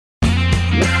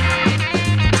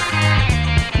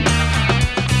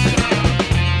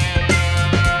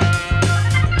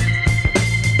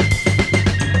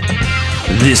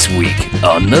This week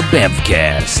on the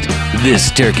Bamfcast,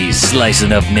 this turkey's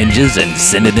slicing up ninjas and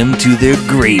sending them to their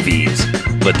gravies.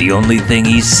 But the only thing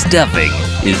he's stuffing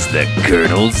is the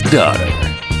Colonel's daughter.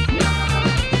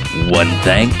 One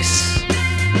thanks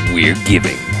we're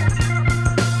giving.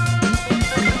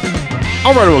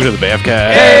 All right, welcome to the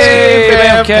Bamfcast. Hey,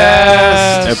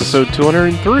 Bamfcast! Episode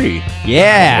 203.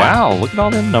 Yeah! Wow, look at all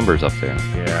them numbers up there.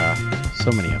 Yeah. So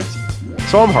many episodes.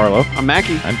 So I'm Harlow. I'm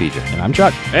Mackie. I'm BJ. And I'm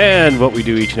Chuck. And what we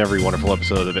do each and every wonderful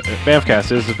episode of the Bamfcast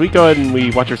is we go ahead and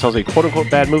we watch ourselves a quote-unquote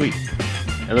bad movie.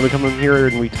 And then we come in here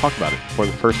and we talk about it for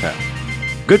the first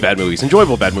half. Good bad movies,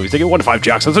 enjoyable bad movies. They get 1 to 5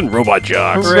 jocks and robot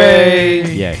jocks. Hooray!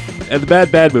 Yay. And the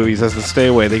bad movies, as to stay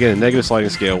away, they get a negative sliding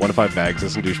scale, 1 to 5 bags, and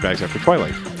some douchebags after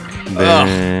Twilight.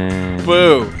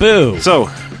 Boo. Boo. So,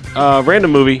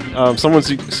 random movie. Someone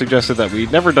suggested that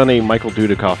we'd never done a Michael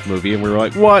Dudikoff movie, and we were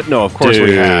like, what? No, of course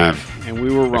we have. And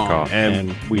we were wrong.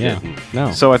 And we yeah. didn't.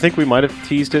 No. So I think we might have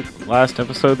teased it last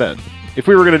episode that if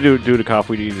we were going to do Dudikoff,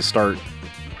 we needed to start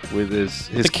with his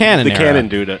The canon era. canon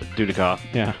Dudikoff,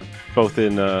 Yeah. both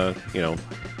in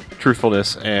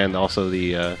truthfulness and also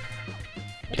the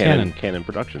canon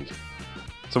productions.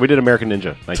 So we did American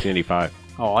Ninja, 1985,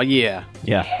 Oh, yeah.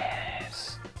 Yeah.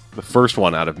 the first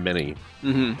one out of many.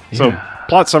 Mm-hmm. So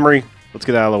plot summary. Let's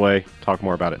get out of the way. Talk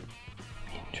more about it.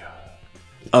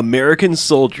 American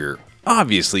soldier,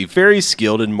 obviously very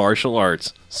skilled in martial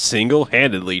arts,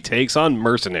 single-handedly takes on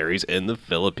mercenaries in the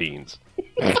Philippines.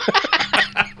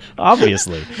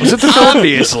 Obviously. Was it the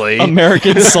Obviously.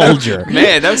 American soldier.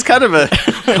 Man, that was kind of a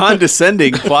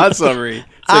condescending plot summary.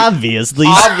 Obviously.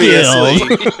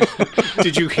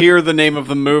 Did you hear the name of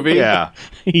the movie? Yeah.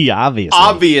 He obviously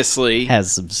Obviously.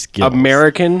 has some skills.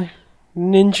 American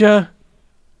Ninja?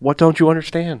 What don't you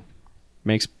understand?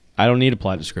 I don't need a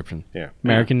plot description. Yeah.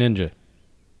 American Ninja.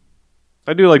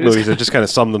 I do like movies that just kind of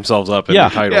sum themselves up in Yeah.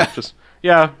 the title. Yeah. Just,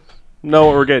 know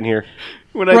what we're getting here.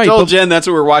 When I Right, told but- Jen that's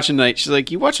what we're watching tonight, she's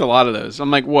like, you watch a lot of those. I'm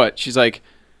like, what? She's like,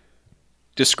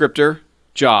 descriptor,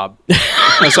 job.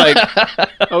 I was like,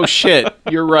 oh shit,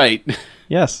 you're right.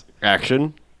 Yes.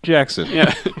 Action, Jackson.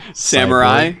 Yeah.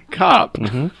 Samurai, cop.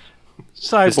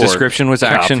 Cyborg. His description was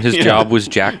action. His job was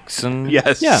Jackson.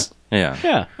 Yes. Yeah. Yeah.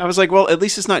 Yeah. I was like, well, at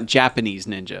least it's not Japanese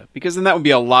ninja, because then that would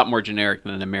be a lot more generic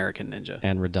than an American ninja.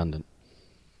 And redundant.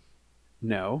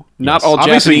 No. Not all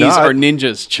Obviously Japanese not. are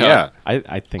ninjas, Chuck. Yeah.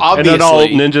 I think. Ob- And not all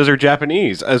Obviously. ninjas are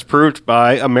Japanese, as proved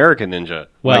by American Ninja,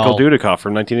 Well- Michael Dudikoff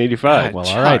from 1985, well,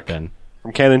 Chuck. all right then.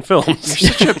 from Canon Films.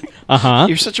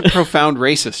 You're such a profound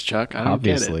racist, Chuck. I don't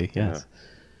Obviously, get it. yes.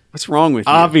 What's wrong with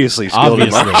you? Obviously skilled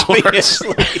in Obviously.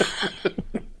 martial arts.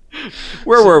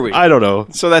 Where were we? I don't know.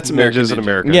 So that's American Ninjas in Ninja.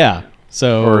 America. Yeah.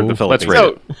 So Or the Philippines.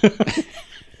 rate So,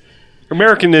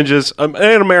 American Ninjas,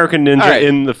 an American Ninja All right.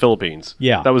 in the Philippines.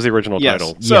 Yeah. That was the original yes.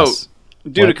 title. So, Yes.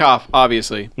 Dudikoff,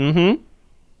 obviously. Mm-hmm.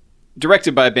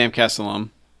 Directed by a Bamcast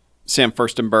alum, Sam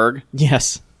Furstenberg,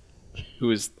 Yes. who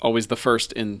is always the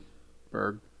first in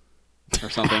Berg or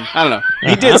something. I don't know.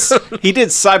 He did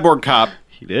Cyborg Cop,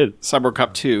 He did. Cyborg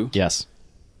Cop 2. Yes.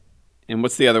 And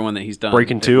what's the other one that he's done?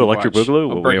 Breaking that 2, we Electric watched? Boogaloo? Oh,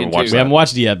 Well, we Breaking haven't watched 2. We haven't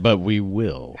watched it yet, but we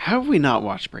will. How have we not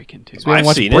watched Breaking 2? We haven't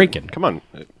watched seen Breakin'. it. Come on.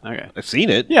 Okay. I've seen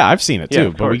it. Yeah, I've seen it Yeah, too,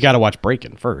 of but we course. got to watch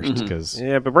Breakin' first because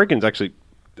Yeah, but Breakin's actually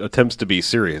attempts to be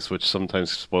serious, which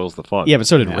sometimes spoils the fun. yeah, but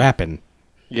so did Rappin',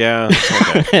 Yeah.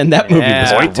 Okay. and that movie Yeah.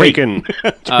 was Point great.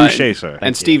 taken. Touche, sir.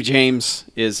 And Steve James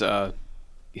is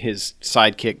his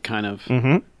sidekick, kind of,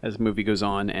 as the movie goes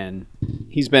on. And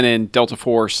he's been in Delta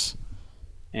Force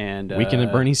and Weekend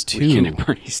at Bernie's 2. Weekend at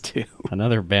Bernie's 2.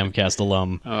 Another Bamcast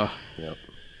alum.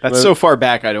 That's so far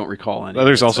back, I don't recall any.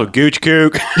 There's of it, also so. Gooch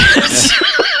Kook.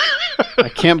 I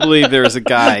can't believe there's a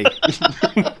guy.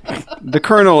 The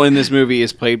Colonel in this movie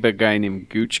is played by a guy named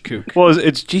Gooch Kook. Well,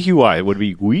 it's GUI. It would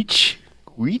be Weech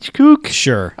Kook?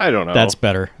 Sure, I don't know. That's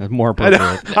better. That's more I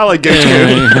appropriate. like Gooch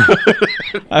Kook.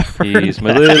 I've heard He's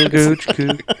my little gooch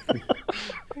cook.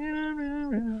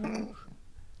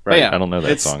 But yeah, I don't know that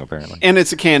it's- song apparently. And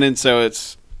it's a canon, so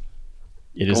it's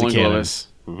it is a Golden canon.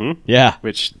 Globus, Yeah,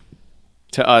 which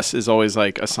to us is always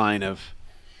like a sign of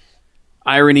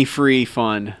irony-free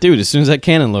fun. dude. As soon as that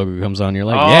canon logo comes on, you're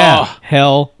like, Oh. yeah,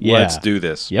 hell yeah. Let's do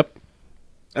this. Yep.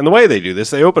 And the way they do this,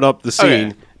 they open up the scene,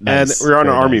 Okay. Nice. and we're on an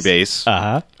Very army nice. base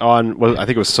Uh-huh. I think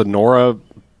it was Sonora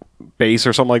base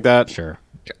or something like that. Sure.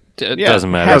 It Yeah.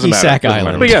 doesn't matter. Doesn't Hacky matter. Sack Doesn't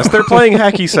Island. matter. But yes, they're playing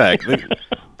hacky sack.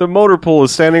 The motor pool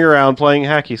is standing around playing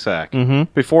hacky sack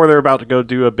before they're about to go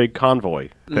do a big convoy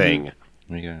thing.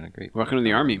 Yeah, great. Welcome to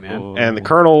the army, man. And the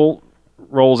colonel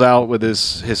rolls out with his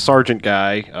sergeant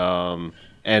guy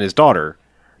and his daughter.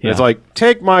 And it's Yeah. like,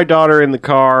 take my daughter in the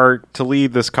car to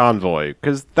lead this convoy,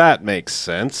 because that makes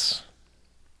sense.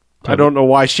 I don't know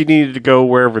why she needed to go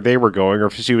wherever they were going, or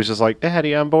if she was just like,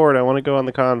 Daddy, I'm bored. I want to go on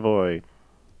the convoy.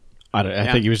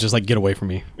 I think he was just like, get away from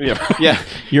me. Yeah. Yeah.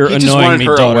 You're He just annoying wanted me,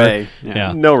 her daughter. away.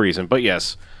 Yeah. No reason, but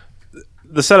yes.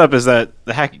 The setup is that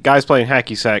the guys playing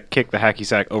hacky sack kick the hacky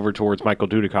sack over towards Michael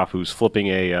Dudikoff, who's flipping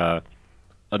a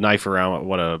knife around,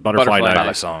 a butterfly knife.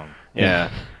 Ballet song. Yeah.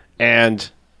 And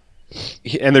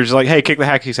they're just like, hey, kick the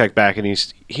hacky sack back, and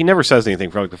he never says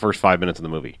anything for like the first 5 minutes of the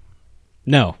movie.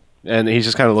 No. And he's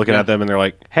just kind of looking at them, and they're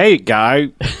like, hey, guy,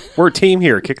 we're a team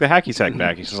here. Kick the hacky sack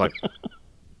back. He's just like,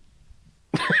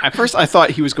 At first, I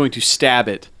thought he was going to stab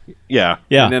it yeah.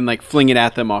 Yeah. and then like fling it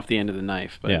at them off the end of the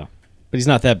knife. But Yeah. But he's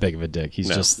not that big of a dick.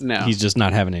 He's No. he's just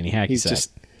not having any hacky he's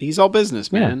sack. he's all business,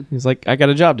 yeah. man. He's like, I got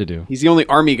a job to do. He's the only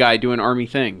army guy doing army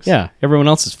things. Yeah. Everyone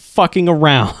else is fucking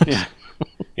around. Yeah.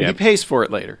 Yeah. He pays for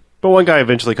it later. But one guy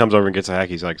eventually comes over and gets a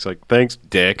hacky sack. He's like, thanks,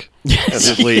 dick. And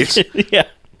just leaves. Yeah.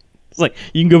 It's like,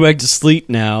 you can go back to sleep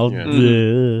now. Yeah.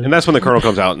 And that's when the colonel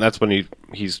comes out, and that's when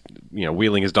he's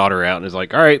wheeling his daughter out and is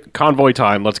like, all right, convoy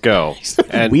time, let's go.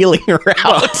 And Wheeling her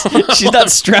out. She's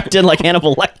not strapped in like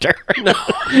Hannibal Lecter. No.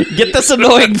 Get this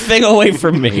annoying thing away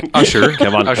from me. Usher.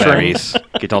 come on, Usher. Clarice,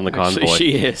 get on the Actually, convoy.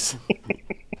 she is.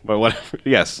 But whatever.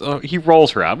 Yes, he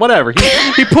rolls her out. Whatever.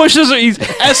 He pushes her. He's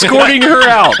escorting her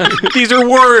out. These are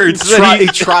words. that He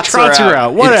trots her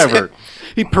out. Whatever.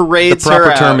 He parades The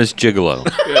proper her term out. is gigolo,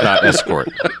 not escort.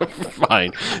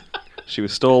 Fine. She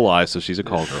was still alive, so she's a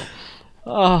call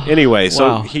girl. Anyway, so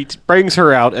wow. he brings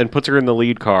her out and puts her in the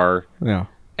lead car, Yeah.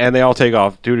 and they all take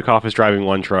off. Dudikoff is driving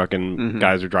one truck, and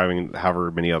guys are driving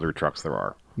however many other trucks there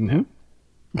are.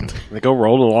 Mm-hmm. They go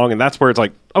rolling along, and that's where it's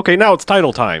like, okay, now it's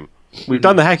title time. We've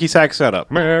done the hacky sack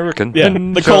setup. American. Yeah.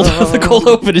 The cold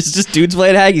open is just dudes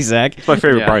playing hacky sack. It's my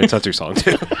favorite Yeah. Brian Setzer song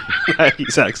too.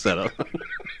 Hacky setup.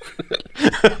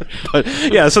 But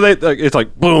yeah, so it's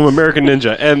like boom, American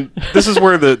Ninja, and this is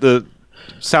where the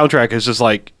soundtrack is just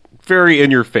like very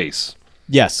in your face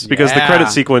Yes. because the Yeah. credit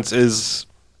sequence is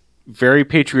very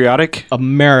patriotic,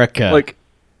 America. like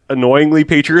annoyingly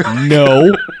patriotic.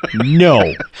 no.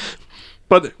 No.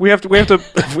 But we have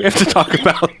to talk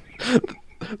about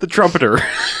the trumpeter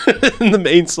in the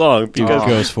main song because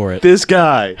Goes for it. this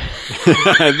guy.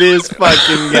 This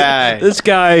fucking guy. This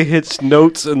guy hits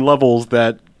notes and levels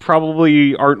that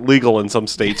probably aren't legal in some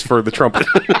states for the trumpet.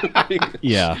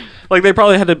 Yeah. Like they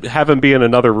probably had to have him be in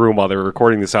another room while they were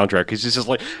recording the soundtrack because he's just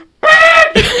like,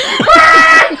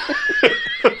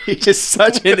 He's just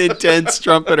such an intense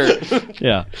trumpeter.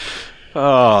 Yeah.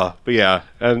 but yeah,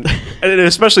 and it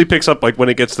especially picks up like when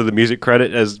it gets to the music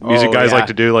credit, as music Oh, guys yeah. like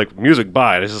to do, like music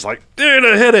by. And it's just like, dude,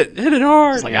 hit it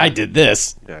hard. Like, I did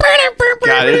this.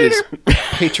 God, it is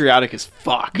patriotic as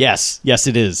fuck. Yes. Yes,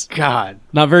 it is. God.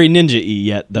 Not very ninja-y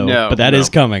yet, though. No, but that is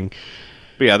no. coming.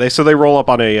 But yeah, they roll up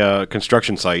on a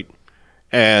construction site,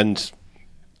 and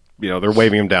they're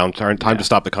waving him down. Time to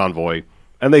stop the convoy,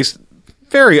 and they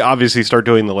very obviously start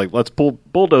doing the let's pull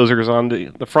bulldozers on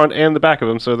the front and the back of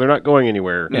them so they're not going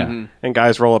anywhere. Yeah. And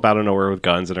guys roll up out of nowhere with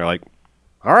guns, and they're like,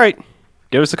 "All right,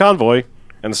 give us the convoy."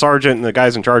 And the sergeant and the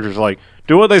guys in charge are like,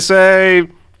 "Do what they say.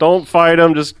 Don't fight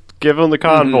them. Just give them the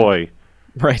convoy."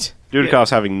 Right. Dudikoff's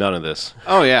having none of this.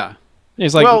 Oh yeah.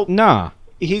 He's like, Well- nah.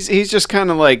 He's just kind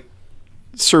of like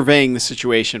surveying the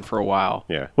situation for a while.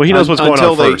 Yeah. Well, he knows what's going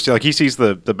Until on they- first. Like he sees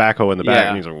the backhoe in the back, Yeah.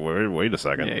 and he's like, "Wait a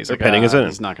second. Yeah, he's They're like, pinning us in."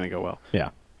 It's not going to go well. Yeah.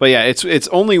 But yeah, it's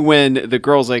only when the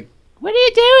girl's like, "What are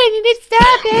you doing? You need to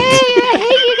stop! Hey, I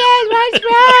hate you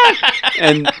guys.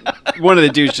 What's wrong?" And one of the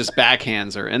dudes just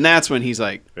backhands her, and that's when he's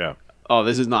like, Yeah. "Oh,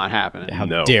 this is not happening." How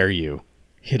No. dare you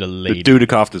hit a The lady?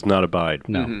 Dudikoff does not abide.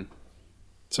 No.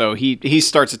 So he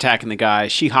starts attacking the guy.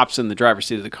 She hops in the driver's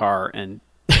seat of the car and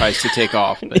tries to take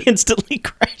off. But, Instantly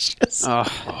crashes.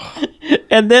 oh,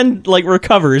 And then,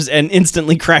 recovers and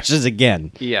instantly crashes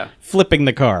again, yeah, flipping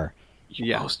the car.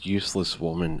 yeah. Most useless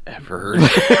woman ever.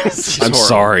 It's I'm horrible.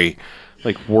 sorry.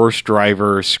 Like, worst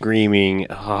driver, screaming.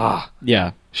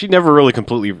 Yeah. She never really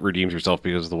completely redeems herself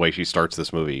because of the way she starts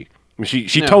this movie. I mean,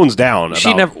 she No. tones down. She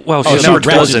about- never. Well, Oh, she she never does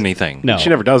ratchets- anything. No. She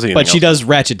never does anything But she else. does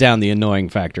ratchet down the annoying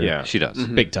factor. Yeah. She does.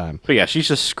 Big time. But yeah, she's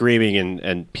just screaming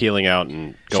and peeling out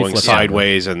and She going flips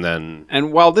sideways and then...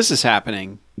 And while this is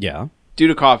happening, Yeah.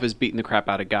 Dudikoff is beating the crap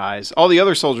out of guys. All the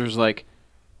other soldiers are like,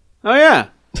 "Oh yeah,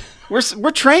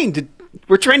 we're trained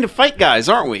to fight guys,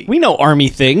 aren't we?" We know army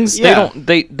things. Yeah.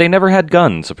 They don't. They never had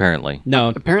guns. Apparently. No,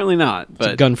 Apparently not, it's a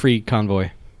but gun-free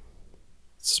convoy.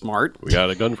 smart. We got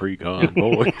a gun-free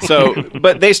convoy. So,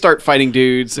 but they start fighting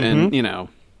dudes, and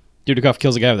Dudikoff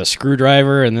kills a guy with a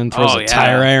screwdriver and then throws Oh, a yeah.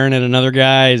 tire iron at another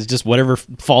guy. It's just whatever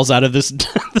falls out of this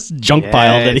this junk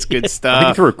pile that it's he good I think he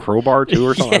stuff. threw a crowbar too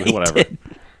or something. he Whatever. did.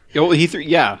 Oh, he threw,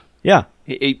 yeah. Yeah.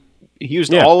 He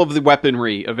used Yeah. all of the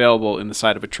weaponry available in the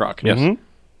side of a truck Yes.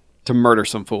 to murder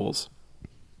some fools.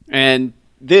 And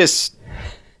this,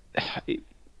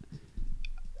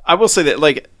 I will say that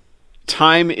like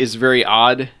time is very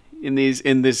odd in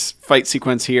this fight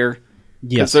sequence here.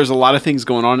 Because Yes. there's a lot of things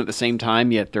going on at the same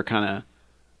time, yet they're kind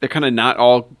of not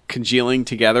all congealing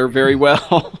together very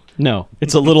well. No,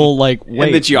 it's a little like wait, And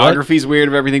the what? geography's weird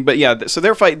of everything. But yeah, so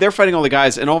they're fighting all the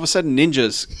guys, and all of a sudden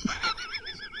ninjas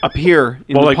appear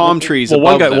in the palm trees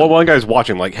above them. one guy's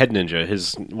watching, like Head Ninja.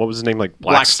 What was his name? Like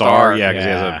Black Star. Yeah, because he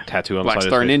has Yeah. a tattoo on Black the side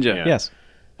Star of his face. Ninja. Yeah. Yes.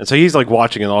 And so he's like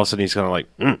watching, and all of a sudden he's kind of like,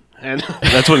 and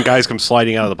that's when guys come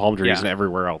sliding out of the palm trees Yeah. and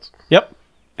everywhere else. Yep.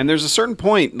 And there's a certain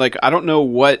point, like I don't know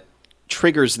what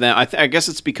triggers them. I guess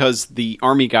it's because the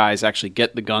army guys actually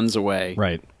get the guns away,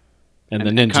 Right. And,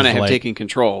 and the ninjas kind of have like, taken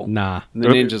control. nah. And the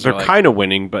ninjas They're are like, kind of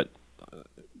winning, but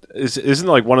isn't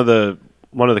like one of the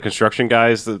construction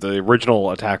guys, the original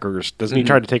attackers, doesn't he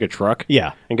try to take a truck?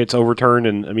 Yeah. And gets overturned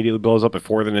and immediately blows up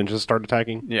before the ninjas start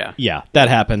attacking? yeah. Yeah, that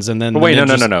happens, and then Wait, the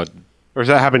no. ninjas- Or does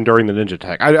that happen during the ninja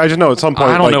attack? I just know at some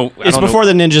point. I don't like, know. It's before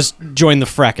the ninjas join the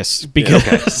fracas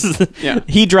because Yeah.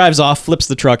 he drives off, flips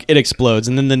the truck, it explodes,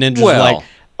 and then the ninjas are Well- like,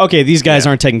 "Okay, these guys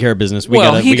aren't taking care of business. We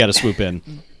Well, we gotta swoop in."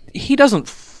 He doesn't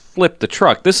flip the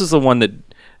truck. This is the one that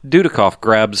Dudikoff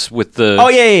grabs with the. Oh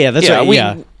yeah. That's right.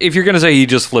 Yeah. If you're gonna say he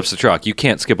just flips the truck, you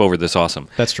can't skip over this. Awesome.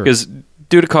 That's true. Because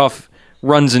Dudikoff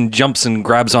runs and jumps and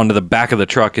grabs onto the back of the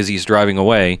truck as he's driving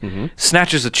away,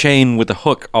 snatches a chain with a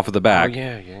hook off of the back.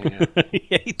 Yeah.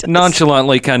 Yeah, he does.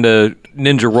 Nonchalantly kind of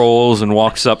ninja rolls and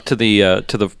walks up to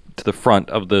the front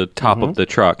of the top of the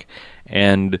truck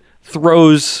and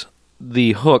throws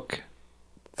the hook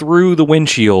through the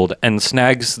windshield and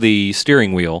snags the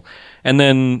steering wheel, and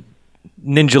then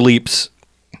ninja leaps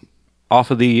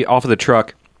off of the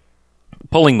truck,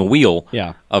 pulling the wheel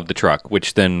Yeah. of the truck,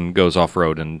 which then goes off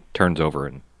road and turns over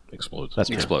and Explodes. That's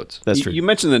true. explodes. That's You- true. You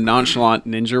mentioned the nonchalant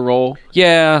ninja roll.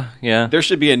 Yeah. There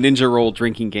should be a ninja roll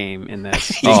drinking game in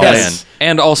this. Oh because man,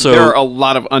 and also there are a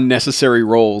lot of unnecessary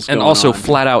rolls. and going also on.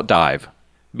 flat out dive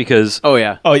because Oh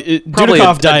yeah. Oh, probably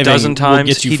Dudikoff a diving dozen times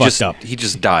will get you he fucked just up. he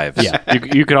just dives. Yeah.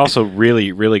 you could also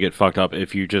really, really get fucked up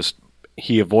if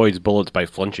he avoids bullets by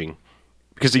flinching.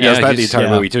 Because he does that the he's- entire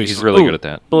yeah. movie too. He's just really "Ooh, good at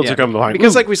that." Bullets Yeah. are coming behind.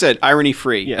 Because, Ooh." like we said, irony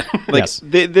free. Yeah. Like Yes.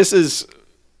 this is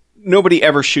nobody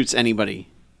ever shoots anybody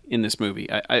in this movie.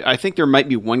 I think there might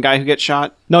be one guy who gets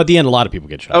shot. No, at the end, a lot of people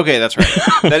get shot. Okay, that's right.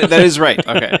 that is right.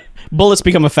 Okay. Bullets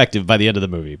become effective by the end of the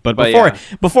movie, but But,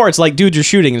 before it's like, dude, you're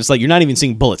shooting, and it's like you're not even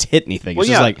seeing bullets hit anything. It's Well,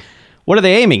 just yeah. like, what are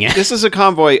they aiming at? This is a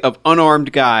convoy of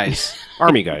unarmed guys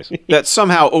Army guys. that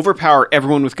somehow overpower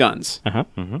everyone with guns. Uh-huh.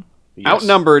 Yes.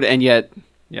 Outnumbered, and yet,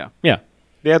 yeah. Yeah.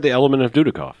 They had the element of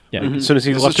Dudikoff. Yeah. Like, as soon as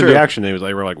he This left is in the true. action, they were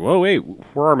like, "Whoa, wait,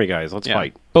 we're Army guys. Let's Yeah.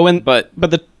 fight." But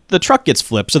the truck gets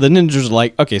flipped, so the ninjas are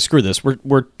like, okay, screw this. We're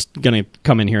gonna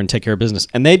come in here and take care of business,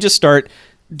 and they just start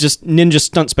just ninja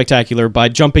stunt spectacular by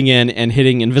jumping in and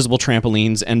hitting invisible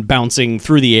trampolines and bouncing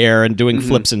through the air and doing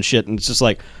flips and shit, and it's just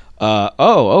like,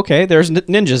 oh, okay, there's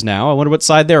ninjas now. I wonder what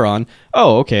side they're on.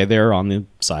 Oh, okay, they're on the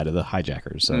side of the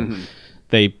hijackers. So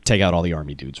they take out all the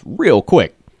army dudes real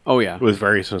quick. Oh yeah. With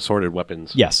various assorted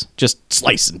weapons. Yes, just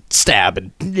slice and stab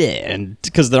and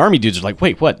because the army dudes are like,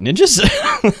 wait, what, ninjas?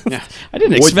 I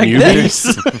didn't expect you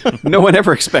this. No one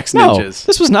ever expects No, ninjas.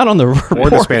 this was not on the Or the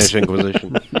report. Spanish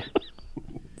Inquisition.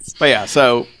 But yeah,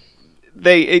 so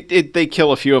they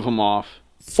kill a few of them off.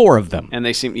 4 of them. And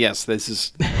they seem, yes, this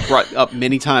is brought up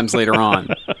many times later on.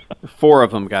 4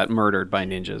 of them got murdered by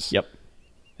ninjas. Yep.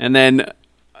 And then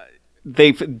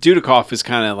Dudikoff is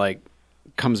kind of like,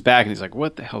 comes back and he's like,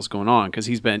 what the hell's going on? Because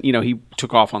he's been, he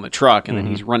took off on the truck and then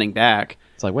he's running back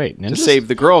It's like, wait, ninjas? to save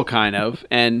the girl, kind of.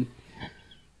 And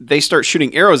they start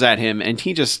shooting arrows at him and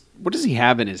he just, what does he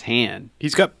have in his hand?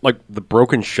 He's got like the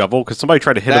broken shovel because somebody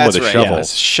tried to hit him with a right, shovel. yeah,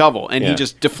 it's a shovel. And he Yeah.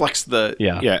 just deflects the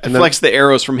Yeah. Yeah, and deflects the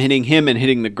arrows from hitting him and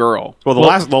hitting the girl. Well, the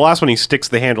last one, he sticks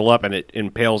the handle up and it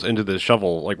impales into the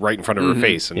shovel like right in front of her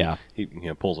face, and Yeah. he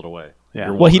pulls it away. Yeah.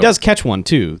 You're Well, he welcome. does catch one,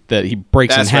 too, that he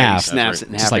breaks That's in right, he half. snaps it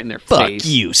in Just half like, in their fuck face.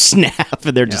 you, snap.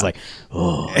 And they're just like,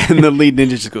 oh. And the lead ninja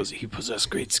just goes, he possessed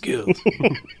great skills.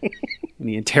 And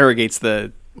he interrogates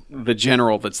the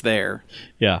general that's there,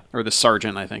 Yeah. or the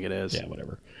sergeant, I think it is. Yeah,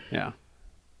 whatever. Yeah.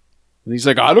 And he's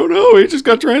like, I don't know. He just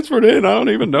got transferred in. I don't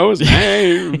even know his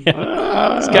name.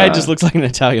 This guy just looks like an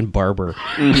Italian barber.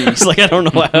 He's like, I don't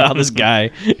know how this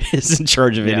guy is in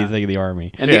charge of Yeah. anything in the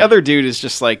army. And the other dude is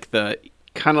just like the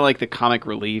kind of like the comic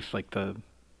relief, like the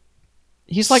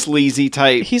He's like sleazy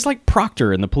type. he's like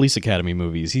Proctor in the Police Academy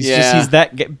movies. He's Yeah. he's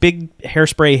that big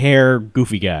hairspray hair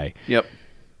goofy guy. Yep.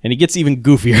 And he gets even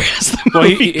goofier as the Well,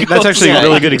 movie that's goes actually on. a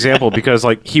really good example because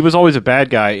like he was always a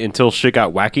bad guy until shit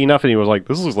got wacky enough, and he was like,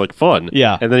 "This is like fun."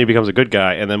 Yeah. And then he becomes a good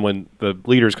guy, and then when the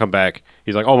leaders come back,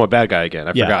 he's like, "Oh, I'm a bad guy again.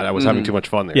 I Yeah. forgot. I was having too much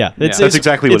fun there." Yeah, that's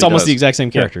exactly what it's he almost does. the exact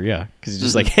same character. Yeah, because he's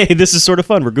just like, hey, this is sort of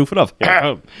fun. We're goofing off.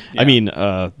 I mean,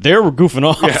 they're goofing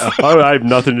off. I have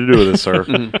nothing to do with this, sir.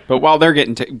 But while they're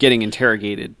getting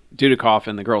interrogated, Dudikoff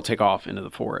and the girl take off into the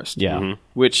forest. Yeah.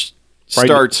 Which Right-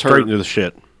 starts straight her. into the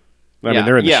shit. I yeah, mean,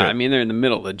 they're in the shit. I mean, they're in the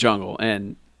middle of the jungle,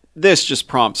 and this just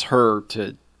prompts her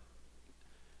to.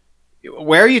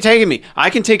 Where are you taking me? I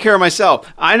can take care of myself.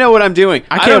 I know what I'm doing.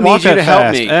 I can't don't walk need you that to help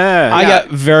fast. me. I got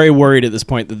very worried at this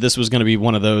point that this was going to be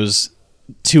one of those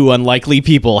two unlikely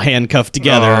people handcuffed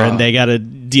together and they got to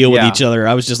deal with Yeah. each other.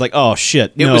 I was just like, oh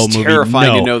shit, It no, was movie,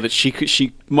 terrifying no. to know that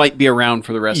she might be around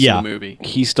for the rest Yeah. of the movie.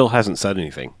 He still hasn't said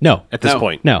anything. No. At this No.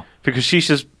 point. No. Because she's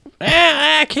just,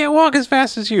 I can't walk as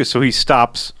fast as you. So he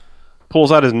stops,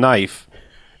 pulls out his knife,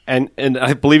 and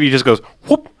I believe he just goes,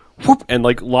 whoop, whoop, and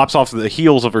like lops off the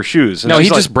heels of her shoes. And No, he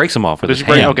she's just like, breaks them off with Does his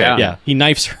she break- hand. okay. Yeah, he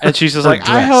knifes her. and she's just her like,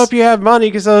 I dress. hope you have money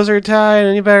because those are tied,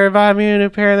 and you better buy me a new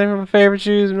pair. They're my favorite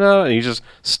shoes. And he's just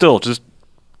still just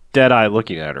dead eye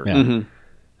looking at her. Yeah. And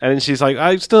then she's like,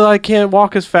 I can't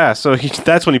walk as fast. So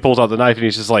that's when he pulls out the knife and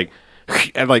he's just like,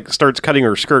 and like starts cutting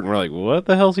her skirt, and we're like, what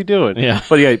the hell's he doing? Yeah.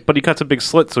 But he cuts a big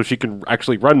slit so she can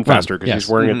actually run faster because yes. she's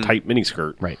wearing a tight mini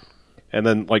skirt. Right. And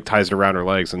then like ties it around her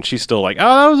legs, and she's still like,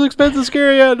 oh, that was expensive,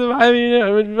 scary. I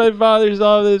mean, my father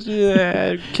saw this,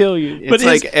 I'd kill you. It's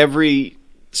like every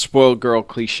spoiled girl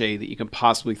cliche that you can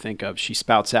possibly think of. She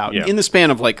spouts out Yeah. in the span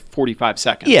of like 45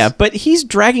 seconds. Yeah, but he's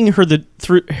dragging her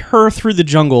through the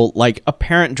jungle like a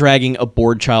parent dragging a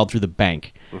bored child through the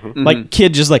bank. Like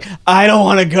kid just like, I don't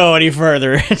want to go any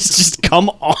further. It's just come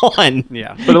on. Yeah.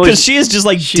 But at Because least she is just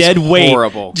like she's dead weight,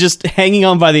 horrible. just hanging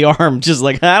on by the arm, just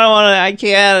like I don't want to. I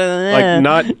can't. like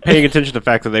not paying attention to the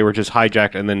fact that they were just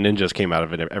hijacked and then ninjas came out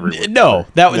of it everywhere. No,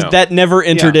 that never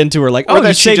entered Yeah. into her. Like, Or oh, that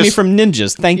you she saved me just- from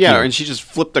ninjas. Thank Yeah, you. and she just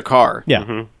flipped the car. Yeah.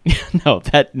 No, also of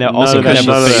that- never. none of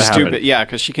that faced- happened. Stupid. Yeah,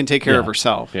 because she can take care of Yeah.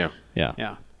 herself. Yeah. Yeah.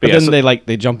 Yeah. But yeah, then so-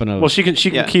 they jump in a. Well, she can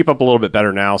Yeah. keep up a little bit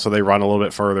better now, so they run a little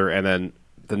bit further, and then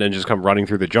the ninjas come running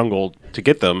through the jungle to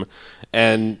get them,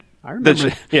 and I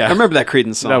remember, I remember that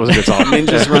Creedence song. That was a good song.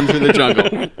 Ninjas run through the jungle.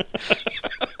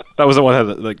 that was the one that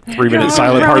had the, like 3-minute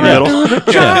silent part in the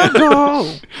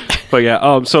middle. But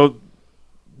yeah, so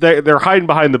they're hiding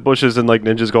behind the bushes, and like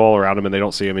ninjas go all around him, and they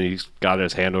don't see him, and he's got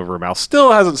his hand over her mouth.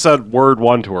 Still hasn't said word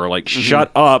one to her, like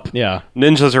shut up. Yeah.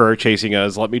 Ninjas are chasing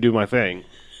us. Let me do my thing.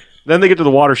 Then they get to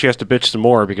the water. She has to bitch some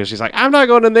more because she's like, I'm not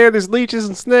going in there. There's leeches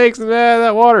and snakes and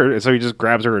that water. And so he just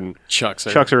grabs her and Chucks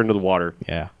chucks her into the water.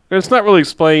 Yeah. And it's not really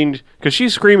explained because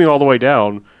she's screaming all the way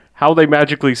down how they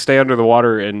magically stay under the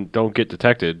water and don't get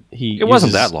detected. It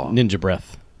wasn't uses that long. Ninja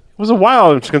breath. It was a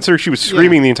while to consider she was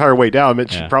screaming the entire way down.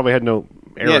 But she Yeah. probably had no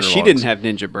air in Yeah, her she lungs. didn't have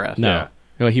ninja breath. No. Yeah.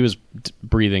 Well, he was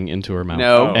breathing into her mouth.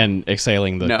 No. And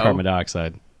exhaling the No. carbon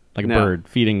dioxide. Like a No. bird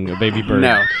feeding a baby bird.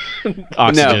 No.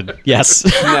 Oxygen. No. Yes.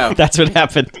 No. That's what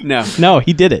happened. No. No,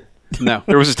 he did it. No.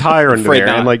 There was a tire under Afraid there,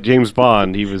 not. and like James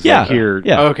Bond, he was Yeah. like here.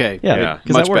 Yeah. Okay. Yeah. Yeah.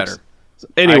 'Cause Much that works. better.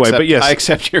 Anyway, but yes. I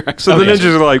accept your So explanation. the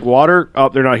ninjas are like, water? Oh,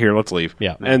 they're not here. Let's leave.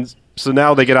 Yeah. And so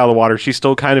now they get out of the water. She's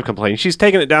still kind of complaining. She's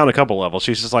taking it down a couple levels.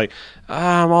 She's just like,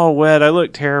 I'm all wet. I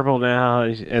look terrible now.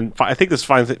 And I think this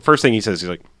first thing he says, he's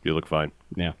like, you look fine.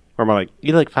 Yeah. Or am I like,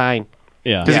 you look fine?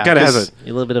 Yeah. Because Yeah, he kind of has 'cause- a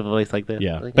little bit of a voice like that.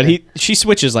 Yeah. Like, But she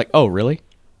switches like, oh, really?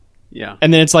 Yeah.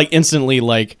 And then it's like instantly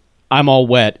like, I'm all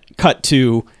wet. Cut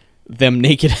to them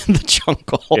naked in the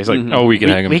jungle. He's like, Oh, we can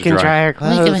hang him we to can dry. dry our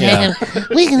clothes.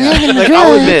 We can hang him Like,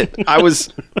 I'll admit,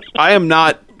 I am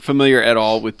not familiar at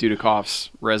all with Dudikoff's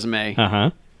resume.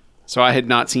 Uh-huh. So I had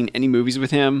not seen any movies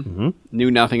with him, knew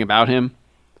nothing about him.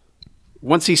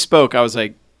 Once he spoke, I was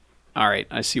like, all right,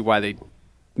 I see why they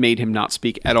made him not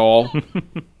speak at all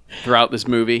throughout this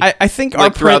movie. I think our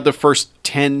like throughout print, the first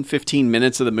 10, 15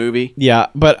 minutes of the movie. yeah,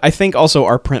 but I think also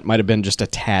our print might have been just a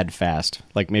tad fast,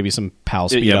 like maybe some PAL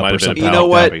speed Yeah, up might or have been something. You know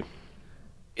what? copy.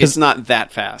 It's not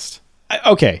that fast.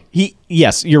 Okay,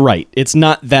 yes, you're right. It's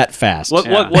not that fast.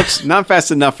 Let's not fast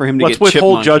enough for him to let's get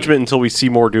withhold chipmunky. judgment until we see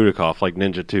more Dudikoff, like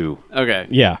Ninja 2. Okay.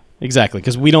 Yeah, exactly,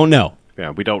 because we don't know.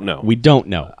 Yeah, we don't know. We don't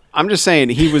know. I'm just saying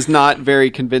he was not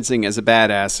very convincing as a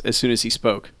badass as soon as he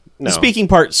spoke. No. The speaking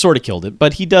part sort of killed it,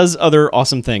 but he does other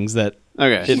awesome things that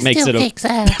Okay. it makes Still it. kicks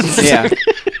ass. Yeah.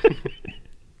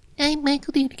 I'm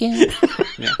Michael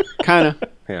Dudikoff. Kind of.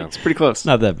 Yeah. It's pretty close.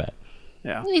 Not that bad.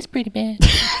 Yeah. He's pretty bad.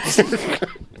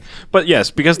 But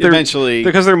yes, because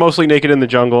they're mostly naked in the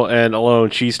jungle and alone,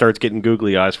 she starts getting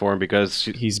googly eyes for him because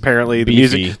He's apparently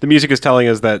beefy. the music is telling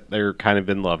us that they're kind of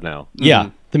in love now. Yeah,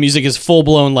 The music is full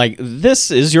blown like this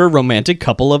is your romantic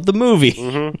couple of the movie.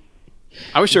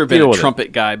 I wish there had been Deal a with it.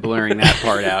 trumpet guy blurring that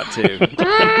part out too.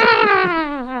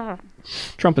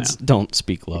 Trumpets don't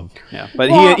speak love. Yeah, but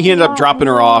he ended up dropping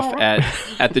her off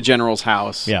at the general's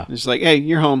house. Yeah. It's like, hey,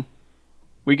 you're home.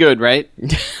 We good, right?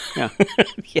 Yeah.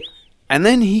 And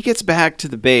then he gets back to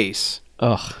the base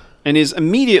Ugh. and is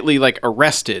immediately like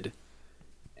arrested.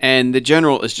 And the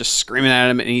general is just screaming at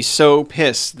him, and he's so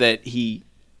pissed that he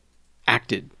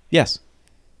acted. Yes.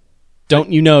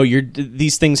 Don't you know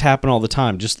these things happen all the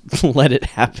time? Just let it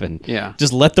happen. Yeah.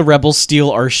 Just let the rebels steal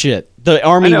our shit. The I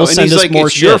army know, will and send he's us like, more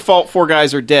it's shit. your fault 4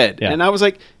 guys are dead. Yeah. And I was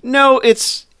like, no,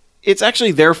 it's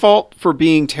actually their fault for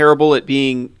being terrible at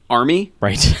being army.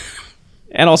 Right.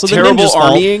 And also Terrible the ninjas' fault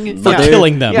armying for Yeah.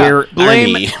 killing them. Yeah,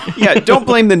 blame. army. Yeah, don't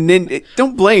blame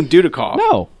don't blame Dudikoff.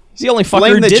 No. He's the only fucker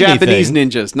Blame who the did Japanese anything.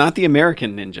 ninjas, not the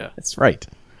American ninja. That's right.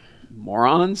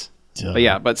 Morons.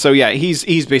 Duh. But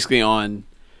he's basically on.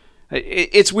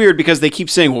 It's weird because they keep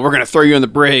saying, "Well, we're going to throw you in the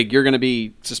brig. You're going to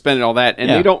be suspended." All that, and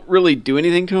Yeah. they don't really do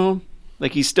anything to him.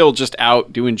 Like he's still just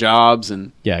out doing jobs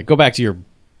and Yeah, go back to your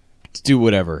do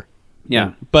whatever.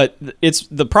 yeah. But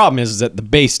the problem is that the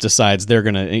base decides they're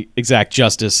going to exact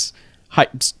justice,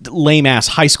 lame ass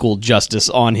high school justice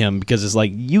on him because it's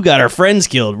like you got our friends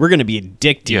killed. We're going to be a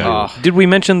dick to you. Did we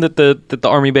mention that the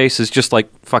army base is just like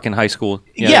fucking high school?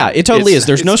 Yeah, it totally it's- is.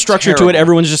 There's no it's structure to terrible. it.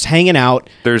 Everyone's just hanging out.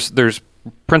 There's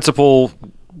principal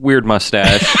weird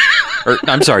mustache. Or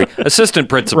I'm sorry, assistant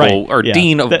principal Right, or yeah.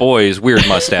 dean of boys weird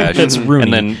mustache. That's Rooney.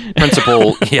 And then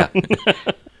principal, yeah.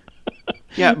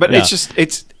 Yeah, but Yeah.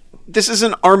 this is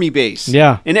an army base.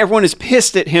 Yeah. And everyone is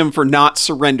pissed at him for not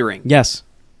surrendering. Yes.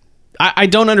 I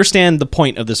don't understand the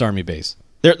point of this army base.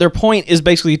 Their point is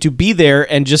basically to be there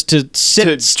and just to sit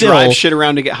To still drive shit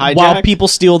around to get hijacked. while people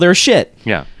steal their shit.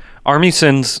 Yeah. Army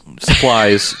sends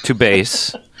supplies to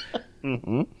base.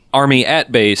 Army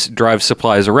at base drives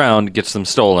supplies around, gets them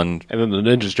stolen. And then the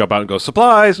ninjas jump out and go,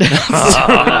 supplies!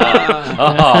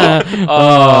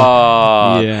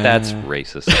 Oh, Yeah. that's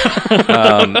racist.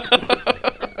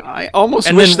 I almost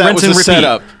And wish then that was rinse a and repeat.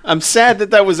 setup. I'm sad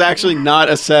that was actually not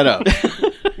a setup.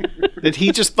 That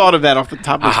he just thought of that off the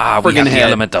top of his we friggin' have the head.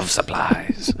 element of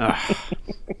supplies.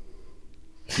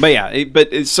 But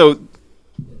yeah, so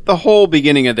the whole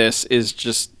beginning of this is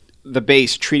just the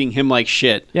base treating him like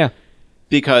shit Yeah.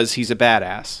 because he's a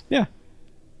badass. Yeah.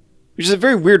 Which is a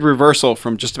very weird reversal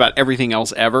from just about everything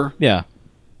else ever. Yeah.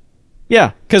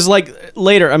 Yeah, because like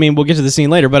later, I mean, we'll get to the scene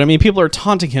later, but I mean, people are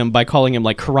taunting him by calling him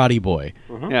like Karate Boy,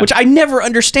 Yeah. which I never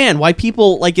understand why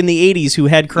people like in the '80s who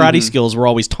had karate skills were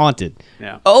always taunted.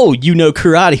 Yeah. Oh, you know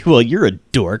karate? Well, you're a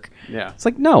dork. Yeah. It's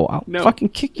like no, I'll No. fucking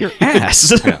kick your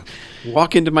ass.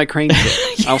 Walk into my crane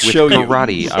pit. I'll show you.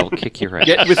 Karate, I'll kick your ass.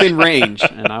 Get within range,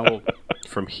 and I will.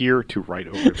 From here to right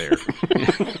over there.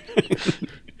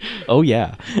 Oh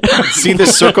yeah, See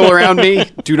this circle around me?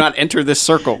 Do not enter this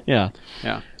circle. yeah.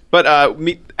 Yeah. But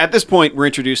at this point, we're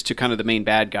introduced to kind of the main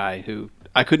bad guy who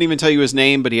I couldn't even tell you his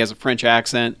name, but he has a French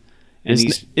accent. And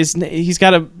He's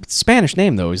got a Spanish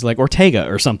name though. He's like Ortega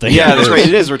or something. yeah, that's right.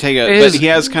 It is Ortega, His- but he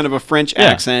has kind of a French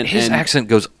accent. His and accent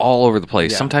goes all over the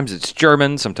place. Yeah. Sometimes it's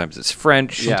German, sometimes it's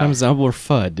French. Yeah. Sometimes Elmer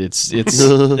Fudd. It's Yeah. it's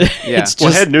Well,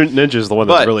 just Head Ninja is the one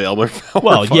that's But- really Elmer.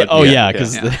 well, yeah. Fudd. Oh yeah,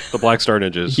 because Yeah. The Black Star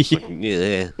Ninjas.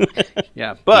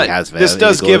 Yeah, but this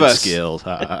does give us skills.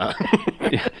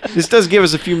 this does give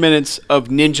us a few minutes of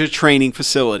ninja training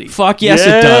facility. fuck yes, it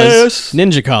Yes. does.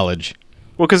 Ninja College.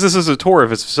 Well, because this is a tour of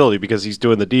his facility because he's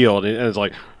doing the deal, and it's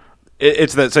like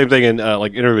it's that same thing in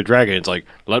like Enter the Dragon. It's like,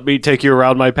 let me take you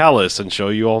around my palace and show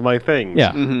you all my things.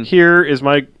 Yeah. Here is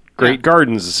my great Yeah.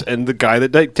 gardens and the guy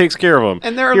that takes care of them.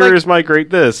 And there are, Here like- is my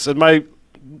great this and my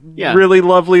Yeah. really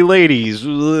lovely ladies.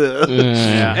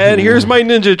 And here's my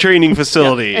ninja training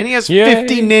facility. And he has Yay.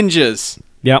 50 ninjas.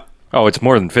 Yep. Oh, it's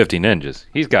more than 50 ninjas.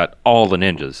 He's got all the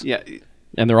ninjas. Yeah,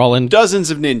 And they're all in dozens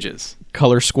of ninjas.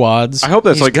 color squads. I hope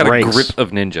that's He's like got ranks. a grip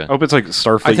of ninja. I hope it's like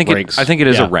Starfleet I think ranks. it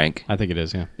is Yeah. a rank. I think it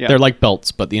is. Yeah. Yeah. They're like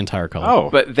belts, but the entire color. Oh,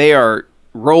 But they are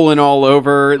rolling all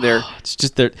over. They're It's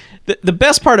just the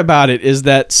best part about it is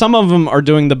that some of them are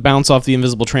doing the bounce off the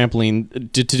invisible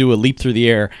trampoline to do a leap through the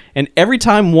air, and every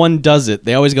time one does it,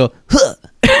 they always go, huh.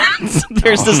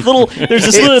 There's this little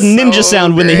ninja so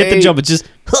sound when they hit the great. jump. It's just,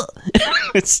 huh.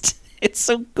 It's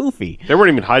so goofy. they weren't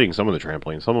even hiding some of the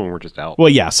trampolines. Some of them were just out. Well,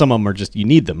 yeah, some of them are just you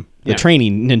need them. The Yeah.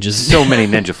 training ninjas. So many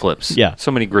ninja flips. Yeah. So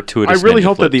many I gratuitous really ninja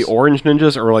hope that the flips. orange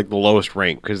ninjas are like the lowest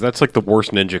rank because that's like the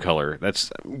worst ninja color.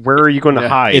 That's where are you going to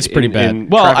hide? It's pretty in- bad. in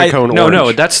Well, traffic cone No,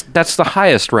 orange? that's the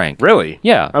highest rank. really.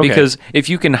 Yeah, Okay. because if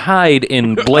you can hide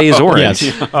in blaze orange,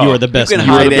 Yes, you are the best. can ninja.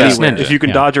 you are hide the best anywhere. ninja. If you can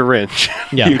Yeah. dodge a wrench,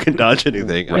 Yeah. you can dodge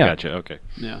anything. I Yeah. gotcha. Okay.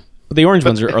 yeah. But the orange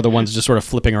ones are the ones just sort of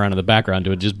flipping around in the background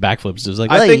doing just backflips. It's like,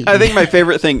 I think my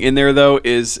favorite thing in there though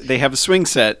is they have a swing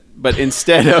set, but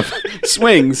instead of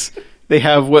swings, they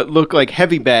have what look like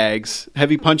heavy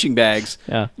punching bags,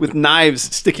 Yeah. with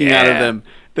knives sticking out of them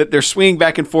that they're swinging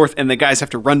back and forth, and the guys have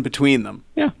to run between them.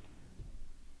 yeah,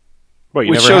 Wait,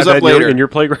 you Which never shows had up that in later. in your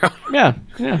playground? yeah.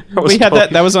 was We had totally- that.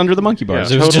 That was under the monkey bars.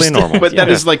 Yeah, it was totally just normal. But that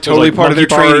is like It was totally like part of their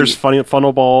monkey bars, training.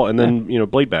 funnel ball, and then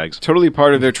blade bags. Totally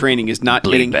part of their training is not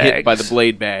Blade getting hit by bags. the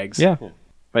blade bags. Yeah.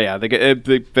 But yeah,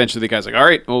 eventually the guy's like, all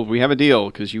right, well, we have a deal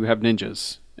because you have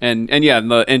ninjas. And yeah,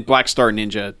 and Black Star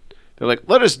Ninja, they're like,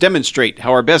 let us demonstrate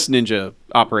how our best ninja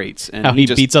operates. And How he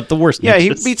just beats up the worst. Yeah, he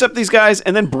ninjas. beats up these guys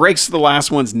and then breaks the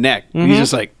last one's neck. He's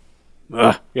just like,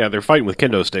 ugh. Yeah, they're fighting with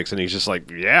kendo sticks, and he's just like,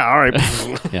 yeah, all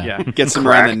right. Yeah, gets him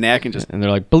around the neck and just. And they're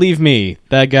like, believe me,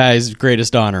 that guy's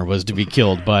greatest honor was to be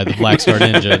killed by the Black Star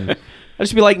Ninja. And I'd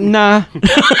just be like, nah.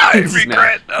 I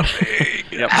regret nothing.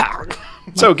 Yep.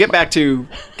 So get back to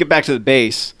the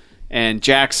base, and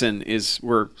Jackson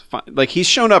he's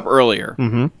shown up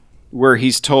earlier, where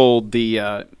he's told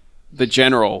the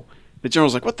general. The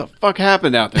general's like, "What the fuck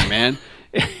happened out there, man?"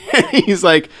 And he's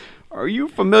like, "Are you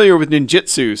familiar with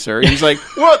ninjutsu, sir?" And he's like,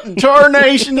 "What in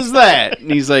tarnation is that?"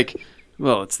 And he's like,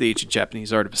 "Well, it's the ancient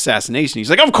Japanese art of assassination." He's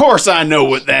like, "Of course I know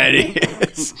what that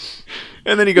is."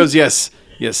 And then he goes, "Yes,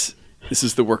 this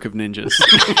is the work of ninjas."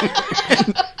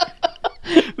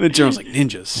 The general's like,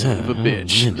 ninjas, son of a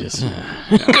bitch.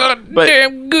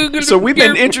 But, so we've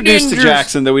been introduced to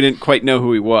Jackson, though we didn't quite know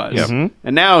who he was. And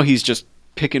now he's just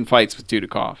picking fights with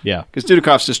Dudikoff. Yeah. Because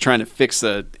Dudikov's just trying to fix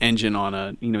the engine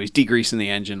on he's degreasing the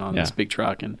engine on Yeah. this big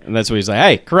truck. And And that's what he's like,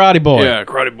 hey, karate boy. yeah,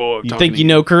 karate boy. You think you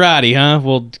know karate, huh?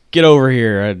 Well, get over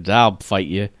here. I'll fight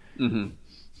you.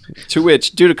 To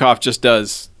which Dudikoff just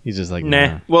does. He's just like, Nah.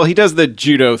 nah. Well, he does the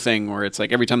judo thing where it's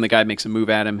like every time the guy makes a move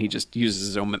at him, he just uses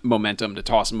his own momentum to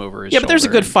toss him over his Yeah, shoulder. but there's a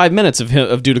good 5 minutes of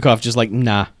Dudikoff just like,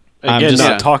 nah. I'm Again, just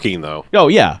not Yeah. talking though. Oh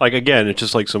yeah, Like again, it's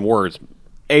just like some words.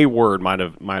 A word might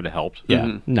have helped.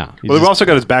 yeah, no. He's Well, we've just- also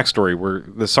got his backstory where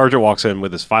the sergeant walks in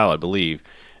with his file, I believe. It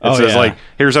Oh, says yeah. like,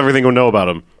 "Here's everything we know about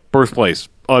him: birthplace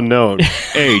unknown,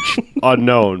 age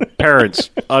unknown,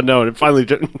 parents unknown." And finally,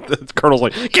 the colonel's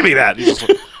like, "Give me that." He's just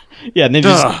like, yeah, and then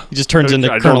he just turns into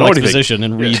I don't Colonel know anything. Exposition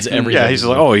and reads everything. yeah, he's just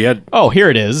like, "Oh, he had oh, here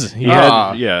it is. He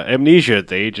had amnesia at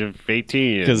the age of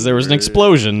 18 because there was an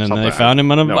explosion and Something. they found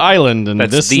him on an No. island and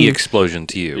That's this the and- explosion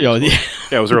to you. you know, Yeah,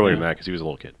 it was earlier than that because he was a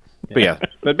little kid. But yeah,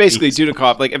 But basically,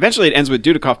 Dudikoff, like, eventually it ends with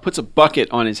Dudikoff puts a bucket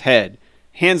on his head,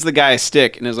 hands the guy a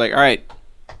stick, and is like, all right,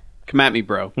 come at me,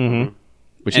 bro.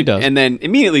 which he does. And then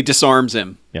immediately disarms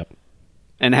him Yep.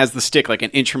 and has the stick like an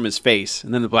inch from his face.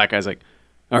 And then the black guy's like,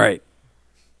 all right,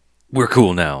 We're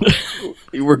cool now.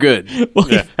 we're good.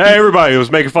 hey everybody was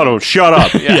making fun of him. Shut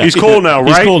up. He's cool now,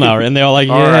 right? He's cool now, and they're all like,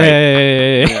 All right.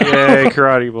 yay. Yay,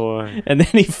 karate boy. And then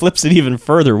he flips it even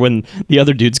further when the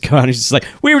other dudes come out. He's just like,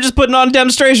 we were just putting on a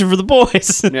demonstration for the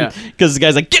boys. Yeah. Because the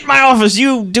guy's like, get in my office,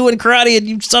 you doing karate, and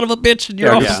you son of a bitch, and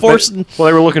you're off the force. And Well,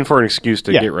 they were looking for an excuse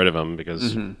to Yeah. get rid of him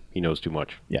because he knows too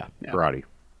much. yeah. Karate.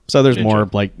 So there's more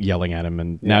like yelling at him,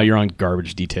 and now you're on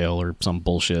garbage detail or some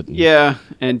bullshit. And Yeah.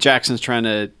 And Jackson's trying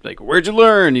to, like, where'd you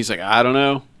learn? He's like, I don't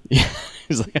know.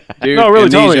 he's like, Dude, No,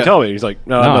 really, amnesia. tell me. He's like,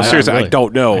 no, No, seriously, really. I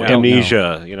don't know. I don't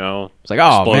Amnesia, you know. it's like,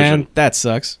 oh Explosion. man, that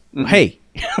sucks. Hey,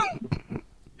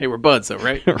 Hey, we're buds, though,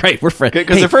 right? right, we're friends.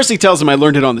 Because Hey, at first he tells him I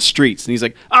learned it on the streets. And he's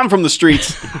like, I'm from the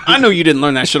streets. I know you didn't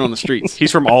learn that shit on the streets.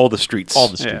 He's from all the streets. all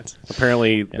the streets.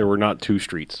 Apparently, there were not two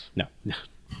streets. No.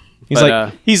 He's But,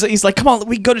 like, he's like, come on,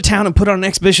 we go to town and put on an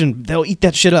exhibition. They'll eat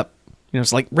that shit up. You know,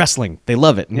 it's like wrestling. They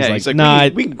love it. And Yeah, he's he's like, nah,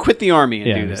 we can quit the army and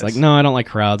yeah, do this. he's like, no, I don't like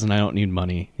crowds and I don't need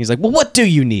money. He's like, well, what do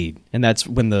you need? And that's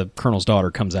when the colonel's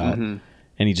daughter comes out, and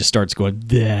he just starts going,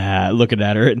 looking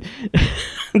at her,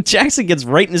 and Jackson gets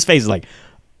right in his face, like,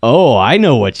 oh, I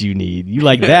know what you need. You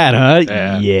like that,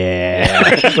 huh?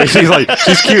 Yeah. Like, she's like,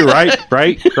 she's cute, right?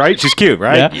 Right? She's cute,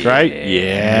 right? Yeah. Right?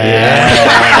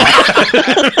 Yeah.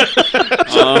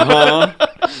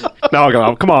 No, I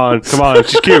go, come on.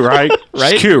 She's cute, right?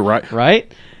 Right? She's cute, right?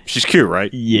 Right? She's cute,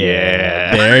 right?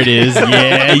 Yeah. There it is.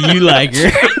 Yeah, you like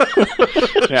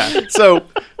her. Yeah. So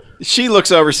she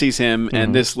looks over, sees him,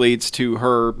 and this leads to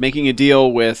her making a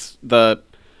deal with the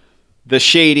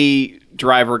shady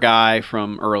driver guy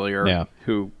from earlier, Yeah.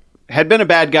 who had been a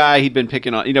bad guy. He'd been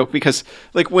picking on, because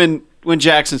like when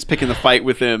Jackson's picking the fight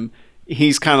with him,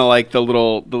 he's kind of like the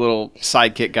little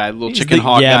sidekick guy, the little chicken the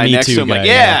hog yeah, guy me next too to him. guy, Like,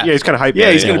 yeah. Yeah, he's kind of hyped.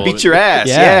 yeah, he's a gonna little beat bit. your ass.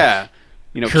 Yeah.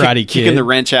 Yeah. Karate kicking Kid. the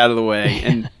wrench out of the way,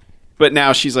 and but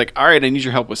now she's like, all right, I need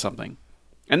your help with something.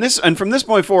 And from this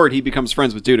point forward, he becomes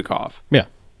friends with Dudikoff. Yeah.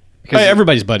 Because-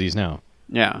 Everybody's buddies now.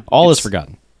 Yeah, All is It's-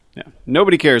 forgotten. Yeah,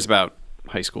 nobody cares about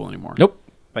high school anymore. Nope.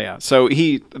 But yeah, so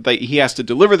he has to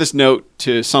deliver this note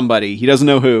to somebody. He doesn't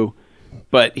know who,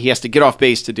 but he has to get off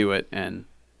base to do it. And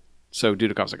so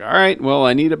Dudakov's like, all right, well,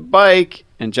 I need a bike.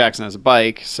 And Jackson has a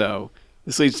bike. So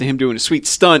this leads to him doing a sweet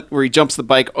stunt where he jumps the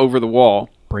bike over the wall.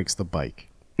 Breaks the bike.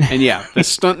 And yeah, the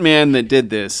stunt man that did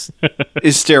this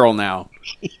is sterile now.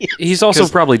 He's also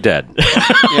probably dead.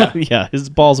 Yeah, his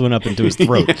balls went up into his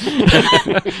throat.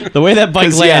 The way that bike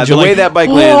 'Cause, lands, the you're way like, that bike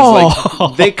lands,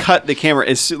 like they cut the camera.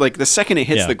 It's like the second it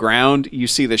hits Yeah. the ground, you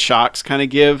see the shocks kind of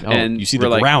give, oh, and you see we're the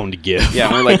like, ground give.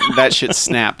 Yeah, we're like that shit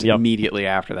snapped Yep. immediately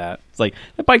after that. It's like,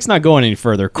 that bike's not going any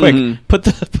further. Quick, put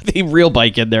the real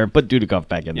bike in there. Put Dudikov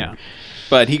back in Yeah, there.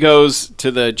 but he goes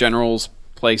to the general's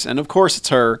place, and of course it's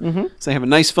her. So they have a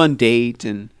nice, fun date,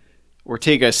 and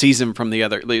Ortega sees him from the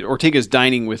other. Ortega's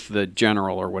dining with the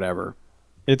general or whatever.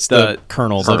 It's the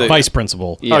colonel, the the- vice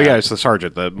principal. Oh yeah, it's the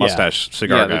sergeant, the mustache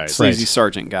cigar yeah, guy. the sleazy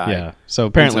sergeant guy. Yeah. So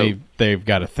apparently And they've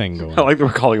got a thing going I on. like that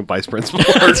we're calling him vice principal.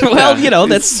 Well, you know,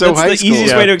 that's, It's so that's high the school.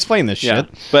 easiest Yeah. way to explain this Yeah, shit.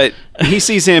 but he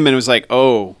sees him and was like,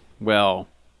 "Oh, well,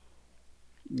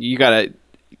 you gotta."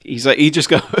 He's like, he just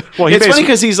go. Well, he it's funny basically-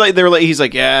 because he's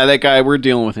like, "Yeah, that guy, we're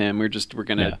dealing with him. We're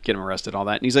gonna Yeah. get him arrested, all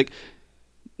that." And he's like,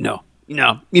 "No,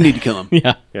 you need to kill him."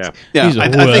 Yeah. yeah. Yeah, He's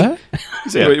like, I think. "What?"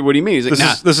 He's like, what do you mean? He's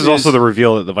like, This is also the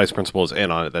reveal that the vice principal is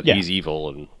in on it, that Yeah. he's evil,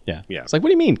 and Yeah. yeah. It's like, what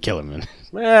do you mean kill him?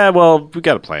 Well, we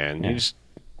got a plan. You just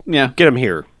yeah. get him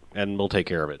here, and we'll take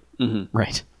care of it.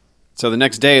 Right. So the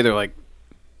next day, they're like,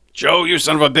 "Joe, you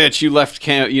son of a bitch! You left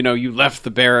you left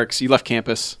the barracks. You left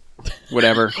campus,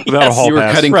 whatever. Without a hall you were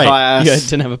pass. cutting Right. class. Yeah,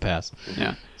 didn't have a pass.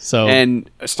 Yeah. So And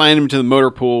assign him to the motor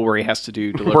pool where he has to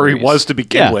do deliveries. Where he was to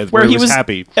begin with, where he was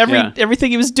happy. Everything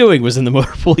he was doing was in the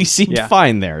motor pool. He seemed Yeah.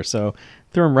 fine there. So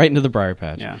threw him right into the briar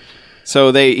patch. Yeah.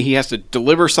 So he has to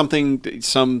deliver some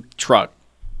truck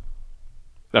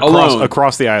alone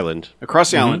across the island.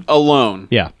 across the island alone.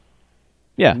 Yeah.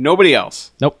 Yeah. Nobody else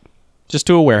Nope. Just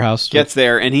to a warehouse. gets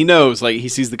there, and he knows, like, he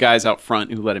sees the guys out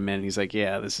front who let him in, and he's like,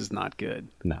 "Yeah, this is not good."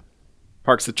 No.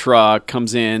 Parks the truck,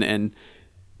 comes in, and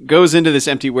goes into this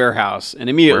empty warehouse, and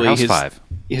immediately Warehouse 5.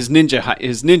 his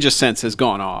ninja sense has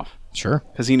gone off Sure.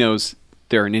 because he knows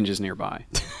there are ninjas nearby,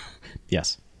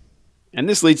 Yes. and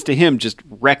this leads to him just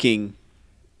wrecking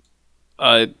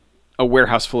a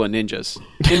warehouse full of ninjas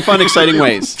in fun, exciting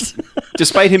ways,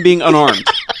 despite him being unarmed.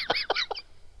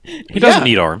 He doesn't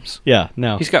need arms. Yeah.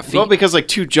 No. He's got feet. Well, because like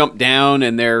two jump down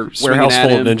and they're swinging Warehouse at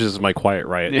full him. of ninjas is my quiet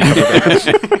riot.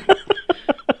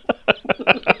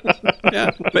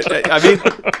 Yeah, but I mean,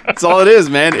 that's all it is,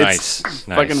 man. Nice. It's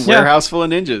Nice. fucking Yeah. warehouse full of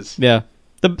ninjas. Yeah.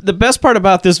 The best part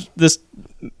about this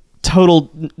total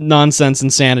nonsense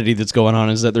insanity that's going on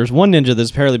is that there's one ninja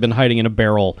that's apparently been hiding in a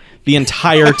barrel the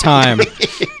entire time.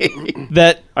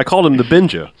 that I called him the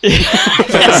Binja.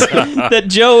 that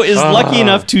Joe is lucky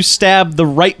enough to stab the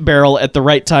right barrel at the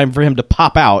right time for him to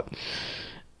pop out.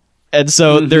 And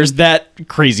so there's that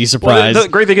crazy surprise. Well, the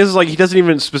great thing is like he doesn't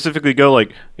even specifically go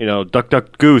like, duck,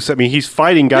 duck, goose. I mean, he's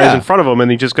fighting guys Yeah. in front of him, and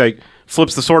he just like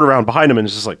flips the sword around behind him, and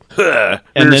it's just like, rear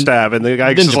then stab, and the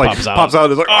guy Ninja just like pops out.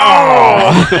 and is like,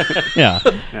 oh! Yeah.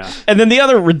 And then the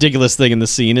other ridiculous thing in the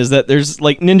scene is that there's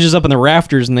like ninjas up in the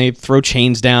rafters and they throw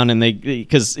chains down and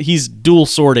because he's dual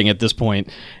swording at this point,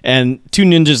 and two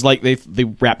ninjas like they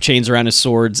wrap chains around his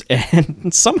swords,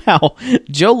 and somehow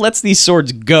Joe lets these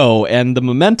swords go, and the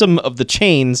momentum of the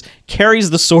chains carries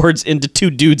the swords into two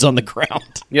dudes on the ground.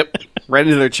 Yep, right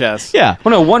into their chest. Yeah.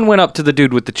 Well, no, one went up to the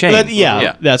dude with the chain.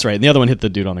 Yeah, that's right. And the other one hit the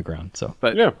dude on the ground. So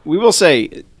But Yeah. we will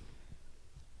say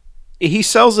he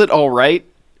sells it all right,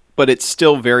 but it's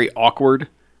still very awkward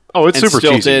Oh, it's and super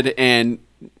stilted, cheesy. and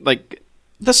like,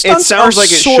 the stunts sounds are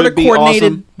like it sort of should be coordinated,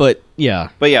 awesome. but yeah.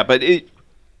 but it,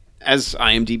 as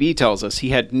IMDb tells us, he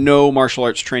had no martial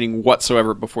arts training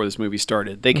whatsoever before this movie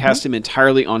started. They cast him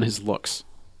entirely on his looks,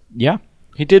 Yeah.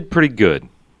 He did pretty good.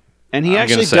 and he I'm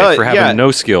actually gonna say does. for having yeah,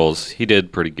 no skills, he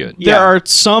did pretty good. Yeah. There are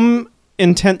some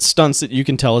intense stunts that you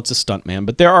can tell it's a stuntman,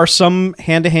 but there are some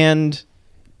hand-to-hand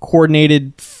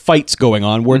coordinated fights going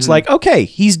on where it's like, okay,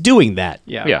 he's doing that.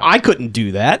 Yeah. Yeah. I couldn't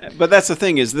do that. But that's the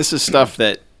thing is, this is stuff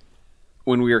that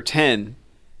when we were 10,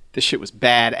 this shit was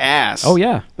badass. Oh,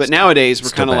 yeah. But nowadays we're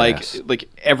Still kind of badass. like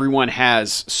everyone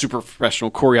has super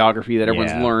professional choreography that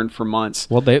everyone's Yeah. learned for months.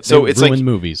 Well, they so it's ruined like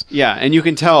movies. yeah, and you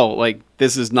can tell like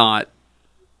this is not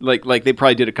like they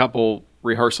probably did a couple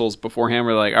rehearsals beforehand.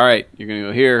 Where they're like, all right, you're gonna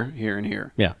go here, here, and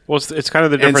here. Yeah. Well, it's kind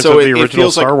of the And difference so of the it original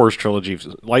feels Star like- Wars trilogy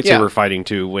lightsaber Yeah. fighting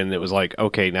too, when it was like,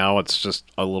 okay, now it's just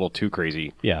a little too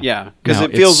crazy. Yeah. Yeah, because Now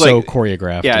it feels it's so like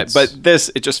choreographed. Yeah, It's- but this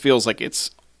it just feels like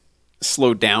it's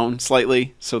slowed down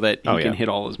slightly so that he Oh, can yeah. hit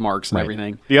all his marks and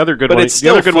everything. The other good But one. it's The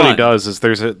other still good one he fun. does is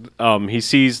there's he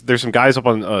sees there's some guys up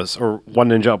on or one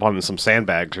ninja up on some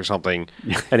sandbags or something,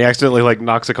 and he accidentally like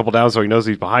knocks a couple down, so he knows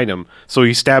he's behind him. So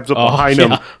he stabs up behind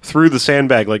him through the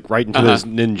sandbag, like right into his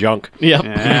ninjunk. Yep.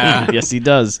 Yeah. Yes, he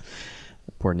does.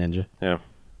 Poor ninja. Yeah,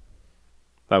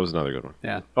 that was another good one.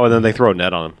 Yeah. Oh, and then they throw a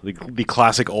net on him, the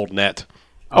classic old net.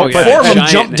 Oh, yeah. Four of them Giant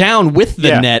jump net. down with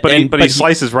the net, but and he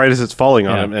slices right as it's falling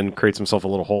on Yeah. him and creates himself a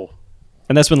little hole.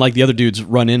 and that's when like the other dudes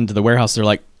run into the warehouse. They're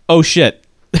like, "Oh shit!"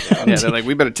 Yeah, they're like,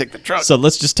 we better take the truck. So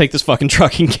let's just take this fucking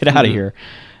truck and get out of here.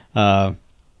 Can't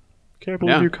believe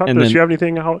Yeah. you cut And this. then-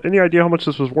 You have any idea how much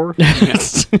this was worth?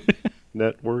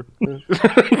 Net worth?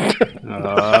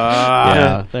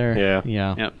 Yeah, there. Yeah.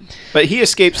 Yeah. Yeah. But he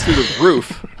escapes through the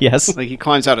roof. Yes. Like he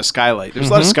climbs out a skylight. There's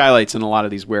a lot of skylights in a lot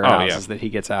of these warehouses that he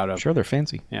gets out of. Sure, they're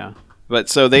fancy. Yeah. But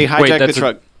so they hijack the that's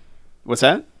truck. What's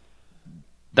that?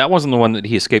 That wasn't the one that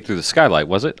he escaped through the skylight,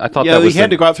 was it? I thought Yeah, that he was had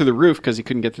the- to go out through the roof because he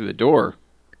couldn't get through the door.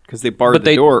 Because they barred But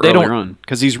the door they earlier don't- on.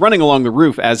 Because he's running along the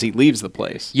roof as he leaves the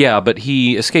place. Yeah, but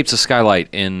he escapes the skylight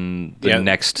in the Yeah.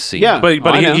 next scene. Yeah. But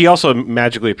I know. he also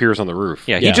magically appears on the roof.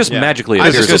 Yeah, he Yeah. just Yeah. magically I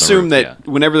appears just on the assume roof, that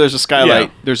yeah. whenever there's a skylight, Yeah.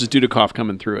 there's a Dudikoff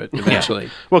coming through it eventually.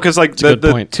 Well, because like a the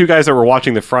good point. two guys that were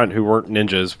watching the front who weren't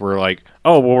ninjas were like,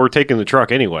 "Oh, well, we're taking the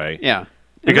truck anyway." Yeah.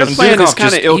 Because Because their plan is Dudikoff kind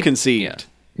of just- ill-conceived.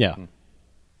 Yeah.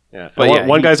 Yeah. But And yeah,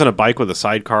 one he- guy's on a bike with a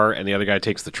sidecar, and the other guy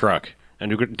takes the truck.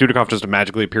 And Dudikoff just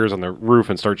magically appears on the roof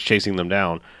and starts chasing them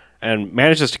down, and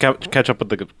manages to catch up with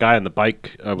the guy on the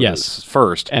bike Yes.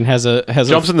 first. And has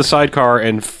Jumps in the sidecar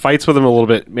and fights with him a little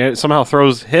bit. Somehow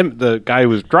throws the guy who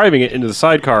was driving it, into the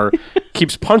sidecar,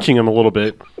 keeps punching him a little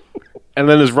bit, and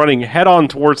then is running head on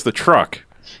towards the truck.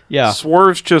 yeah.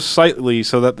 Swerves just slightly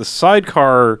so that the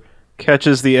sidecar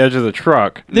catches the edge of the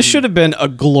truck. This should have been a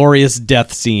glorious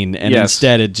death scene, and Yes.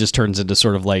 instead it just turns into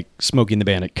sort of like Smoking the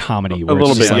Bandit comedy. Where A little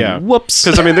it's just bit, like, yeah. Whoops.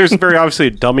 Because I mean, there's very obviously a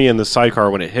dummy in the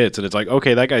sidecar when it hits, and it's like,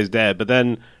 okay, that guy's dead. But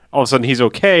then all of a sudden he's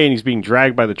okay, and he's being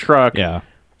dragged by the truck. Yeah.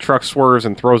 Truck swerves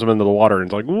and throws him into the water, and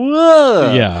it's like,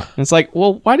 whoa. Yeah. And it's like,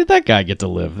 well, why did that guy get to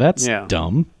live? That's Yeah.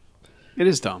 dumb. It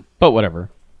is dumb. But whatever.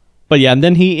 But yeah, and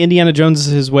then he Indiana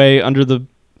Joneses his way under the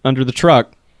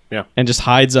truck Yeah. and just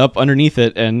hides up underneath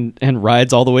it and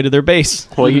rides all the way to their base.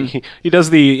 Well, he does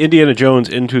the Indiana Jones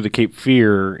into the Cape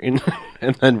Fear, and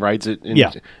then rides it.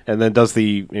 Yeah. And then does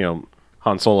the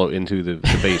Han Solo into the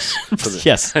base. So the-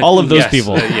 Yes, all of those Yes.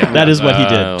 people. Yeah. That is what he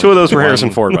did. Two of those were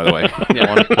Harrison Ford, by the way.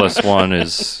 1 + 1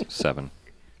 is 7.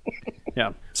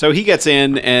 Yeah. So he gets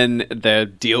in, and the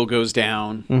deal goes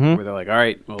down. Where they're like, "All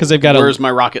right, well, 'Cause they've got where's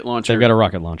my rocket launcher?" They've got a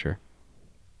rocket launcher.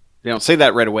 They don't say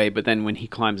that right away, but then when he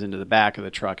climbs into the back of the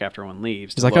truck after one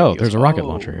leaves, He's like, Loki "Oh, there's a goes, rocket "Oh,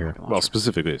 launcher here." rocket Well, launcher."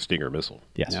 specifically a Stinger missile.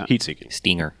 Yes. Yeah. Heat seeking.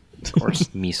 Stinger. Of course.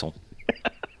 Miesel.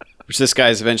 Which this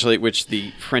guy's eventually, which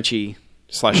the Frenchy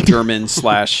 / German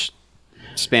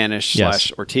 / Spanish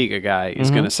Yes. / Ortega guy is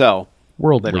going to sell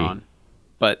Worldly. later on.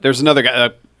 But there's another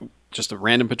guy, just a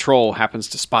random patrol happens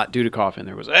to spot Dudikoff, and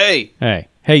there was, "Hey,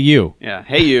 Hey, you. yeah,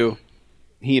 hey you."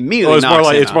 He immediately Oh, it's knocks more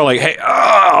like in it's on more him. like, hey,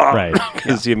 ah, Right.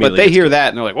 because But they hear that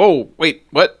and they're like, "Whoa, wait,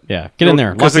 what?" Yeah. Get in there.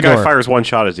 Lock because the the guy door. fires one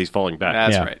shot as he's falling back.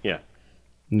 That's Yeah. right. Yeah.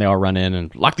 And they all run in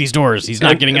and lock these doors. He's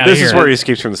not And getting out of this here. is where he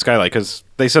escapes from the skylight because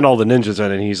they send all the ninjas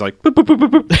in, and he's like boop, boop, boop,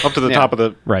 boop, boop, up to the Yeah. top of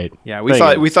the. Right. Yeah, we Thing.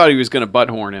 thought he was going to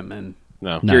butthorn him, and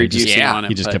No. No, Gary he just, Busey on him,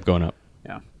 he just but- kept going up.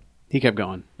 yeah, he kept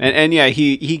going, and yeah,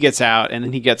 he gets out, and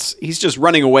then he's just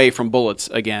running away from bullets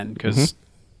again because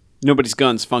nobody's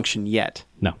guns function yet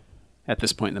No. at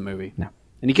this point in the movie. No.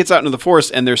 And he gets out into the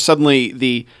forest, and there's suddenly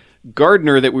the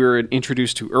gardener that we were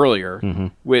introduced to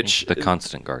earlier, which The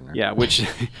constant gardener. yeah, which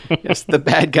yes, the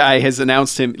bad guy has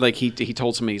announced him. Like he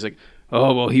told somebody, he's like,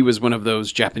 "Oh well, he was one of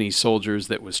those Japanese soldiers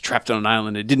that was trapped on an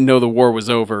island and didn't know the war was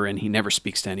over, and he never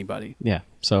speaks to anybody." Yeah.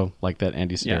 So, like that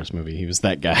Andy Sedaris movie, he was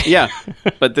that guy. Yeah,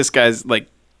 but this guy's like,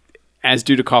 as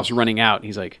Dudikoff's running out,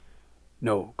 he's like,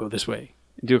 "No, go this way."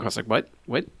 And Dudikoff's like, "What?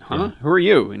 What? Huh? Who are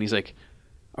you?" And he's like,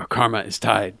 "Our karma is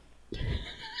tied.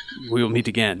 We will meet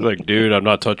again." Like, dude, I'm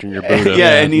not touching your Buddha.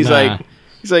 yeah, and he's Nah.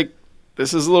 like,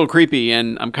 "This is a little creepy,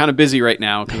 and I'm kind of busy right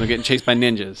now because I'm getting chased by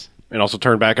ninjas." And also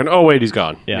turn back and oh wait, he's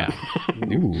gone. Yeah.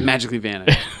 Magically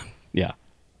vanished. Yeah.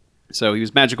 So he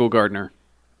was magical gardener,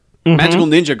 magical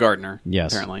ninja gardener.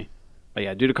 Yes. apparently. But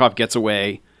yeah, Dudikoff gets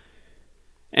away,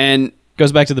 and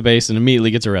Goes back to the base and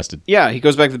immediately gets arrested. yeah, he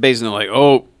goes back to the base, and they're like,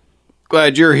 "Oh,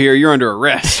 glad you're here. You're under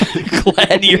arrest."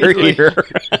 Glad you're here.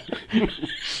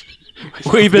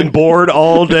 We've been bored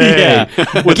all day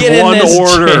Yeah. with Get in one this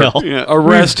order. jail. Yeah.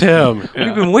 Arrest him.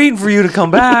 We've been waiting for you to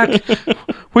come back.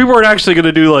 we weren't actually going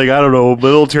to do like, I don't know,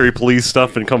 military police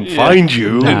stuff and come find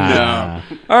you. No.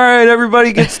 All right,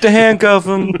 everybody gets to handcuff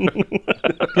him.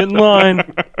 Get in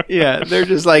line. Yeah, they're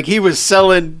just like, he was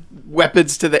selling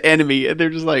weapons to the enemy, and they're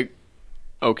just like,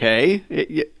 okay.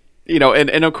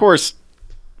 And of course,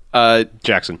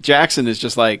 Jackson is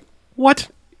just like, What?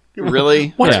 really?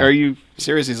 What? Are you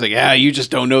serious? He's like, yeah, you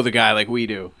just don't know the guy like we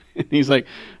do. And he's like,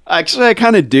 actually, I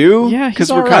kind of do. Yeah, he's because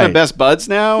we're all kind right. of best buds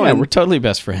now. Yeah, and we're totally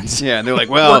best friends. and they're like,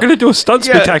 well, We're going to do a stunt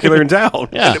Yeah. spectacular in town.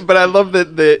 Yeah. But I love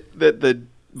that the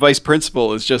vice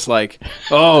principal is just like,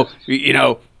 oh, we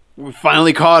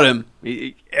finally caught him.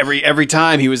 Every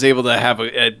time he was able to have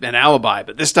an alibi,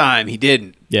 but this time he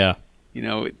didn't. Yeah.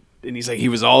 And he's like, he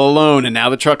was all alone, and now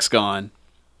the truck's gone.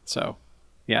 So,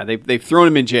 yeah, they've thrown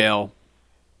him in jail,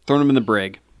 thrown him in the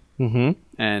brig,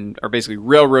 and are basically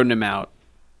railroading him out.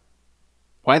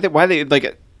 Why they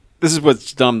like? This is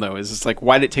what's dumb though. Is it's like,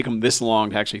 why did it take them this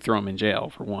long to actually throw him in jail?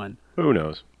 For one, Who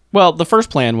knows? Well, the first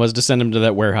plan was to send him to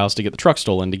that warehouse to get the truck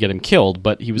stolen to get him killed,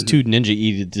 but he was too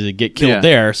ninja-y to get killed Yeah.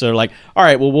 there. So they're like, all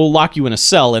right, well, we'll lock you in a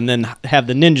cell and then have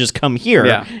the ninjas come here,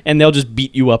 Yeah. and they'll just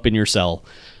beat you up in your cell.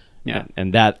 yeah.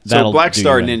 And that'll So Black do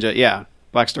Star you in. Ninja, yeah,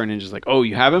 Black Star Ninja's like, oh,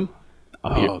 you have him?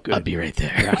 Good. I'll be right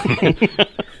there.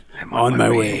 I'm on my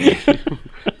way.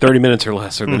 30 minutes or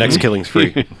less, or the next killing's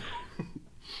free.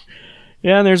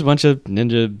 Yeah, and there's a bunch of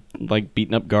ninja like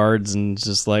beating up guards and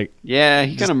just like, Yeah,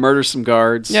 he kind of murders some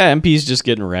guards. yeah, MP's just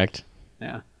getting wrecked.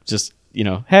 Yeah. Just,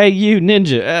 hey, you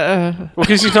ninja. Well,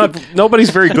 because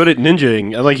nobody's very good at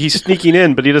ninjaing. Like, he's sneaking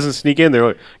in, but he doesn't sneak in. They're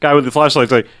like, guy with the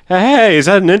flashlight's like, hey, is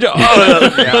that a ninja?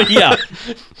 Oh, Yeah.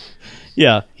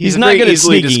 Yeah, he's a not very good at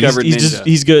easily sneaking. discovered ninja.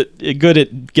 He's good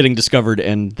at getting discovered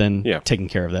and then Yeah. taking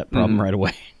care of that problem right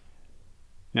away.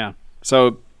 Yeah.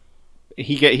 So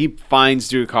he finds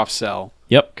Dudakov's cell.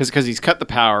 Yep. Because he's cut the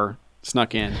power,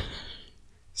 snuck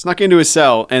into his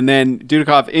cell, and then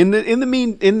Dudakov in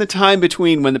the time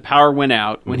between when the power went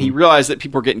out, when he realized that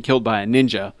people were getting killed by a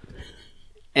ninja,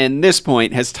 and this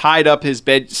point has tied up his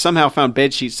bed, somehow found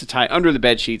bed sheets to tie under the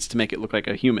bed sheets to make it look like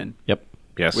a human, Yep.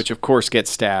 yes. which of course gets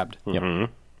stabbed. Yep.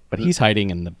 But he's hiding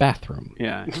in the bathroom.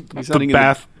 Yeah, he's the hiding in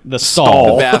bath. The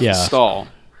stall. the bath Yeah. stall.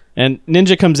 And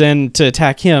Ninja comes in to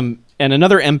attack him, and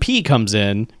another MP comes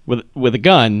in with a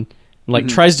gun, like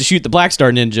tries to shoot the Black Star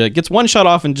Ninja, gets one shot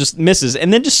off and just misses,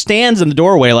 and then just stands in the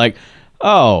doorway like,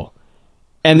 oh.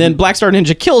 And then Black Star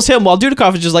Ninja kills him while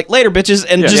Dudakov is just like, later, bitches,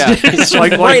 and just Yeah. just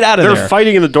like right out of they're there.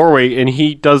 fighting in the doorway, and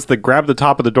he does grab the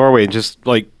top of the doorway and just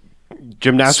like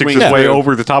gymnastics Swings his way through.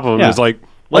 over the top of him. Yeah. It's like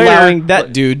later. allowing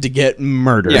that dude to get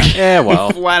murdered. Yeah. Yeah,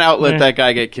 well, Flat out let that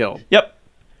guy get killed. Yep.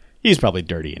 He's probably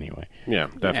dirty anyway. yeah,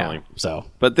 definitely. So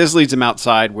But this leads him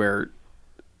outside where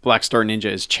Black Star Ninja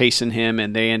is chasing him,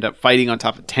 and they end up fighting on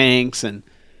top of tanks, and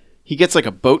he gets like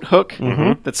a boat hook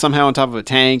that's somehow on top of a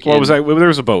tank. What and- was that? Well, there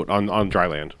was a boat on dry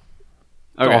land.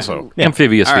 Okay. Also,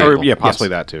 Amphibious All right. vehicle. or yeah, possibly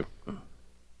that too.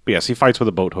 But yes, he fights with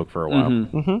a boat hook for a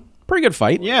while. pretty good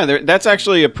fight. Yeah, that's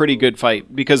actually a pretty good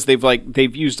fight because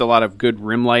they've used a lot of good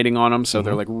rim lighting on them, so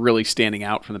they're like really standing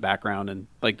out from the background, and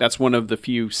like that's one of the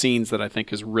few scenes that I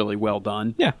think is really well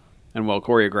done. Yeah. And well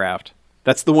choreographed.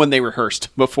 That's the one they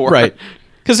rehearsed before. Right.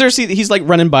 Because he's like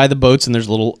running by the boats and there's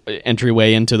a little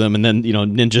entryway into them, and then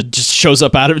Ninja just shows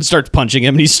up out of it and starts punching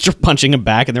him, and he's punching him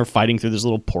back, and they're fighting through this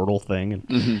little portal thing.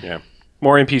 And Yeah,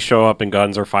 more MPs show up and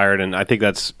guns are fired, and I think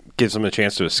that's gives them a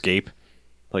chance to escape.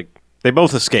 Like they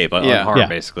both escape unharmed, Yeah.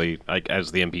 basically. Like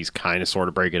as the MPs kind of sort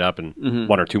of break it up, and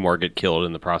one or two more get killed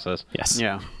in the process. yes,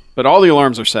 Yeah. But all the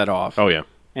alarms are set off. Oh yeah,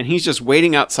 And he's just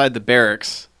waiting outside the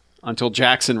barracks until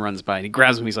Jackson runs by, and he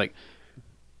grabs him. He's like,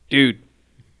 dude,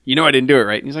 you know I didn't do it,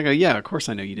 right? And he's like, oh, yeah, of course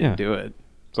I know you didn't do it.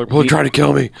 it's like, well, trying to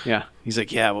kill me. Yeah. He's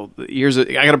like, yeah, well,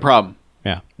 I got a problem.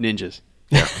 yeah. Ninjas.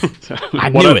 I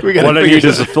What knew I, it. We gotta what I figure need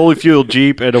this is a fully fueled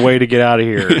Jeep and a way to get out of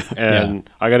here. And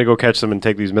I got to go catch them and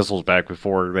take these missiles back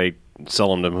before they sell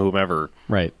them to whomever.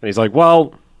 Right. And he's like,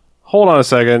 well, hold on a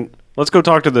second. Let's go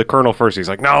talk to the colonel first. He's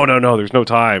like, no, there's no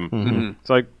time. It's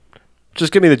like,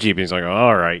 just give me the Jeep. And he's like,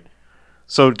 all right.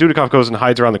 So Dudakov goes and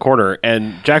hides around the corner,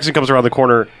 and Jackson comes around the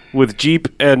corner with Jeep,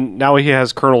 and now he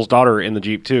has Colonel's daughter in the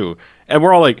Jeep too. And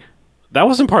we're all like, that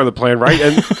wasn't part of the plan, right?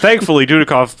 And thankfully,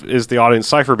 Dudakov is the audience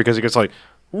cipher because he gets like,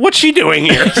 what's she doing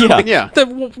here? Yeah.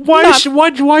 Why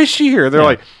is she here? They're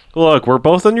like, look, we're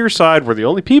both on your side. We're the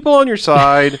only people on your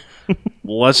side.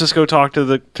 Let's just go talk to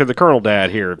the Colonel Dad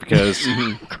here because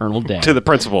Colonel Dan. to the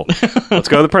principal. Let's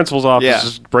go to the principal's office. Yeah.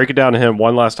 Just break it down to him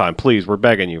one last time, please. We're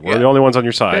begging you. We're the only ones on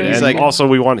your side, And he's and like- also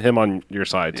we want him on your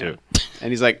side too. And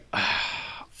he's like,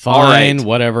 Fine, all right.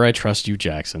 whatever. I trust you,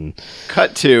 Jackson.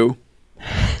 cut to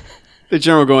the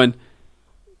general going,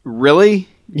 really?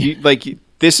 You like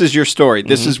this is your story.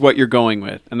 This is what you're going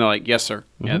with. And they're like, yes, sir.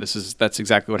 Yeah, that's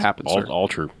exactly what happened, sir. All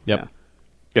true. Yep.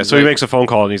 Yeah, so he makes a phone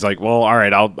call and he's like, well, all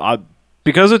right, I'll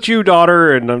because it's you,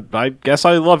 daughter, and I guess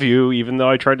I love you, even though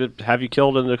I tried to have you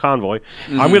killed in the convoy.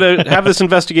 I'm going to have this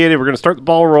investigated. We're going to start the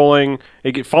ball rolling.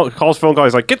 He calls phone call.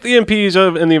 He's like, get the MPs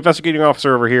and the investigating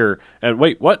officer over here. And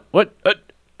wait, what?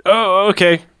 Oh,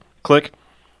 okay. Click.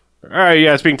 All right,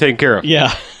 yeah, it's being taken care of.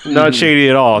 Yeah. Not shady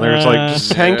at all. And they're just like,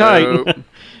 just hang tight.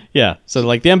 Yeah. So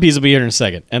like the MPs will be here in a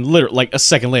second, and literally like a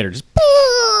second later, just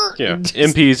Yeah,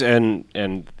 MPs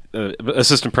and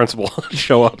assistant principal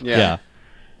show up. yeah.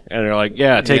 And they're like,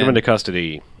 yeah, take him Yeah. into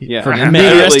custody. Yeah.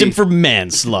 Arrest him for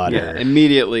manslaughter. Yeah,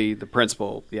 immediately the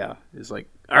principal, is like,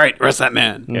 all right, arrest that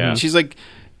man. Yeah. And she's like,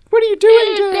 what are you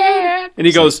doing, Dad? And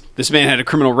he goes, this man had a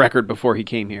criminal record before he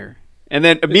came here. And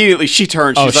then immediately she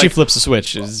turns. Oh, She's she like, flips the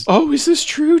switch. It's- oh, is this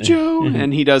true, Joe?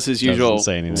 And he does his usual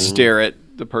say anything. stare at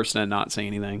the person and not say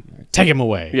anything. Take him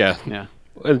away. Yeah. Yeah.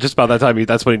 And just about that time,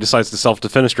 that's when he decides to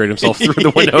self-defenestrate himself through the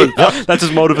window. That's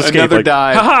his mode of escape. Another like,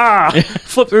 dive. ha-ha!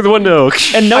 Flip through the window.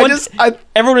 And no one,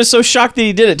 everyone is so shocked that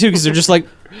he did it too, because they're just like,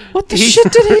 "What the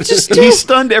shit did he just do?" He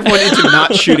stunned everyone into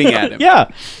not shooting at him.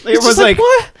 Yeah, Everyone's like,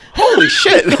 "What?" holy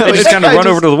shit. They just kind of run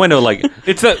over to the window like,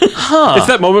 It's that It's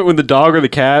that moment when the dog or the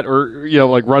cat or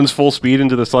like runs full speed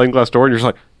into the sliding glass door and you're just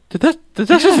like, did that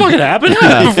just fucking happen?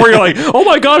 Before you're like, oh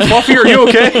my god, Fluffy, are you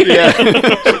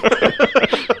okay?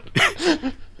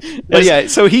 But yeah,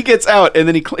 so he gets out and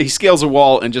then he scales a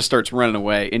wall and just starts running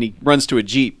away. And he runs to a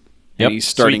Jeep Yep. and he's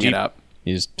starting Sweet it Jeep. up.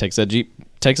 He just takes that Jeep,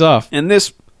 takes off. And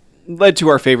this led to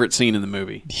our favorite scene in the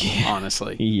movie,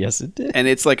 honestly. Yes, it did. And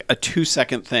it's like a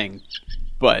 2-second thing,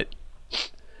 but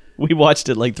We watched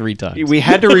it like 3 times. we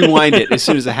had to rewind it as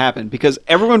soon as it happened because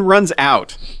everyone runs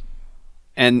out.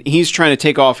 And he's trying to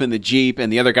take off in the Jeep,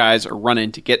 and the other guys are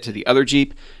running to get to the other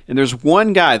Jeep. And there's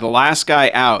one guy, the last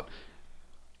guy out,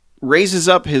 raises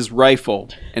up his rifle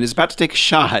and is about to take a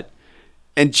shot.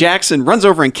 And Jackson runs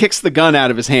over and kicks the gun out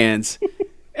of his hands.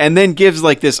 And then gives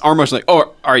like this arm motion, like,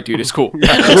 "Oh, all right, dude, it's cool.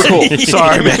 We're cool.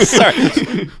 Sorry, man.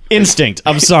 Sorry." Instinct.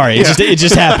 I'm sorry. It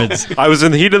just happens. I was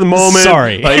in the heat of the moment.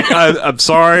 Sorry. Like, I'm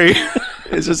sorry.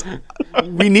 It's just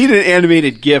we need an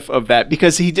animated GIF of that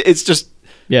because it's just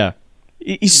Yeah.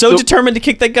 He's so determined to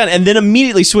kick that gun, and then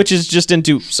immediately switches just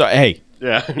into, sorry, hey,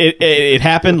 Yeah. it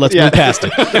happened. Let's move past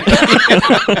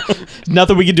it.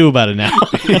 Nothing we can do about it now.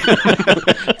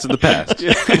 It's in the past.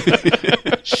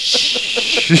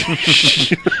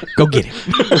 Go get him.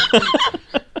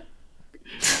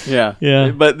 yeah. Yeah.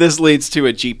 But this leads to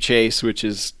a Jeep chase, which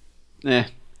is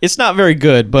It's not very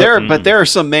good, but there are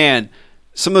some of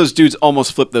those dudes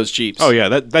almost flip those Jeeps. Oh, yeah.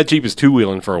 That Jeep is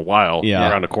two-wheeling for a while Yeah.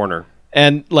 around a corner.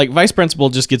 and like Vice Principal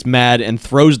just gets mad and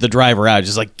throws the driver out,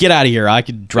 just like, get out of here. I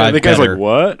could drive And the guy's better. like,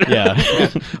 what? Yeah.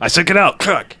 I said, get out.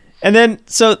 Truck. And then,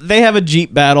 so they have a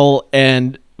Jeep battle,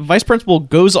 and Vice Principal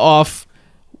goes off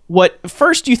what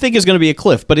first you think is going to be a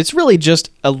cliff, but it's really just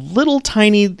a little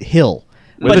tiny hill.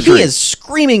 But a he tree. is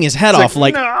screaming his head off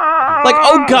like,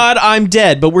 oh God, I'm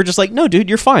dead. But we're just like, no, dude,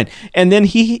 you're fine. And then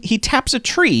he taps a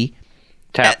tree.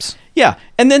 taps. Yeah.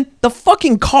 And then the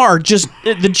fucking car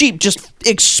the Jeep just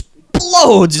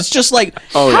explodes. It's just like,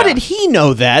 how did he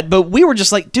know that? But we were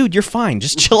just like, dude, you're fine.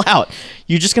 Just chill out.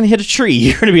 You're just going to hit a tree.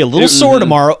 You're going to be a little sore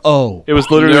tomorrow. Oh. It was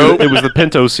literally it was the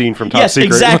Pinto scene from Top Yes, Secret.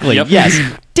 exactly. Yep. Yes.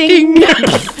 Ding.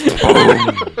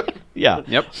 Yeah.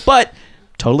 Yep. But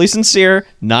totally sincere,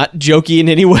 not jokey in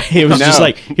any way. It was just No.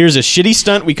 like, here's a shitty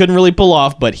stunt we couldn't really pull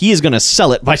off, but he is going to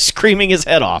sell it by screaming his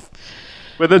head off.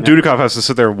 But then Dudikoff has to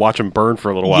sit there and watch him burn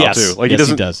for a little while Yes. too. Like Yes, he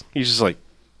he does. He's just like,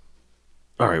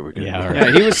 all right, we're good. Yeah, all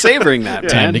right. Yeah, he was savoring that,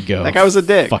 man. Time to go. That guy was a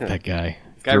dick. Fuck that guy.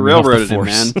 Guy Threw him off the railroaded him,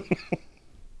 force. man.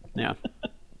 Yeah.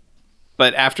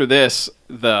 But after this,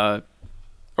 the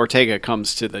Ortega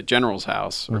comes to the general's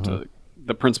house or to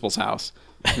the principal's house,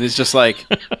 and it's just like,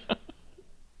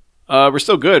 we're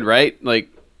still good, right? Like,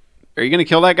 are you gonna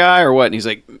kill that guy or what? And he's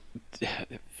like,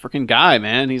 freaking guy,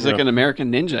 man. He's like an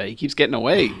American ninja. He keeps getting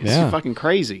away. It's Yeah. fucking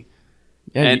crazy.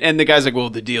 Yeah, And the guy's like, well,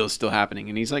 the deal is still happening,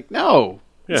 and he's like, no,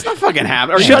 it's not fucking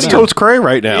happening. Are you Shit's kidding me? totes cray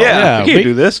right now. Yeah. You can't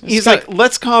do this. He's like,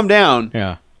 let's calm down.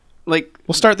 yeah. Like,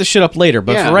 We'll start this shit up later,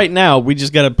 but Yeah. for right now, we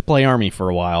just got to play Army for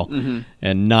a while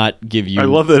and not give you. I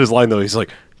love that his line though. He's like,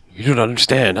 you don't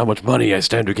understand how much money I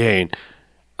stand to gain.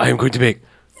 I am going to make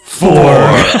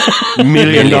 $4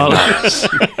 million.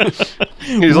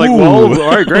 He's like, well, all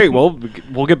right, great. Well,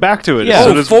 we'll get back to it. Yeah. As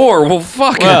soon Oh, as- 4. Well,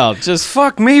 fuck it. Well, just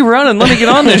Fuck me running. Let me get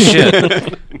on this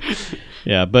shit.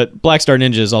 yeah. But Black Star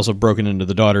Ninja is also broken into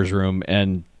the daughter's room,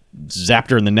 and zapped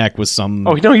her in the neck with some.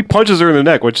 Oh no, he punches her in the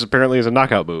neck, which apparently is a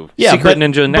knockout move. yeah, Secret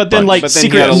Ninja neck But then, punch. like, But then he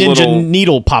secret had a ninja little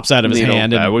needle pops out of his needle.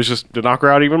 hand. That And was just to knock her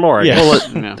out even more. I Yeah.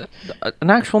 guess. Yeah. An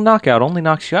actual knockout only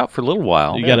knocks you out for a little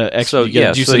while. You gotta so you gotta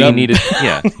yeah, juice so it you up. needed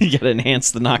yeah, you gotta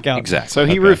enhance the knockout. exactly. So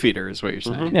he roofied her, is what you're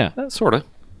saying. Yeah, Sort of.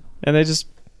 and they just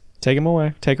take him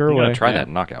away, take her You away. gotta try that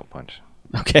knockout punch.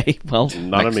 Okay, well,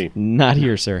 Not on me. not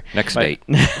here, sir. Next date.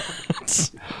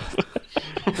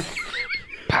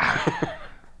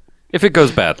 If it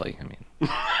goes badly, I mean.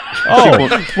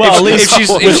 Oh, well, at least she's-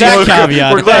 with if that she's-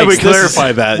 caveat. we're glad we thanks, this is-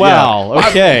 clarified that, yeah. Wow.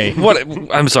 Okay. What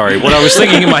I'm sorry. What I was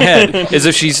thinking in my head is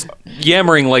if she's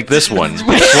yammering like this one,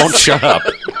 won't shut up.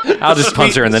 I'll just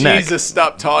punch her in the neck. Jesus,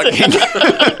 stop talking.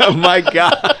 Oh my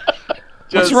God.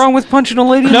 What's wrong with punching a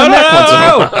lady in No, the neck once in a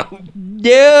no, while?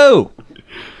 no.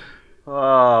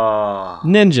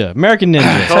 Ninja, American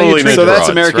Ninja. Totally So Ninja that's rods,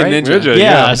 American right? Ninja. Ninja,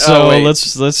 Yeah, so wait.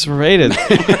 let's rate it.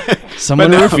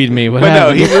 Someone roofied me. What But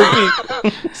no, happened? he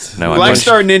roofied. No, I Black punched-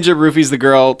 Star Ninja roofies the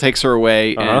girl, takes her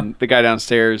away, and the guy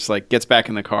downstairs like gets back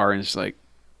in the car and is like,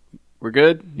 "We're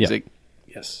good." He's Yeah. like,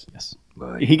 "Yes." Yes.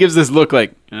 He gives this look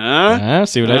like, "Huh?"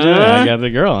 See what I did? I got the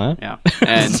girl, huh? Yeah.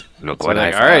 And Look So what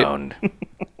I like, all right. found.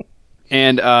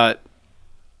 and at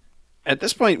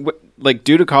this point, like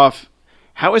Dudikoff,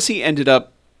 how has he ended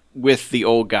up with the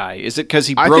old guy? Is it because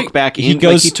he I broke think back in? He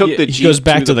goes. Like he took the he Jeep goes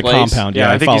back to the place? compound.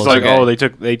 Yeah, I think he's follows like, her. Okay. oh, they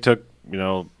took,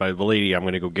 by the lady. I'm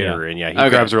going to go get Yeah. her, and yeah, he Okay.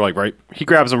 grabs her he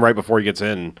grabs him right before he gets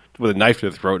in with a knife to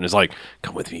the throat, and is like,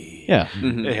 "Come with me." Yeah.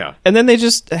 yeah. And then they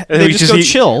just And he's go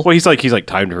chill. Well, he's like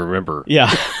time to remember.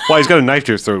 Yeah. Well, he's got a knife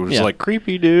to his throat, which is Yeah. like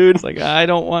creepy, dude. It's like I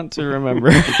don't want to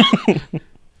remember.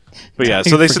 But yeah,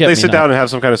 so they Forget they me sit not. down and have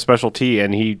some kind of special tea,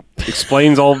 and he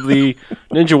explains all of the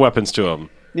ninja weapons to him.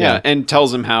 Yeah, and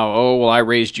tells him how, oh, well, I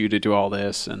raised you to do all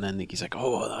this. And then he's like,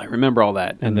 oh, well, I remember all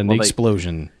that. And then well, the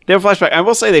explosion. they have a flashback. I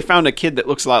will say they found a kid that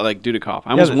looks a lot like Dudikoff.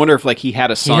 I almost wonder if like he had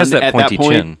a He son has that at pointy that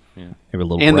point. chin. Maybe a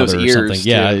little And those brother or ears,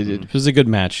 something. Yeah, too. it was a good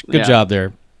match. Good Yeah. job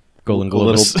there, Golden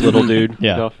Globus. Little dude.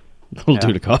 Yeah. Stuff. Little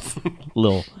Dudikoff.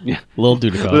 Little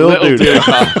Dudikoff. Little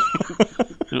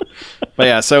dude. But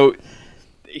yeah, so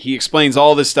he explains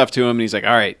all this stuff to him, and he's like,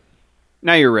 all right,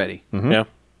 now you're ready. Yeah.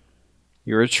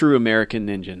 You're a true American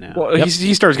ninja now. Well,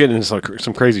 he starts getting into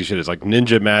some crazy shit. It's like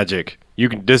ninja magic. You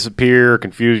can disappear,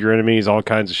 confuse your enemies, all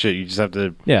kinds of shit. You just have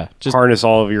to Yeah, just harness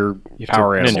all of your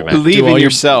power ninja animals. magic. Believe do all in your-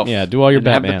 yourself. yeah, do all your and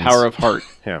have the Batmans. power of heart.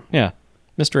 Yeah. yeah,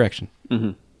 misdirection.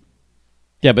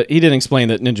 Yeah, but he didn't explain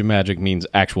that ninja magic means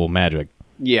actual magic.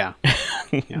 Yeah.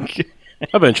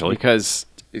 Eventually. Because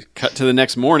it cut to the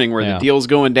next morning where Yeah. the deal's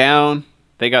going down.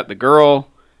 They got the girl.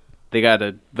 They got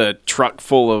the truck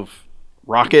full of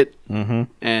rocket.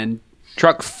 And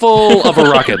Truck full of a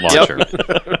rocket launcher.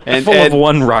 and, Full and of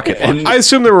one rocket launcher. I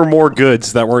assume there were more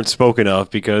goods that weren't spoken of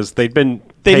because they'd been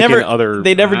They taking never other.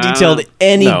 they never detailed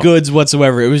any No. goods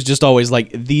whatsoever. It was just always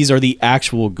like these are the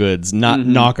actual goods, not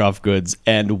knockoff goods,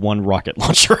 and one rocket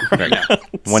launcher.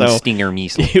 One So- Stinger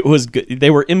missile. It was good. They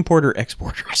were importer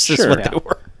exporters. Is what they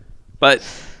were. but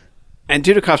and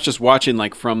Dudikoff's just watching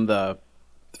like from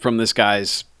this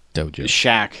guy's Dojo.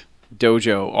 shack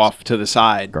dojo off to the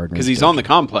side Gardener's because he's on the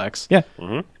complex. Yeah,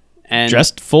 And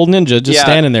dressed full ninja, just Yeah.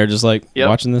 standing there, just like Yep.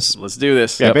 watching this. let's do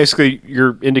this. Yeah, basically,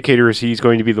 your indicator is he's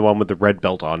going to be the one with the red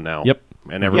belt on now. Yep.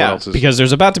 And everyone Yeah, else is. Because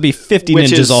there's about to be 50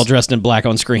 Which ninjas is- all dressed in black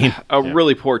on screen. A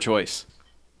really poor choice.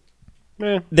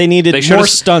 They needed They more should've-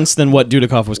 stunts than what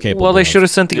Dudikoff was capable Well, they of. should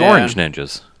have sent the Yeah. orange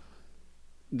ninjas.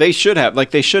 They should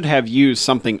have used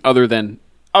something other than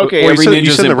okay. Well, every you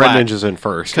ninja's send in the red black ninjas in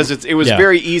first. because it was Yeah.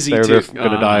 very easy they're to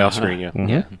going to die off screen. Yeah.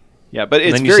 Yeah, Yeah, but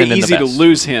it's then you very send in the easy to best.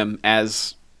 lose him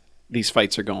as these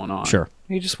fights are going on. sure.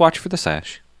 You just watch for the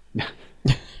sash.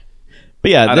 But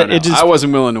yeah, I don't know. it just. I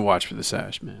wasn't willing to watch for the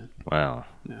sash, man. Wow.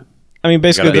 I mean, Gotta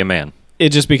basically, be a man. it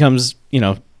just becomes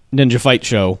ninja fight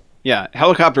show. Yeah,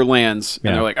 helicopter lands, and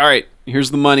Yeah. they're like, "All right, here's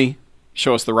the money.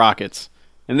 Show us the rockets."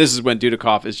 And this is when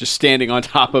Dudikoff is just standing on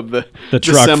top of the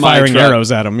Truck firing semi-truck.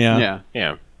 arrows at him. Yeah, Yeah,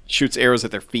 Yeah. shoots arrows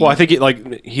at their feet. Well, I think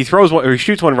he throws one or he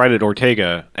shoots one right at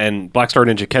Ortega, and Black Star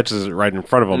Ninja catches it right in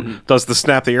front of him. Does the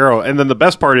snap the arrow, and then the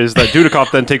best part is that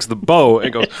Dudikoff then takes the bow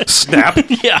and goes snap.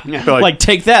 yeah. They're Like,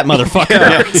 take that,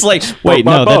 motherfucker. It's like, wait,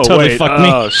 My no, bow, that totally wait, fucked me.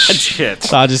 Oh shit!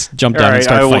 So I'll just jump All down and right,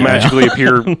 start I will fighting now. magically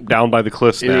appear down by the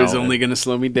cliffs it now. was only going to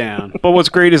slow me down. But what's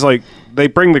great is like they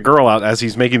bring the girl out as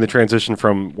he's making the transition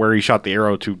from where he shot the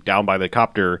arrow to down by the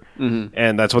copter,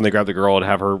 and that's when they grab the girl and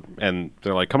have her, and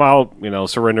they're like, "Come out,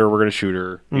 surrender. We're gonna shoot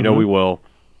her. We will."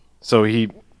 So he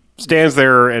stands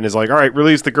there and is like, "All right,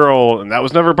 release the girl," and that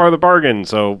was never part of the bargain.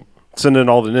 So send in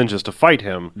all the ninjas to fight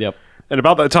him. Yep. And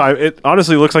about that time, it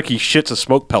honestly looks like he shits a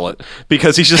smoke pellet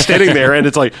because he's just standing there, and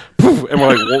it's like, poof, and we're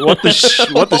like, well, what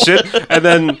the shit? And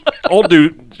then old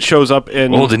dude shows up,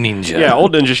 and Old ninja. Yeah,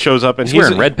 old ninja shows up, and He's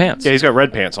wearing red pants. Yeah, he's got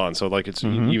red pants on, so like it's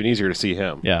even easier to see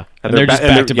him. Yeah. and And they're just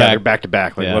back to Yeah, back. they're back to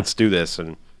back. Like, Yeah. let's do this,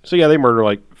 and so yeah, they murder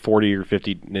like 40 or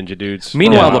 50 ninja dudes.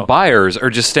 Meanwhile, For a the while. buyers are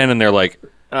just standing there like,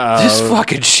 this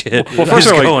fucking shit Well, is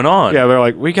they're like, going on. Yeah, they're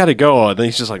like, we got to go. And then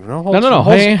he's just like, no, No.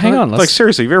 Hang on. Like, Let's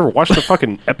seriously, have you ever watched the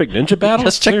fucking epic ninja battle?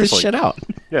 let's check this Seriously. shit out.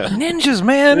 Yeah. Ninjas,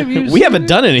 man. Have you We haven't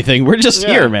done anything. We're just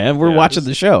here, man. We're Yeah, watching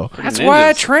the show. That's why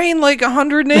I train like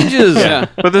 100 ninjas. Yeah.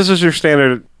 But this is your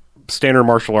standard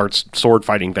martial arts sword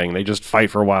fighting thing. They just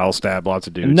fight for a while, stab lots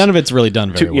of dudes. None of it's really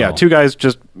done very well. Yeah, two guys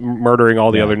just murdering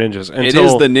all the other ninjas. Until, It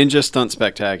is the Ninja Stunt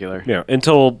Spectacular. Yeah,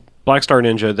 until Black Star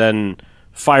Ninja then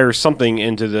fires something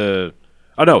into the...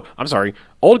 Oh, no, I'm sorry.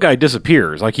 Old guy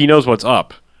disappears. Like, he knows what's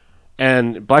up.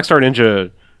 And Black Star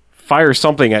Ninja fires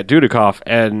something at Dudikoff,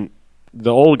 and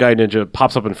the old guy ninja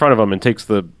pops up in front of him and takes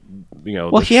the,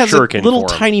 Well, the he has a shuriken little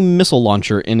for him. tiny missile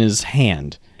launcher in his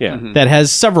hand Yeah. that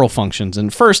has several functions.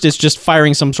 And first, it's just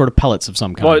firing some sort of pellets of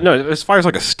some kind. Well, no, it fires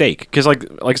like a stake. Because, like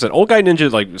I said, old guy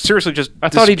ninja, like, seriously just... I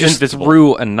thought he just invisible.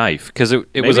 threw a knife because it was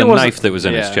Maybe a it wasn't- knife that was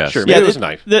in his Yeah, chest. Sure, yeah, maybe it was a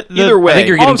knife. Either way, I think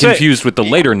you're All getting I'm saying- confused with the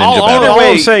later ninja All battle.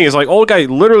 I'm saying is, like, old guy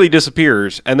literally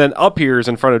disappears and then appears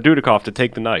in front of Dudikoff to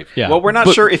take the knife. yeah. well, we're not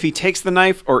sure if he takes the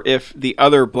knife or if the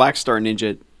other Black Star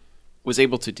Ninja was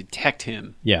able to detect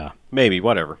him. yeah. Maybe,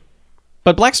 whatever.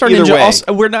 But Black Star Either Ninja way.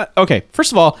 also... We're not... Okay,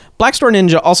 first of all, Black Star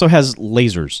Ninja also has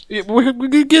lasers.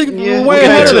 We get Yeah, way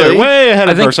ahead of potentially. it. Way ahead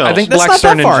I of think, ourselves. I think That's Black not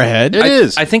Star that far Ninja- ahead. It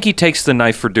is. I think he takes the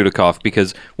knife for Dudikoff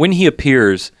because when he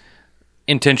appears,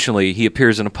 intentionally, he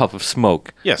appears in a puff of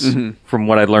smoke. Yes. From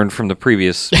what I learned from the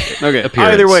previous Okay.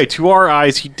 appearance. Either way, to our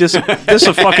eyes, he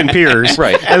fucking appears.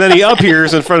 Right. And then he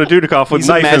appears in front of Dudikoff with He's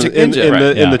a knife magic in ninja.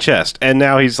 Right. the chest. And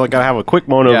now he's like, gotta have a quick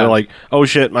moment Yeah. of like, oh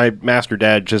shit, my master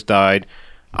dad just died.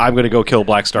 I'm gonna go kill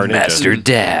Black Star Ninja. Master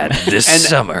Dad this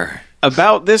summer.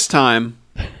 About this time,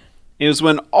 it was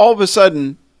when all of a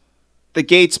sudden the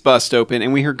gates bust open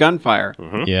and we hear gunfire.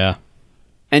 Yeah.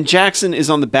 And Jackson is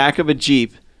on the back of a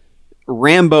Jeep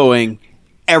Ramboing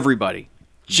everybody.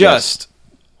 Just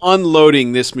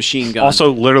unloading this machine gun.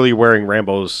 Also, literally wearing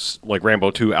Rambo's like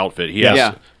Rambo 2 outfit. He has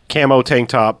Yeah. camo tank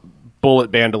top,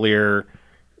 bullet bandolier,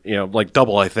 like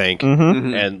double, I think,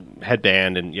 and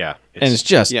headband, and yeah, And it's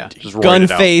just, Yeah. Just roaring gun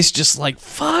it out. face, just like,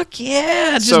 fuck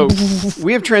yeah. Just So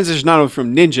we have transitioned not only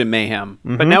from ninja mayhem,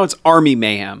 but now it's army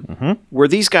mayhem, where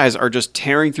these guys are just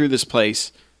tearing through this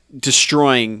place,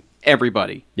 destroying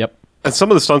everybody. Yep. and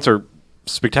some of the stunts are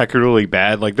spectacularly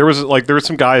bad. Like there was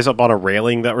some guys up on a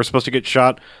railing that were supposed to get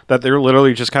shot that they're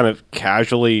literally just kind of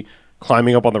casually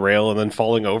climbing up on the rail and then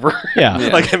falling over. Yeah.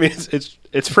 Like I mean,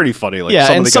 it's pretty funny. Like Yeah,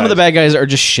 some and of some of the guys- bad guys are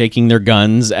just shaking their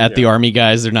guns at the army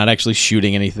guys. They're not actually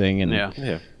shooting anything and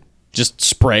Yeah. just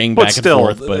spraying but back still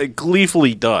and forth. But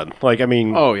gleefully done. Like I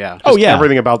mean, Oh, yeah. Oh, yeah.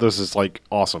 everything about this is like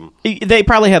awesome. they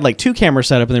probably had like 2 cameras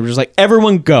set up and they were just like,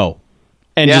 everyone go.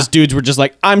 And Yeah. just dudes were just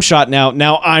like, I'm shot now.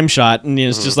 Now I'm shot. And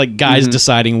it's just like guys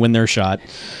deciding when they're shot.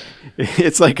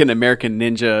 It's like an American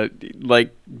Ninja,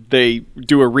 like they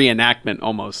do a reenactment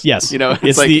almost. Yes. You know,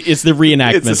 it's like, the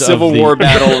reenactment. it's a of Civil the- War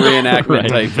battle reenactment Right.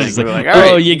 type thing. It's like, We're like, all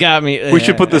right. oh, you got me. We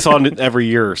should put this on every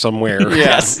year somewhere.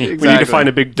 Yes, We need to exactly. find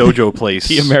a big dojo place.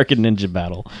 the American Ninja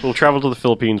Battle. We'll travel to the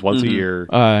Philippines once a year.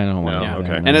 I don't want No, to.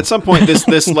 okay. And at some point,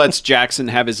 this lets Jackson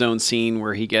have his own scene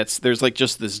where there's like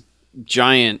just this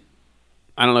giant.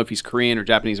 I don't know if he's Korean or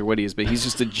Japanese or what he is, but he's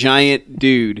just a giant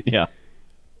dude yeah.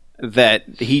 that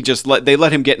he just they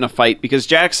let him get in a fight because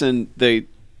Jackson,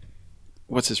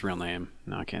 what's his real name?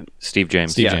 No, I can't. Steve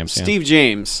James. Steve James, yeah. Steve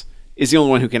James is the only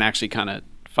one who can actually kind of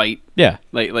fight. Yeah.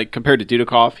 Like compared to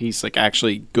Dudikoff, he's like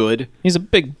actually good. He's a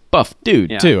big buff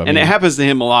dude, Yeah. too. I And mean, it happens to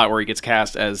him a lot where he gets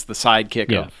cast as the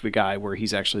sidekick Yeah. of the guy where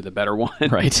he's actually the better one.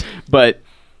 Right. But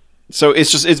so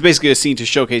it's basically a scene to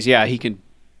showcase, yeah, he can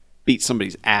beat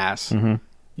somebody's ass. Mm-hmm.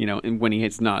 And when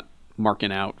he's not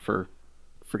marking out for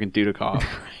freaking Dudikoff.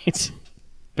 Right.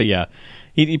 But yeah,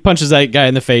 he punches that guy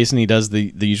in the face and he does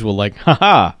the usual like,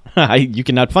 ha ha, you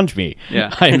cannot punch me.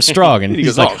 Yeah. I am strong. And He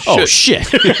he's goes, like, "Oh, oh shit.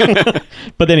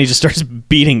 But then he just starts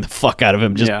beating the fuck out of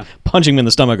him, just Yeah. punching him in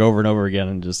the stomach over and over again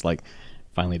and just like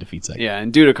finally defeats that guy. Yeah,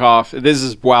 and Dudikoff, this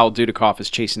is while Dudikoff is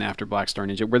chasing after Black Star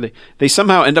Ninja, where they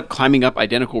somehow end up climbing up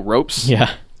identical ropes.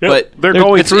 Yeah. But they're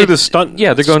going it's- through it- the stunt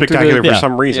yeah, they're going through the- spectacular for yeah.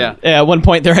 some reason. Yeah. Yeah, at one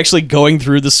point they're actually going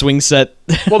through the swing set.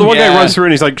 Well, the one guy Yeah. runs through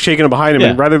and he's like shaking him behind him, Yeah.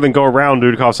 and rather than go around,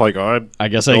 Dudikov's like, "Oh, I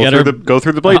guess I go get through her. go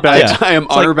through the blade bag." Yeah. I am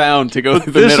honor bound to go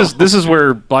through the This middle. is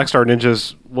where Black Star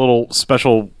Ninja's little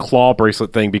special claw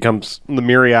bracelet thing becomes the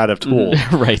myriad of tools.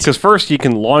 Right. Because first he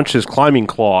can launch his climbing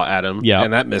claw at him, Yeah.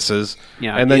 and that misses.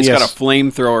 yeah, and then he's yes, got a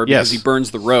flamethrower Yes. because he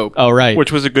burns the rope. Oh, right.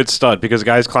 which was a good stunt because the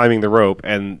guy's climbing the rope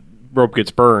and rope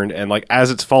gets burned, and like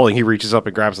as it's falling, he reaches up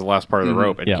and grabs the last part of the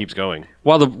rope and Yeah. keeps going.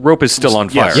 While the rope is still on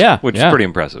fire, Yes. Yeah, which yeah. is pretty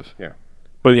impressive. Yeah.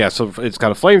 But yeah, so it's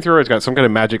got a flamethrower. It's got some kind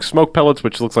of magic smoke pellets,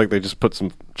 which looks like they just put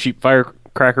some cheap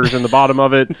firecrackers in the bottom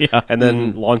of it, Yeah. and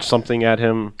then launch something at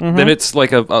him. Then it's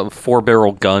like a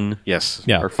 4-barrel gun. Yes.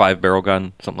 Yeah. Or 5-barrel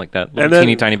gun, something like that. Little And then,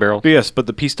 teeny tiny barrels. Yes, but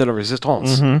the piece de la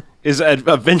resistance is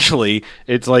eventually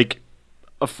it's like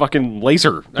a fucking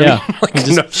laser. I Yeah. mean, like, he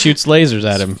just no- shoots lasers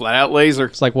at him. Flat out laser.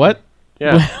 It's like, what?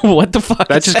 yeah. What the fuck?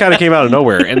 That is just kind of came out of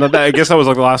nowhere, and I guess that was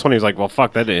like the last one. He was like, "Well,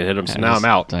 fuck, that didn't hit him." So now I'm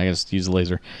out. I just use the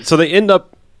laser. So they end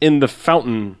up in the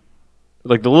fountain,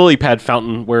 like the lily pad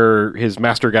fountain, where his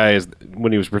master guy is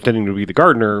when he was pretending to be the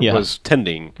gardener Yeah. was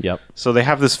tending. Yep. So they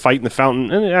have this fight in the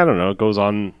fountain, and I don't know, it goes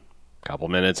on a couple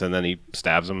minutes, and then he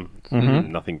stabs him.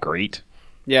 Nothing great.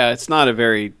 Yeah, it's not a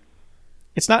very.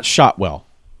 It's not shot well,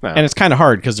 No. and it's kind of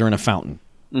hard because they're in a fountain.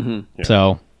 Mm-hmm.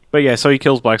 So But yeah, so he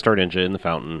kills Black Star Ninja in the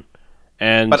fountain,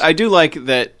 and But I do like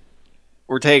that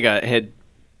Ortega had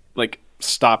like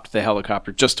stopped the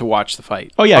helicopter just to watch the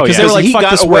fight. oh yeah, because yeah. they were like, he fuck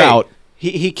got this, away. we're out.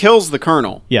 He kills the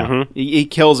colonel. Yeah, He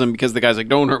kills him because the guy's like,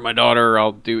 "Don't hurt my daughter."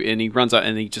 I'll do, and he runs out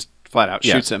and he just flat out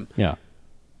Yeah. shoots him. yeah.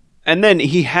 And then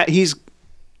he's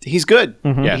good.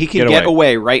 Yeah, he can get get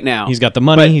away. away right now. He's got the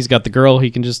money. But- He's got the girl.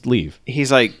 He can just leave.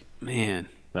 He's like, man,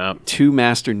 no. two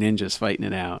master ninjas fighting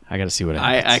it out. I got to see what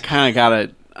happens.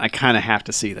 I kind of have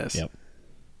to see this. Yep.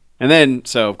 And then,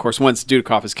 so of course, once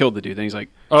Dudikoff has killed the dude, then he's like,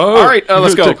 Oh, all right,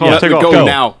 let's go. take off, Yeah, take off, go go.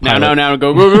 now. Pilot. Now,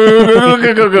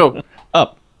 go.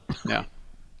 Up. Yeah.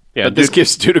 Yeah, But this dude-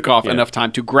 gives Dudikoff enough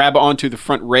time to grab onto the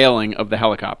front railing of the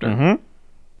helicopter.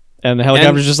 And the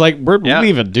helicopter's just like, we're Yeah.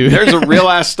 leaving, dude. There's a real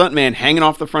ass stuntman hanging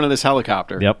off the front of this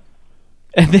helicopter. Yep.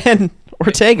 And then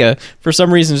Ortega, for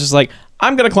some reason, is just like,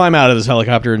 I'm going to climb out of this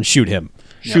helicopter and shoot him.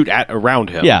 shoot at around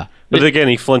him. Yeah. But again,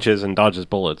 he flinches and dodges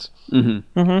bullets.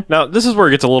 Now, this is where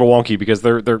it gets a little wonky because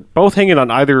they're both hanging on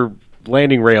either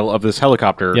landing rail of this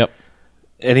helicopter. Yep.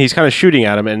 And he's kind of shooting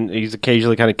at him, and he's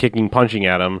occasionally kind of kicking, punching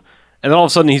at him. And then all of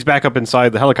a sudden, he's back up inside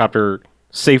the helicopter,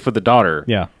 safe with the daughter.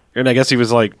 Yeah. And I guess he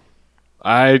was like,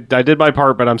 I did my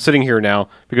part, but I'm sitting here now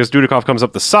because Dudikoff comes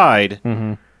up the side,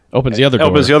 Opens the other door.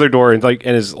 opens the other door, and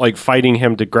is like fighting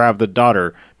him to grab the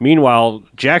daughter. Meanwhile,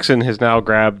 Jackson has now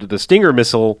grabbed the Stinger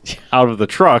missile out of the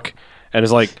truck and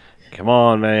is like, "Come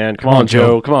on, man! Come on,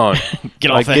 Joe! Come on! Get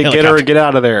like, off the get her helicopter." and get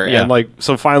out of there!" Yeah. And like,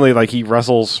 so finally, like he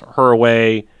wrestles her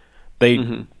away.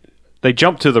 They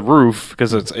jump to the roof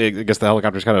because I guess the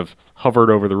helicopter's kind of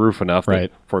hovered over the roof enough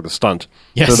Right. for the stunt.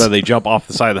 Yes. So then they jump off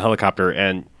the side of the helicopter,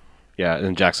 and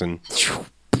Jackson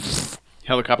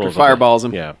Helicopter blows up. fireballs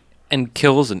him. Yeah. And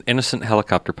kills an innocent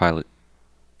helicopter pilot.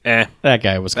 That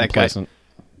guy was That guy. complacent.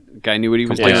 Guy knew what he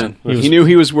was Complacent. doing. He knew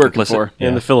he was working Complicit. for.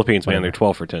 In the Philippines, man, they're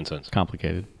 12 for 10 cents.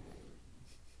 Complicated.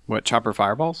 What, chopper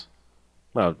fireballs?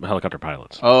 No, helicopter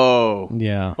pilots. Oh.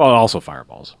 Yeah. Well, also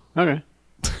fireballs. Okay.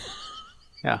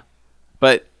 Yeah.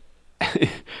 But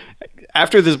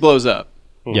after this blows up,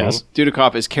 Yes.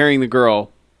 Dudikoff is carrying the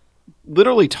girl,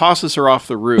 literally tosses her off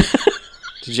the roof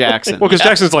to Jackson. Well, because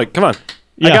Jackson's like, come on.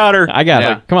 I Yeah, got her. I got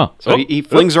Yeah. her. Come on. So he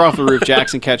flings her off the roof.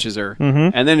 Jackson catches her.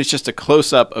 And then it's just a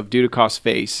close up of Dudikoff's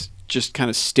face, just kind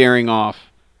of staring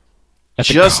off, At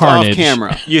the just carnage. off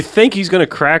camera. You think he's going to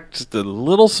crack just a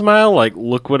little smile, like,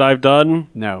 look what I've done?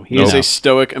 No, he is a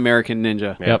stoic American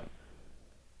ninja. Yep.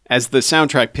 As the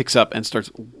soundtrack picks up and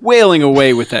starts wailing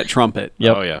away with that trumpet.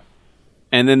 Yep. Oh, yeah.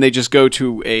 And then they just go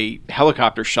to a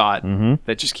helicopter shot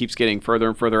that just keeps getting further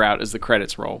and further out as the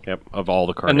credits roll. Yep, of all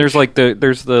the carnage. And there's like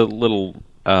there's the little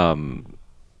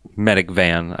medic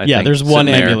van. I Yeah, think, there's one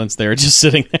sitting there. ambulance there, just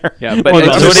sitting there. Yeah, but Well,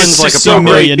 it's, so it's it ends like a so great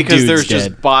million because dudes there's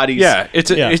dead. just bodies. Yeah,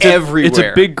 it's a, Yeah. It's a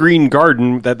Everywhere. big green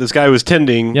garden that this guy was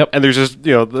tending. Yep. And there's just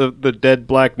the dead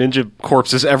black ninja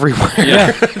corpses everywhere.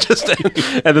 Yeah. just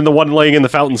and then the one laying in the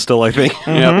fountain still, I think.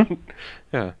 Yep.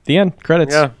 Yeah. The end.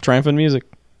 Credits. Yeah. Triumphant music.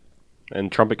 And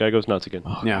trumpet guy goes nuts again.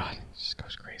 Yeah. Just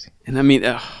goes crazy. And I mean,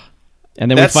 And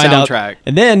then That we find soundtrack. out.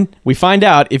 And then we find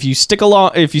out if you stick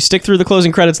through the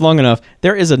closing credits long enough,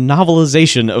 there is a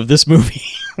novelization of this movie.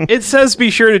 It says be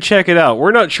sure to check it out.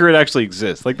 We're not sure it actually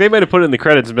exists. Like, they might have put it in the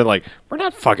credits and been like, we're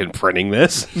not fucking printing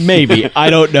this. Maybe, I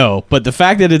don't know, but the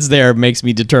fact that it's there makes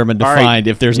me determined to All right. find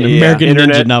if there's an Yeah. American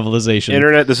Internet- Ninja novelization.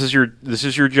 Internet, this is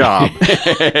your job.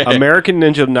 American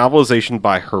Ninja novelization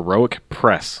by Heroic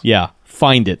Press. Yeah,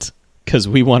 find it because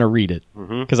we want to read it.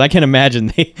 Mm-hmm. Because I can't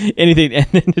imagine anything, and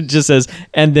then it just says,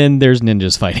 and then there's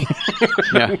ninjas fighting.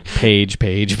 Yeah. page.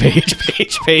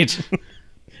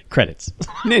 Credits.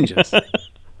 Ninjas.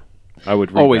 I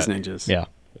would read Always that. ninjas. Yeah.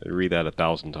 I'd read that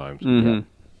 1,000 times.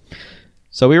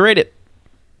 So we rate it.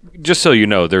 Just so you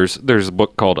know, there's a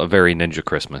book called A Very Ninja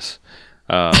Christmas.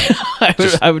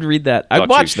 I would read that. I'd Thought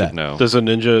watch you should that. know. Does a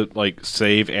ninja like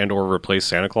save and or replace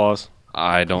Santa Claus?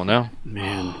 I don't know.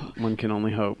 Man, one can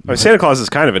only hope. I mean, Santa Claus is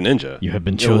kind of a ninja. You have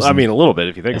been You know, chosen I mean, a little bit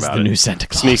if you think as about the it. new Santa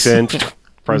Claus. Sneaks in,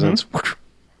 presents.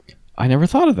 I never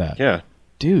thought of that. Yeah,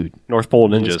 Dude. North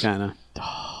Pole It's Ninjas, kind of.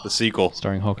 the sequel.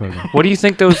 Starring Hulk Hogan. What do you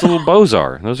think those little bows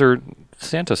are? Those are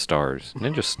Santa stars.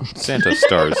 Santa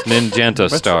stars. Ninjanta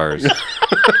stars.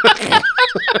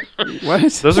 What?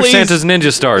 Those are Please- Santa's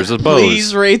ninja stars. Those bows.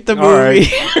 Please rate the All right.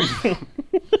 movie.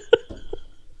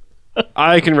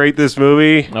 I can rate this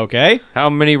movie. Okay. How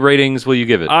many ratings will you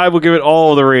give it? I will give it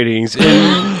all the ratings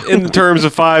in the terms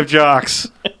of 5 jocks.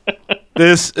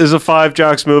 This is a 5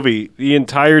 jocks movie. The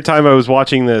entire time I was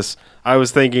watching this, I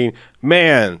was thinking,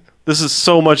 man, this is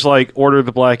so much like Order of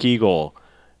the Black Eagle.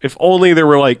 If only there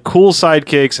were like cool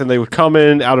sidekicks and they would come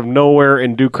in out of nowhere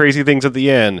and do crazy things at the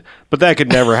end. But that could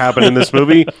never happen in this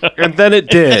movie. And then it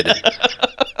did.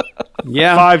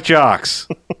 Yeah. 5 jocks.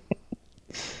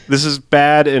 This is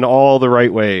bad in all the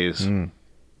right ways.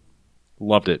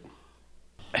 Loved it.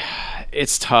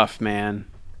 It's tough, man.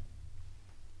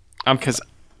 Because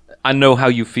I know how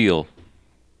you feel.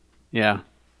 Yeah.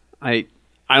 I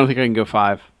don't think I can go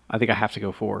 5. I think I have to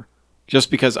go 4.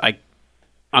 Just because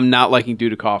I'm not liking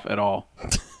Dudikoff at all.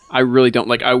 I really don't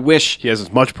like. I wish. He has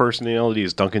as much personality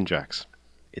as Duncan Jacks.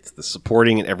 It's the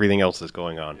supporting and everything else that's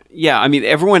going on. Yeah, I mean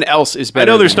everyone else is I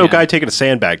better. know there's than no him. guy taking a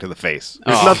sandbag to the face.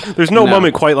 Oh, There's no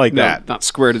moment quite like No, that. Not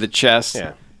square to the chest.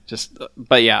 Yeah. Just,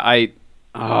 but yeah,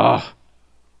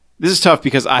 this is tough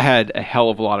because I had a hell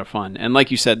of a lot of fun, and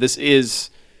like you said, this is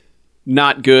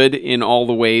not good in all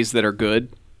the ways that are good.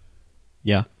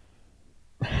 Yeah.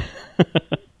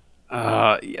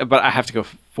 But I have to go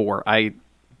 4.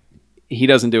 He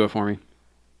doesn't do it for me.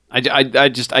 I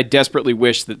desperately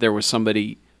wish that there was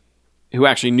somebody who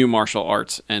actually knew martial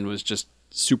arts and was just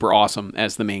super awesome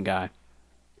as the main guy.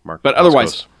 Mark But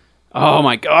otherwise, Roscoe's. oh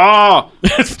my god, he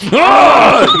just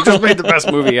made the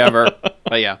best movie ever.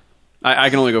 But yeah, I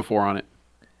can only go 4 on it.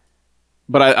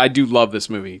 But I do love this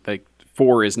movie. Like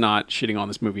 4 is not shitting on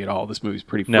this movie at all. This movie's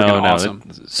pretty freaking awesome.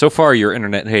 So far, you're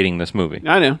internet hating this movie.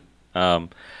 I know.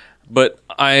 But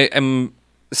I am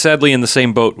sadly in the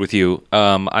same boat with you.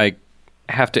 I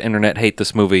have to internet hate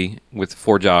this movie with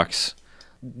 4 jocks.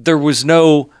 There was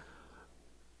no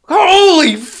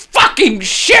holy fucking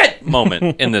shit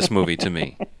moment in this movie to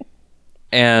me.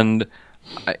 And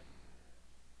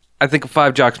I think a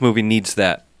 5 jocks movie needs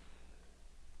that.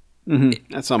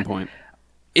 At some point.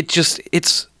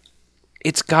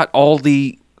 It's got all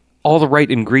the right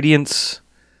ingredients,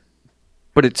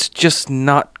 but it's just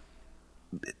not.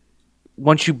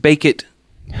 Once you bake it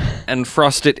and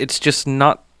frost it, it's just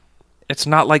not. It's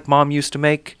not like Mom used to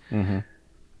make.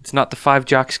 It's not the 5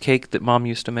 jocks cake that Mom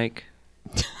used to make.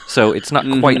 So it's not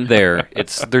quite there.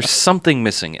 There's something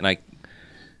missing, and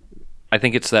I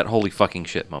think it's that holy fucking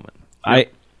shit moment.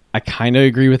 I kind of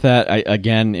agree with that.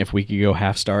 Again, if we could go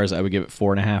half stars, I would give it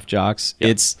 4.5 jocks.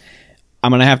 I'm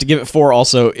gonna have to give it 4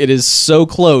 also. It is so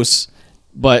close,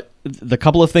 but the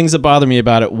couple of things that bother me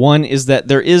about it, one is that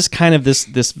there is kind of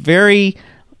this very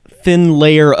thin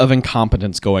layer of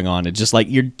incompetence going on. It's just like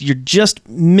you're just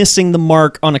missing the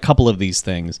mark on a couple of these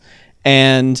things.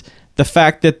 And the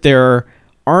fact that there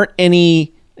aren't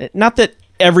any, not that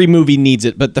every movie needs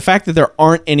it, but the fact that there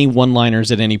aren't any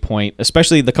one-liners at any point,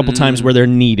 especially the couple times where they're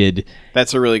needed,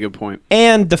 That's a really good point.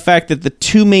 and the fact that the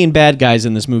 2 main bad guys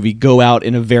in this movie go out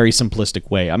in a very simplistic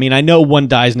way. I mean, I know one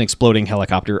dies in an exploding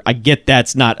helicopter. I get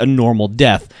that's not a normal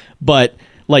death, but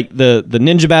like the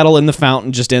ninja battle in the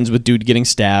fountain just ends with dude getting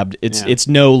stabbed. It's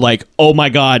no like, oh my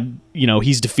god,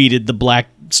 he's defeated the Black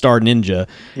Star Ninja.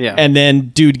 Yeah. And then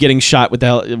dude getting shot with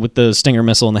the Stinger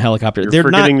missile in the helicopter. You're They're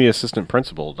forgetting not the assistant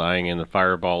principal dying in a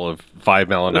fireball of 5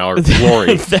 mile an hour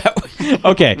glory.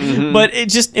 okay, but it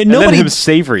just And then nobody. him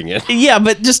savoring it. Yeah,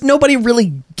 but just nobody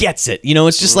really gets it.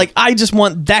 It's just like I just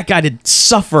want that guy to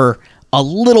suffer a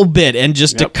little bit, and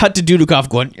just to cut to Dudikoff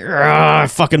going, I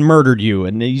fucking murdered you,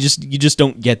 and you just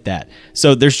don't get that.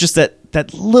 So there's just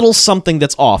that little something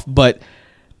that's off. But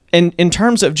in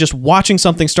terms of just watching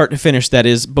something start to finish that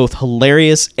is both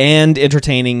hilarious and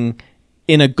entertaining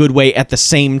in a good way at the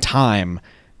same time,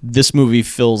 this movie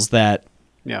fills that.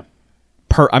 Yeah.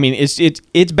 I mean,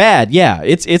 it's bad. Yeah,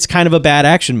 it's kind of a bad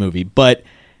action movie, but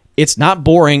it's not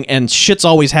boring, and shit's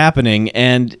always happening,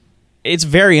 and it's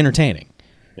very entertaining.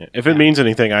 If it means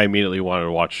anything, I immediately wanted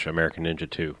to watch American Ninja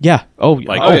 2. Yeah. Oh,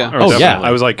 Like, Oh, yeah. Oh, yeah.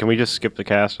 I was like, can we just skip the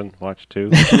cast and watch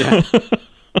 2?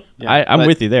 I'm but-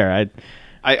 with you there.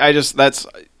 I just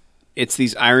it's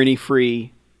these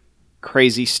irony-free,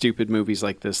 crazy, stupid movies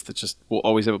like this that just will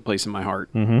always have a place in my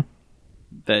heart. Mm-hmm.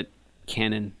 That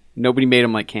canon. Nobody made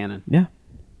them like canon. Yeah.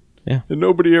 And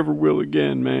nobody ever will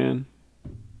again, man.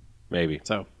 Maybe.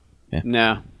 So, Yeah.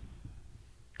 no.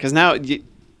 Because now,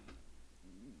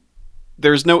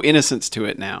 there's no innocence to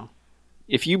it now.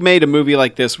 If you made a movie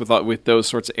like this with those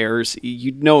sorts of errors,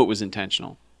 you'd know it was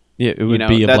intentional. Yeah, it would know,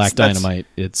 be a that's- Black Dynamite.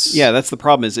 It's Yeah, that's the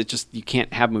problem. Is you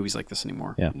can't have movies like this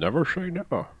anymore. Yeah. Never say no.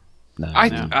 no.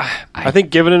 I think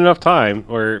given enough time,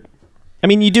 or I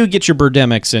mean, you do get your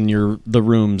Birdemics and the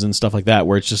Rooms and stuff like that,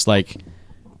 where it's just like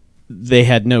they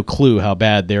had no clue how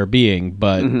bad they're being,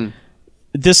 but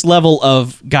this level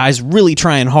of guys really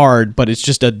trying hard, but it's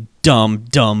just a dumb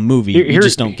movie. You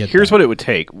just don't get. Here's that. what it would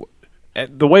take.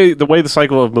 The way the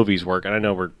cycle of movies work, and I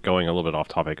know we're going a little bit off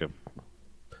topic,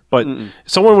 but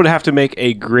someone would have to make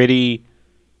a gritty,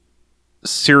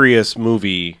 serious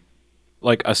movie,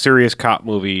 like a serious cop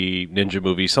movie, ninja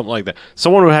movie, something like that.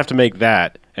 Someone would have to make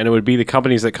that, and it would be the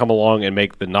companies that come along and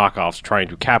make the knockoffs trying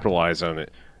to capitalize on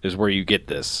it is where you get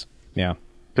this. Yeah.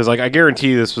 Because like I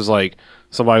guarantee this was like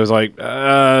somebody was like,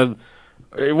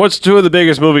 what's 2 of the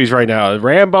biggest movies right now?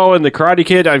 Rambo and the Karate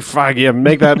Kid.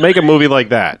 Make a movie like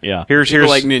that. Yeah. Here's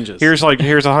like ninjas. Here's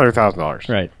 $100,000.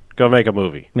 Right. Go make a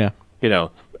movie. Yeah. You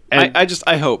know. And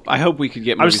I hope we could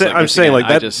get movies I'm like this saying again.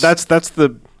 like that. That's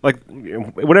the like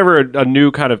whenever a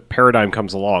new kind of paradigm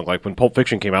comes along. Like when Pulp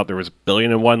Fiction came out, there was a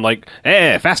billion and one like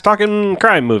fast talking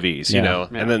crime movies. You Yeah. know,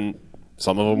 and then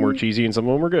some of them were cheesy and some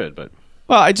of them were good. But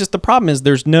Well, the problem is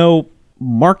there's no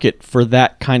market for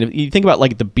that kind of. You think about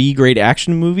like the B grade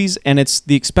action movies, and it's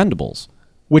The Expendables,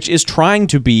 which is trying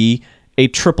to be a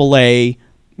AAA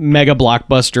mega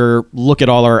blockbuster. Look at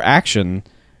all our action.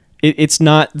 It's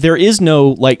not. There is no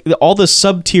like all the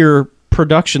sub tier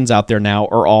productions out there now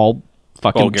are all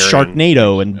fucking Bulgarian.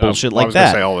 Sharknado and bullshit I like was gonna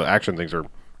that. say all the action things are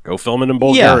go filming in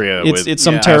Bulgaria. Yeah, it's with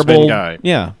some Aspen terrible guy.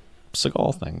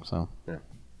 Seagal thing. So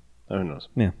Who knows?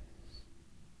 yeah,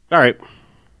 All right.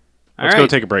 Let's go right.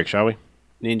 take a break, shall we?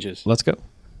 Ninjas. let's go.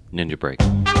 Ninja break.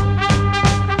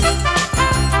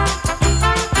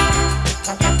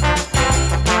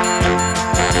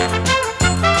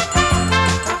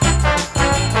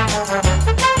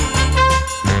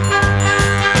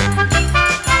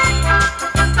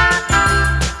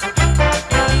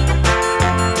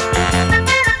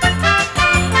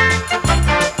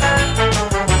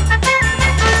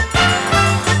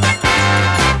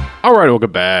 All right,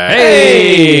 welcome back.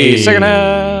 Hey, second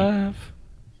half.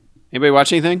 Anybody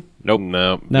watch anything? Nope.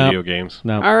 No. No. Video games.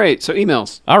 No. All right, so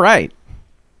emails. All right.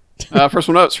 First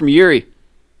one up is from Yuri.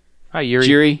 Hi,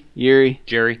 Yuri. Yuri.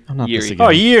 Jerry. I'm not Yuri. this again.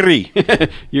 Oh, Yuri.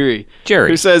 Yuri. Jerry.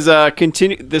 Who says,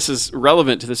 continue. This is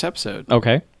relevant to this episode.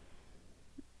 Okay.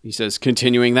 He says,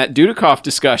 continuing that Dudikoff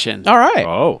discussion. All right.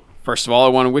 Oh. First of all, I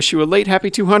want to wish you a late happy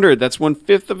 200. That's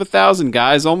 1/5 of 1,000,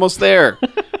 guys. Almost there.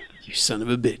 You son of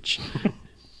a bitch.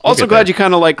 Also get glad there. you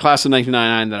kind of like Class of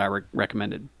 1999 that I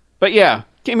recommended. But yeah,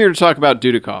 came here to talk about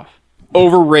Dudikoff.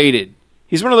 Overrated.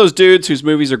 He's one of those dudes whose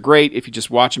movies are great if you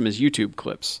just watch them as YouTube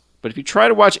clips. But if you try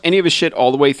to watch any of his shit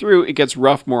all the way through, it gets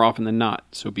rough more often than not.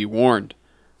 So be warned.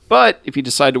 But if you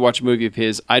decide to watch a movie of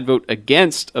his, I'd vote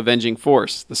against Avenging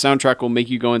Force. The soundtrack will make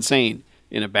you go insane.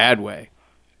 In a bad way.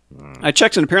 I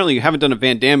checked, and apparently you haven't done a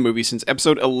Van Damme movie since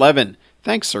episode 11.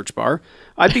 Thanks, search bar.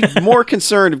 I'd be more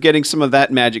concerned of getting some of that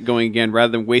magic going again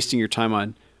rather than wasting your time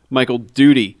on Michael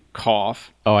Duty.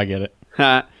 Cough. Oh, I get it.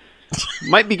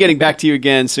 Might be getting back to you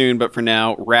again soon, but for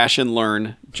now, Ration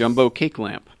Learn Jumbo Cake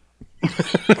Lamp.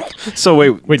 So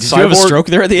wait, Wait, did you have a stroke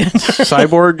there at the end?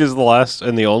 Cyborg is the last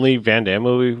and the only Van Damme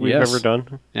movie we've Yes. ever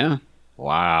done. Yeah.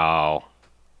 Wow.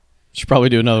 Should probably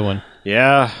do another one.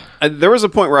 Yeah. There was a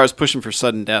point where I was pushing for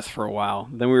sudden death for a while.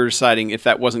 Then we were deciding if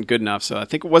that wasn't good enough. So I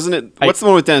think wasn't it? What's the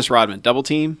one with Dennis Rodman? Double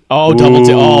Team. Oh, double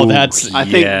T. Oh, that's I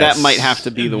think Yes. that might have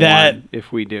to be the That- one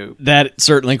if we do. that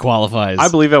certainly qualifies. I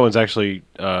believe that one's actually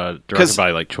directed 'Cause- by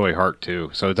like Choi Hart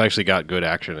too. So it's actually got good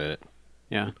action in it.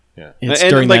 Yeah. Yeah. It's And,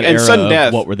 during like, that and era Sudden of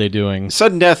Death. what were they doing?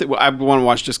 Sudden Death, I want to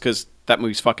watch just because that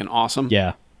movie's fucking awesome.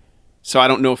 Yeah. So I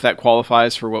don't know if that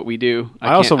qualifies for what we do.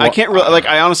 I also I can't really, like,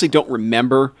 I honestly don't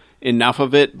remember enough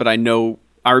of it, but I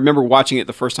remember watching it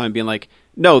the first time and being like,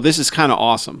 no, this is kind of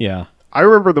awesome. Yeah. I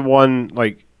remember the one,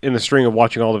 like, in the string of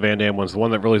watching all the Van Damme ones, the one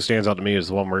that really stands out to me is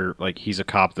the one where, like, he's a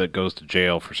cop that goes to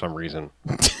jail for some reason.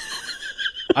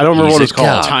 I don't remember He's what a it's called.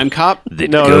 cop. Time Cop? That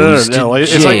No. goes to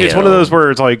It's like it's one of jail. those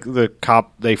where it's like the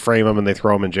cop, they frame him and they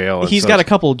throw him in jail. and He's so got a it's-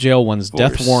 couple jail ones.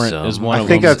 Death Warrant some- is one I of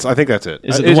think them. that's it.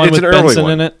 Is it the one it's with an early Benson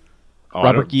one. in it? Oh, I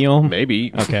Robert don't- Guillaume?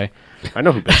 Maybe. Okay. I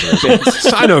know who Benson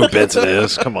is. I know who Benson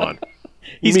is. Come on.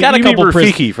 He's You got a mean couple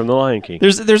Rafiki from The Lion King.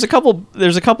 There's a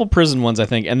couple prison ones, I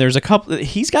think, and there's a couple.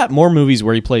 He's got more movies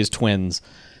where he plays twins.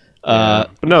 But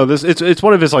no, it's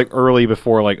one of his like early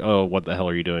before like, oh, what the hell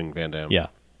are you doing, Van Damme? Yeah.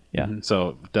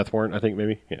 So Death Warrant, I think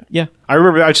maybe. Yeah. Yeah. I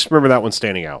just remember that one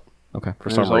standing out Okay. for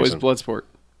There's some always reason. Bloodsport.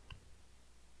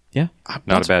 Yeah.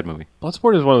 Not a bad movie.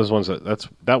 Bloodsport is one of those ones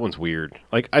that one's weird.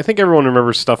 Like I think everyone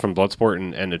remembers stuff from Bloodsport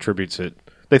and attributes it.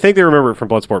 They think they remember it from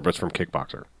Bloodsport, but it's from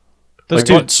Kickboxer. Those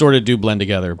two sort of do blend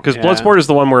together. Because Yeah. Bloodsport is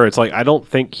the one where it's like I don't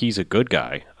think he's a good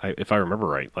guy, if I remember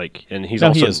right. Like, and he's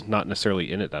No, he also is. not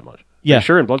necessarily in it that much. Yeah. Are you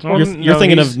sure in Bloodsport. You're No,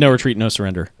 thinking he's- of No Retreat, No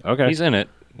Surrender. Okay. He's in it.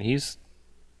 He's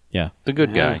Yeah. the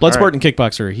good guy. Bloodsport and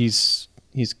Kickboxer. He's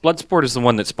Bloodsport is the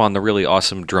one that spawned the really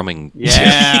awesome drumming.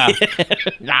 Yeah.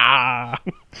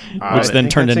 which then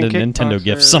turned into Nintendo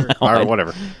gifts somehow. All right,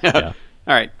 whatever. All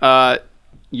right.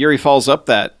 Yuri follows up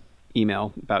that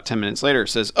email about 10 minutes later.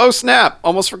 Says, "Oh snap!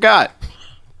 Almost forgot.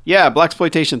 Yeah,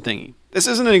 blaxploitation thingy. This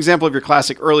isn't an example of your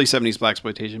classic early 70s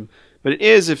blaxploitation, but it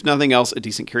is, if nothing else, a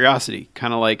decent curiosity.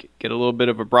 Kind of like get a little bit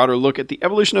of a broader look at the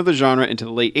evolution of the genre into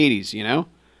the late 80s, you know?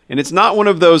 And it's not one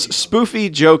of those spoofy,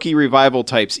 jokey revival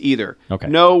types either. Okay.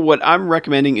 No, what I'm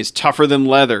recommending is Tougher Than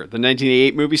Leather, the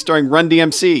 1988 movie starring Run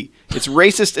DMC. It's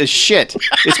racist as shit.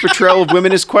 Its portrayal of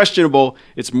women is questionable.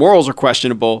 Its morals are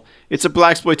questionable. It's a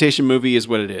blaxploitation movie is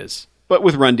what it is, but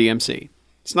with Run DMC.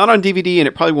 It's not on DVD and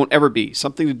it probably won't ever be.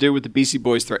 Something to do with the Beastie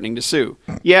Boys threatening to sue.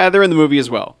 Yeah, they're in the movie as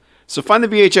well. So find the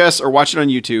VHS or watch it on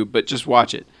YouTube, but just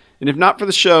watch it. And if not for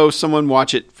the show, someone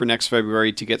watch it for next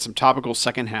February to get some topical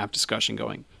second half discussion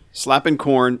going. Slapping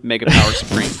Corn, Mega Power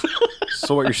Supreme."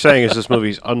 So what you're saying is this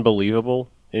movie's unbelievable,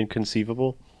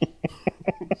 inconceivable.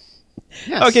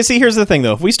 Yes. Okay, see, here's the thing,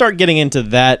 though. If we start getting into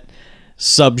that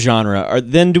subgenre,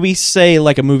 then do we say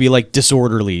like a movie like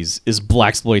Disorderlies is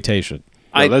blaxploitation?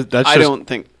 I that's I just- don't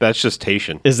think. That's just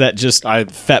Tation. Is that just I-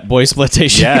 fat boy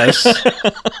exploitation? Yes.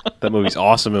 That movie's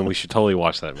awesome, and we should totally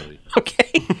watch that movie. Okay.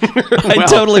 I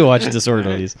totally watched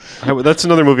Disorderlies. That's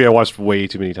another movie I watched way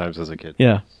too many times as a kid.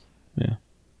 Yeah.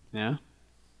 Yeah.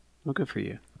 Well, good for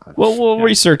you. Well, we'll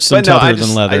research some But no, tougher I than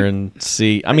just- leather I- and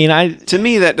see. I mean, To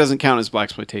me, that doesn't count as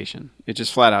blaxploitation. It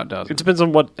just flat out does. It depends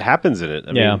on what happens in it.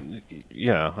 I Yeah. mean,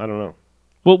 yeah, I don't know.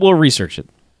 we'll research it.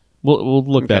 We'll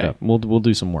look that Okay. up. We'll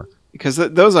do some work. Because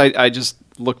those I just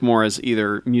look more as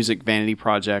either music vanity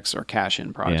projects or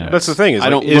cash-in projects. Yeah. That's the thing. Is I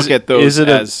like, don't is look at it- those is it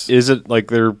as- is it like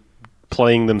they're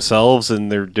playing themselves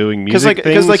and they're doing music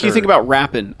Because things? you or- think about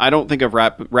Rappin', I don't think of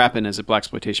Rappin' as a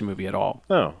blaxploitation movie at all.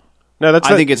 no, that's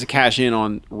I think it's a cash-in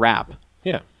on rap.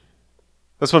 yeah.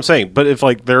 That's what I'm saying. But if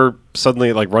like they're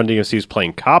suddenly like Run DMC is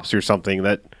playing cops or something,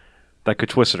 that could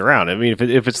twist it around. I mean,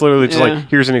 if it's literally just Yeah. like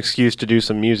here's an excuse to do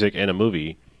some music in a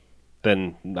movie,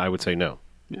 then I would say no.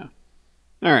 Yeah.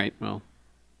 All right. Well,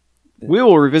 we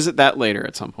will revisit that later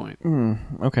at some point.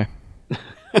 Okay.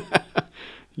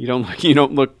 You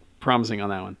don't look promising on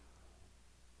that one.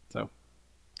 So,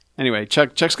 anyway,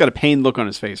 Chuck's got a pained look on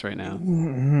his face right now. All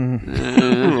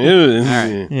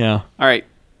right. Yeah. All right.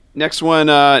 Next one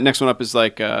up is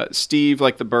like Steve,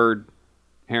 like the bird,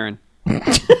 Heron,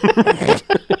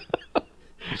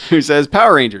 who says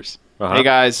Power Rangers. Uh-huh. Hey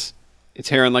guys, it's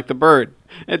Heron, like the bird.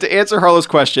 And to answer Harlow's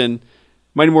question,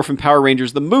 Mighty Morphin Power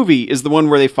Rangers, the movie, is the one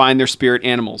where they find their spirit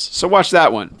animals. So watch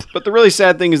that one. But the really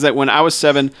sad thing is that when I was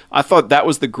 7, I thought that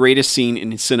was the greatest scene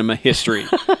in cinema history.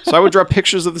 So I would draw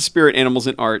pictures of the spirit animals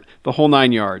in art, the whole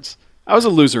 9 yards. I was a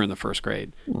loser in the first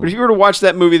grade. But if you were to watch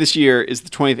that movie this year, is the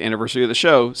 20th anniversary of the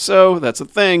show. So that's a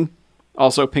thing.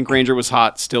 Also, Pink Ranger was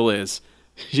hot, still is.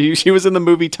 She was in the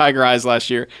movie Tiger Eyes last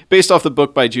year, based off the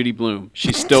book by Judy Blume.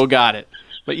 She still got it.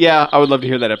 But yeah, I would love to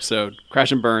hear that episode.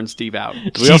 Crash and burn, Steve out.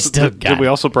 Did we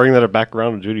also bring that back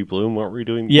around to Judy Blume? What were we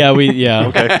doing? Yeah. Yeah.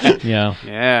 Okay. Yeah.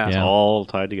 Yeah. Yeah. All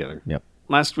tied together. Yep.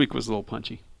 Last week was a little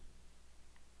punchy.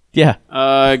 Yeah.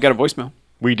 Got a voicemail.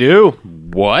 We do.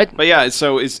 What? But yeah,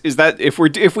 so is that if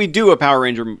we do a Power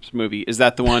Ranger movie, is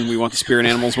that the one we want, the spirit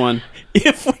animals one?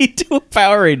 If we do a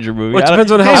Power Ranger movie, Well, it I don't-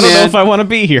 depends on how- I don't know man. if I want to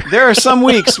be here. There are some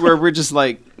weeks where we're just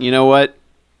like, you know what?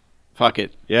 Fuck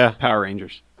it. Yeah. Power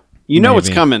Rangers. You know what's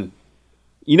Maybe. coming.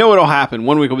 You know what'll happen.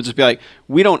 One week we'll just be like,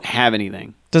 we don't have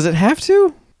anything. Does it have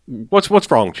to? What's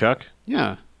wrong, Chuck?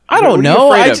 Yeah. I don't What are you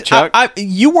know. afraid of, Chuck?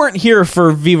 You weren't here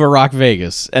for Viva Rock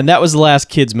Vegas, and that was the last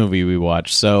kids movie we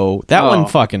watched, so that one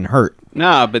fucking hurt.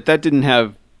 Nah, but that didn't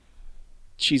have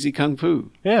cheesy kung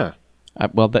fu. Yeah.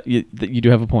 Well, you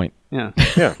do have a point. Yeah.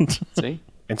 Yeah. See?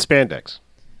 And spandex.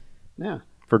 Yeah.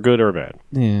 For good or bad.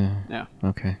 Yeah. Yeah.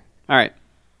 Okay. All right.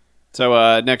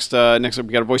 So next up,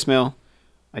 we got a voicemail.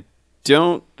 I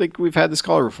don't think we've had this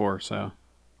caller before, so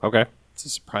Okay. it's a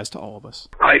surprise to all of us.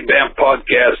 Hi, BAMF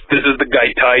Podcast. This is the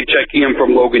guy Ty checking in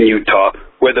from Logan, Utah,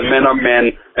 where the men are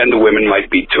men and the women might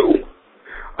be too.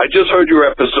 I just heard your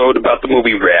episode about the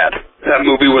movie Rad. That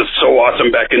movie was so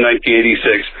awesome back in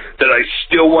 1986 that I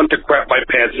still want to crap my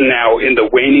pants now in the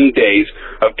waning days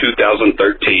of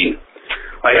 2013.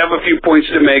 I have a few points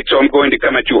to make, so I'm going to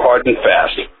come at you hard and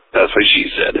fast. That's what she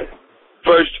said.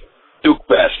 First, Duke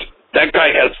Best. That guy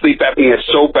has sleep apnea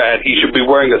so bad he should be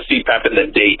wearing a CPAP in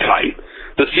the daytime.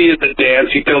 The scene at the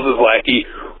dance, he tells his lackey,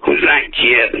 "Who's that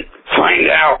kid? Find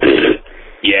out."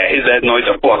 Yeah, his adenoids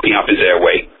are blocking up his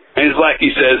airway. And his lackey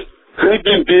says, "I've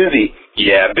been busy."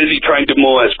 Yeah, busy trying to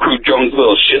molest Crew Jones'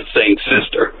 little shit-saying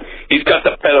sister. He's got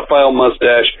the pedophile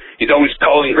mustache. He's always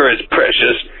calling her his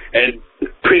precious and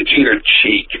pinching her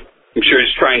cheek. I'm sure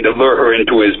he's trying to lure her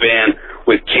into his van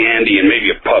with candy and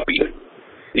maybe a puppy.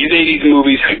 These 80s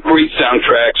movies had great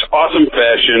soundtracks, awesome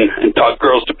fashion, and taught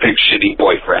girls to pick shitty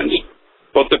boyfriends.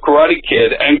 Both the Karate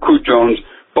Kid and Crew Jones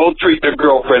both treat their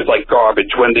girlfriends like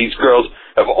garbage when these girls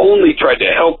have only tried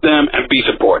to help them and be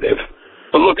supportive.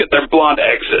 But look at their blonde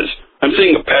exes. I'm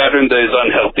seeing a pattern that is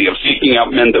unhealthy of seeking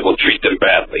out men that will treat them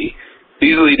badly.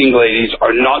 These leading ladies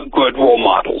are not good role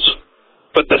models.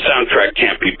 But the soundtrack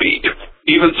can't be beat.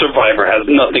 Even Survivor has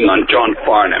nothing on John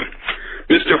Farnham.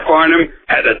 Mr. Farnham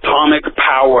had atomic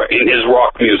power in his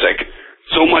rock music.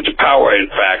 So much power, in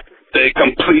fact, that it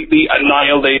completely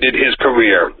annihilated his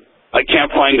career. I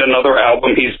can't find another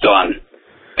album he's done.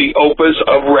 The opus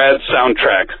of Rad's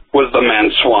soundtrack was the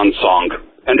man's swan song,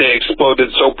 and it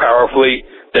exploded so powerfully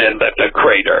that it left a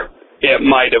crater. It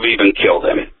might have even killed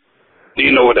him. Do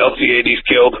you know what else the 80s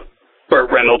killed?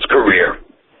 Burt Reynolds' career.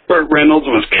 Burt Reynolds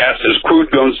was cast as Crew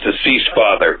Jones' deceased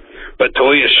father, but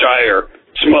Talia Shire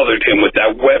smothered him with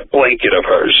that wet blanket of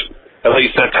hers. At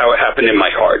least that's how it happened in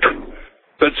my heart.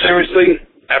 But seriously,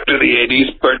 after the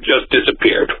 80s, Burt just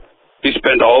disappeared. He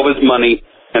spent all of his money,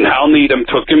 and Hal Needham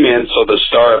took him in so the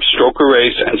star of Stroker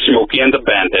Race and Smokey and the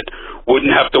Bandit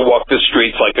wouldn't have to walk the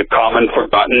streets like a common,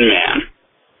 forgotten man.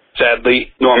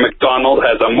 Sadly, Norm Macdonald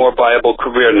has a more viable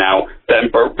career now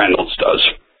than Burt Reynolds does.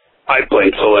 I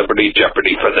blame Celebrity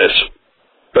Jeopardy for this.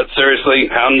 But seriously,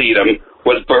 Hal Needham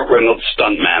was Burt Reynolds'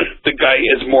 stuntman. The guy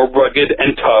is more rugged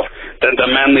and tough than the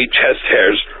manly chest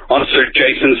hairs on Sir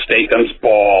Jason Statham's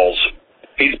balls.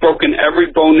 He's broken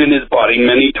every bone in his body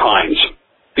many times.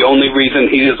 The only reason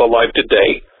he is alive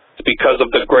today is because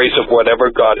of the grace of whatever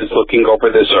God is looking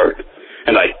over this earth,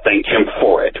 and I thank him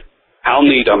for it. Hal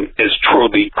Needham is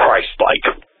truly Christ-like.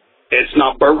 It's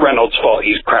not Burt Reynolds' fault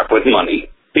he's crap with money.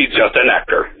 He's just an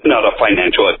actor, not a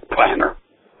financial planner.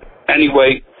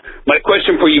 Anyway, my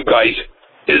question for you guys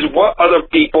is what other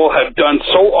people have done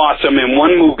so awesome in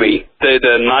one movie that it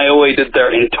annihilated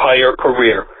their entire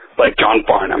career, like John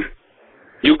Farnham?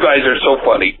 You guys are so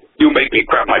funny. You make me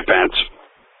crap my pants.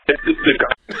 It's the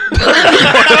guy.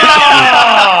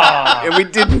 And we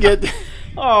didn't get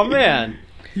Oh man.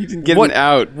 you didn't get What- an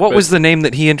out. What but was the name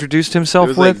that he introduced it himself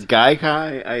was with? like Guy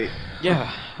Kai.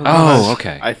 Yeah. Oh,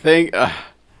 okay. I think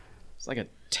It's like a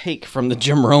take from the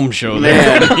Jim Rome show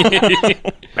there.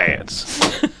 Pants.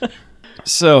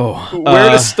 So,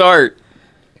 where to start?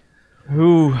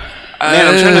 who? Man,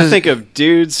 I'm trying to think of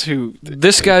dudes who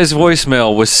This guy's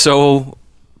voicemail was so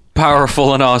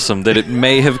powerful and awesome that it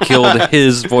may have killed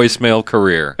his voicemail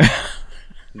career.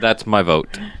 That's my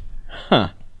vote. I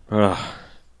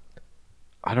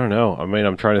don't know. I mean,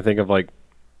 I'm trying to think of like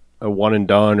a one and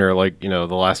done, or like, you know,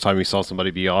 the last time you saw somebody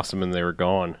be awesome and they were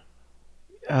gone.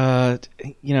 I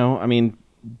mean,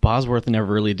 Bosworth never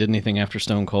really did anything after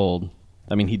Stone Cold.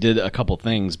 I mean, he did a couple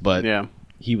things, but yeah.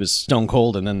 he was Stone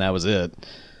Cold, and then that was it.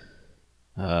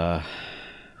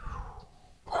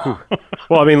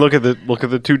 Well, I mean, look at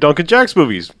the two Duncan Jacks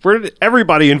movies. Where did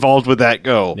everybody involved with that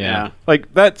go? Yeah.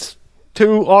 Like, that's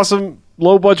two awesome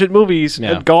low budget movies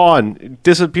Yeah. had gone,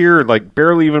 disappeared, like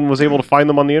barely even was able to find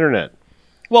them on the internet.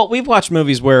 Well, we've watched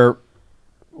movies where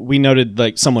we noted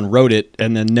like someone wrote it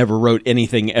and then never wrote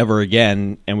anything ever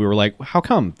again, and we were like, "How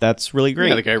come? That's really great."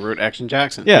 Yeah, the guy wrote Action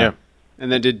Jackson. Yeah.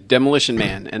 And then did Demolition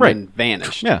Man and Right. then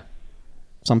vanished. Yeah.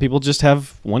 Some people just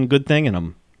have one good thing in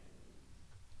them.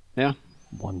 Yeah.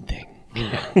 One thing.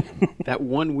 That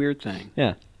one weird thing.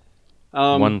 Yeah.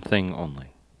 One thing only.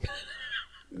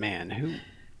 Man,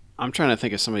 I'm trying to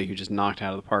think of somebody who just knocked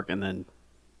out of the park and then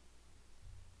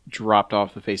dropped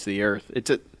off the face of the earth.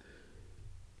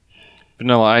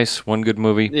 Vanilla Ice, one good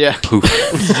movie. Yeah. Poof.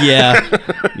 Yeah.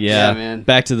 Yeah, man.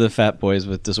 Back to the fat boys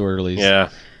with disorderlies.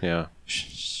 Yeah.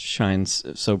 Shines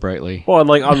so brightly. Well,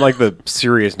 unlike the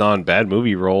serious non-bad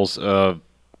movie roles, I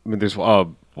mean, there's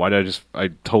why did I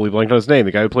totally blanked on his name.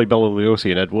 The guy who played Bela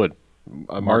Lugosi in Ed Wood,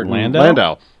 Martin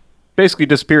Landau? basically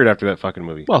disappeared after that fucking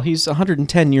movie. Well, he's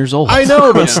 110 years old. I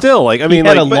know, but still, like, I mean,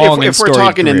 had a like, long if we're and storied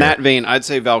talking in career. that vein, I'd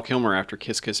say Val Kilmer after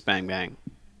Kiss Kiss Bang Bang.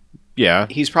 yeah.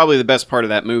 He's probably the best part of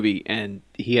that movie, and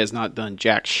he has not done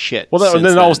jack shit. Well,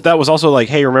 since that was also like,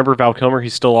 hey, remember Val Kilmer?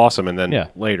 He's still awesome. And then Yeah.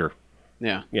 later,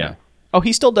 Yeah. Oh,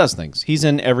 he still does things. He's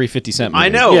in every 50 Cent movie. I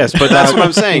know. Yes, but that's what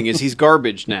I'm saying. Is he's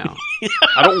garbage now.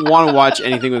 I don't want to watch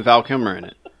anything with Val Kilmer in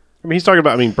it. I mean, he's talking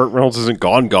about. I mean, Burt Reynolds isn't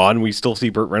gone. We still see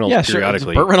Burt Reynolds Yeah, sure.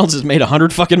 periodically. Burt Reynolds has made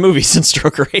 100 fucking movies since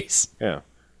Stroke Race. Yeah.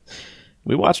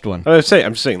 We watched one. I'm just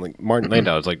saying, like Martin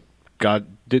Landau is like,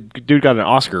 dude got an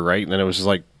Oscar, right? And then it was just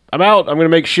like, I'm out. I'm gonna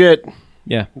make shit,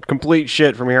 Yeah. complete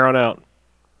shit from here on out.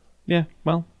 Yeah.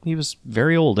 Well, he was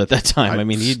very old at that time. I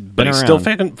mean, he'd But been he's around.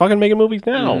 still fucking making movies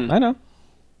now. I know.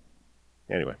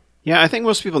 Anyway, Yeah, I think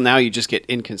most people now you just get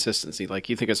inconsistency. Like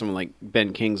you think of someone like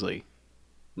Ben Kingsley,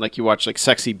 like you watch like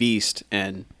Sexy Beast,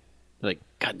 and you're like,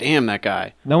 God damn that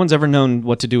guy. No one's ever known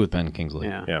what to do with Ben Kingsley.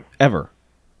 Yeah. yeah, Ever.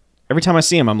 Every time I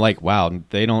see him, I'm like, wow,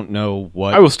 they don't know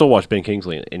what. I will still watch Ben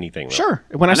Kingsley in anything. Though. Sure.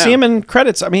 When I know. see him in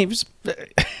credits, I mean, it was,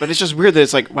 But it's just weird that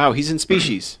it's like, wow, he's in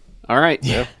Species. All right.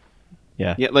 Yeah.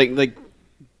 yeah. Yeah, like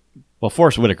Well,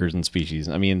 Forrest Whitaker's in Species.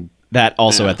 I mean, that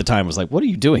also Yeah. at the time was like, what are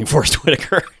you doing, Forrest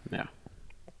Whitaker? yeah.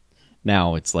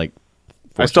 Now it's like,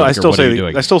 I Forrest still Whitaker, what are you say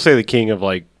doing? I still say the king of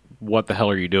like, what the hell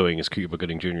are you doing? Is Cuba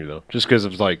Gooding Jr. though, just because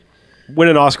it was like, win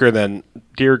an Oscar, and then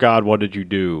dear God, what did you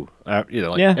do?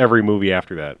 Yeah. Every movie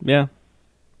after that. Yeah.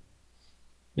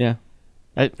 Yeah.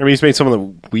 I mean, he's made some of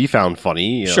them we found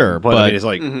funny. You know, Sure, but I but- mean, it's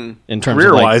like In terms of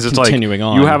career-wise, like, it's like continuing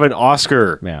on. you have an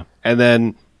Oscar, Yeah. and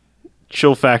then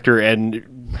Chill Factor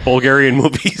and Bulgarian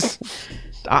movies.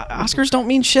 Oscars don't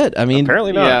mean shit. I mean,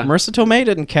 Apparently not. Yeah. Marissa Tomei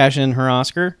didn't cash in her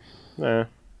Oscar. Eh.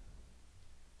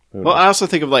 Well, I also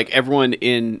think of like everyone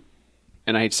in,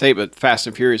 and I hate to say it, but Fast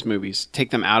and Furious movies,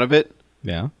 take them out of it,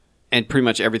 Yeah. and pretty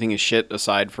much everything is shit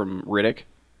aside from Riddick.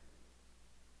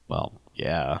 Well,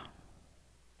 yeah.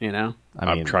 You know, I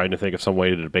mean, I'm trying to think of some way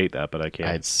to debate that, but I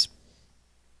can't. It's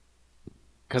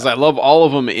because I love all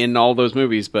of them in all those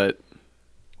movies, but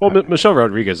Well, Michelle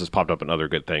Rodriguez has popped up in other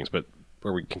good things, but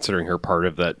are we considering her part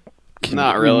of that?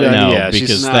 not really. No. no, yeah, she's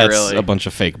because not that's really. a bunch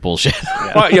of fake bullshit.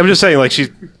 Well, yeah, I'm just saying, like, she's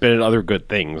been in other good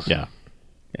things. Yeah.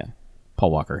 Yeah. Paul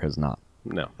Walker has not.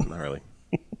 No, not really.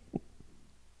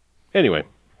 Anyway,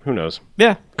 who knows?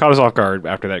 Yeah. Caught us off guard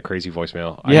after that crazy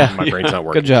voicemail. Yeah. My brain's not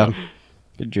working. Good job.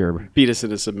 Good job. Beat us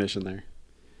in a submission there.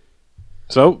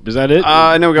 So, is that it?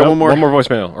 No, we got one more. One more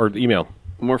voicemail or email.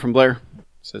 One more from Blair. It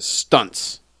says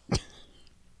stunts.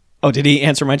 Oh, did he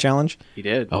answer my challenge? He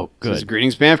did. Oh, It says, good.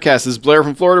 Greetings, Bamfcast. This is Blair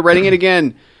from Florida writing it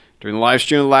again. During the live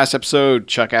stream of the last episode,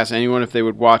 Chuck asked anyone if they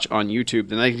would watch on YouTube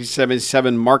the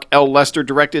 1977 Mark L. Lester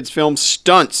directed film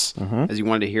Stunts, as he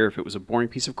wanted to hear if it was a boring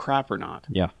piece of crap or not.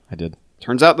 Yeah, I did.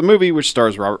 Turns out the movie, which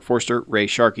stars Robert Forster, Ray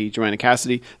Sharkey, Joanna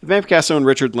Cassidy, the Vampcast own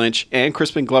Richard Lynch, and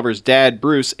Crispin Glover's dad,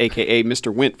 Bruce, a.k.a.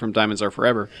 Mr. Wint from Diamonds Are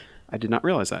Forever. I did not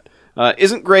realize that.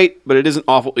 Isn't great, but it isn't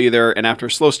awful either, and after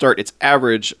a slow start, it's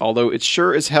average, although it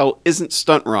sure as hell isn't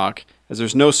stunt rock, as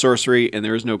there's no sorcery and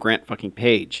there is no Grant fucking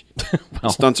Page. The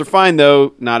stunts are fine,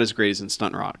 though, not as great as in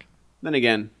Stunt Rock. Then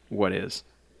again, what is?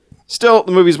 Still,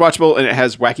 the movie's watchable, and it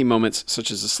has wacky moments, such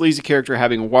as a sleazy character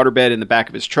having a waterbed in the back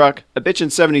of his truck, a bitchin'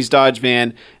 70s Dodge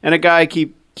van, and a guy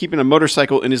keeping a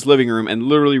motorcycle in his living room and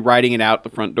literally riding it out the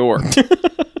front door.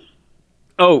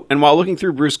 Oh, and while looking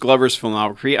through Bruce Glover's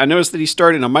filmography, I noticed that he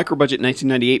starred in a micro-budget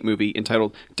 1998 movie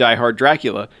entitled Die Hard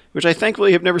Dracula, which I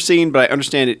thankfully have never seen, but I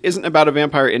understand it isn't about a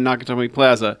vampire in Nakatomi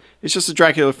Plaza. It's just a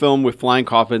Dracula film with flying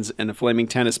coffins and flaming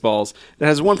tennis balls that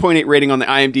has a 1.8 rating on the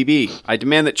IMDb. I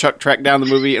demand that Chuck track down the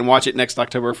movie and watch it next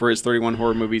October for his 31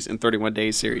 Horror Movies in 31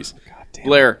 Days series.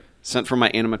 Blair, sent from my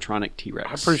animatronic T-Rex.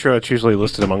 I'm pretty sure that's usually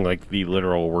listed among like the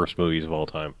literal worst movies of all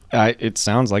time. It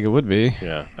sounds like it would be.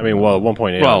 Yeah, I mean, well,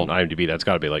 1.8 Well- on IMDb, that's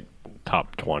got to be like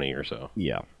top 20 or so.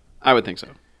 Yeah. I would think so.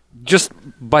 Just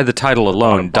by the title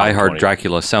alone, Bottom Die Hard 20.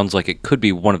 Dracula sounds like it could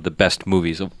be one of the best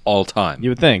movies of all time. You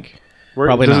would think. Where,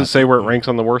 Probably does not. it say where it ranks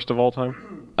on the worst of all time?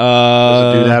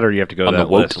 Does it do that, or do you have to go On to the that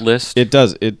woke list? list, It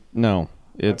does. No.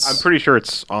 It's. I'm pretty sure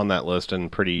it's on that list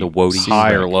and pretty The Woadies.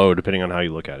 high or low, depending on how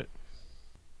you look at it.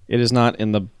 It is not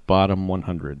in the bottom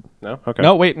 100. No? Okay.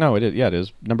 No, wait, no, it is. Yeah, it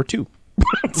is number 2.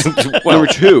 Number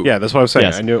 2. Yeah, that's what I was saying.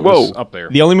 Yes. I knew it was up there.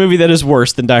 The only movie that is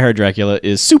worse than Die Hard Dracula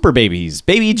is Super Babies,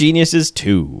 Baby Geniuses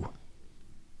 2.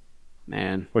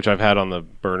 Man. Which I've had on the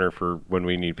burner for when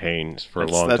we need pains for a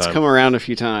long That's time. come around a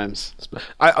few times.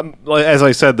 As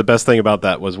I said, the best thing about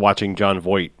that was watching John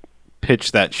Voight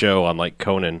pitch that show on like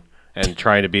Conan and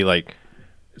trying to be like,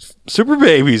 Super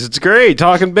Babies, it's great,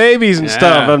 talking babies and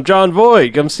stuff. I'm John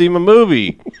Voight, come see my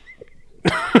movie.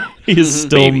 He is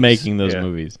still Babies. making those Yeah.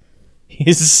 movies.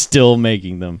 He's still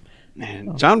making them.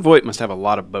 Man, John Voight must have a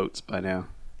lot of boats by now.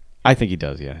 I think he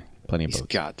does, yeah. Plenty of He's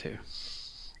boats. got to.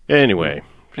 Anyway,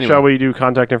 shall we do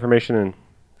contact information and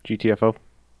GTFO?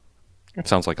 It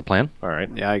sounds like a plan. All right.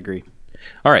 Yeah, I agree.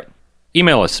 All right.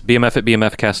 Email us,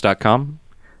 bmf@bmfcast.com.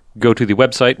 Go to the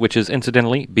website, which is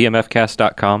incidentally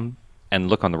bmfcast.com, and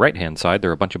look on the right-hand side. There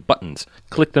are a bunch of buttons.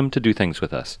 Click them to do things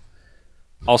with us.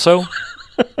 Also,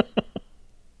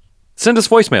 send us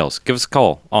voicemails. Give us a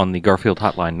call on the Garfield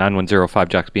hotline,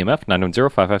 910-5JOCKS-BMF,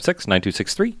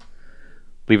 910-556-9263.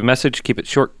 Leave a message. Keep it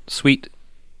short, sweet,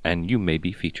 and you may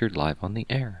be featured live on the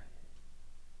air.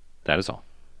 That is all.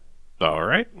 All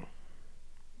right.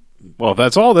 Well, if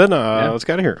that's all, then let's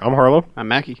get out of here. I'm Harlow. I'm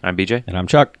Mackie. I'm BJ, And I'm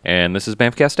Chuck. and this is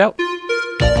Bamfcast out.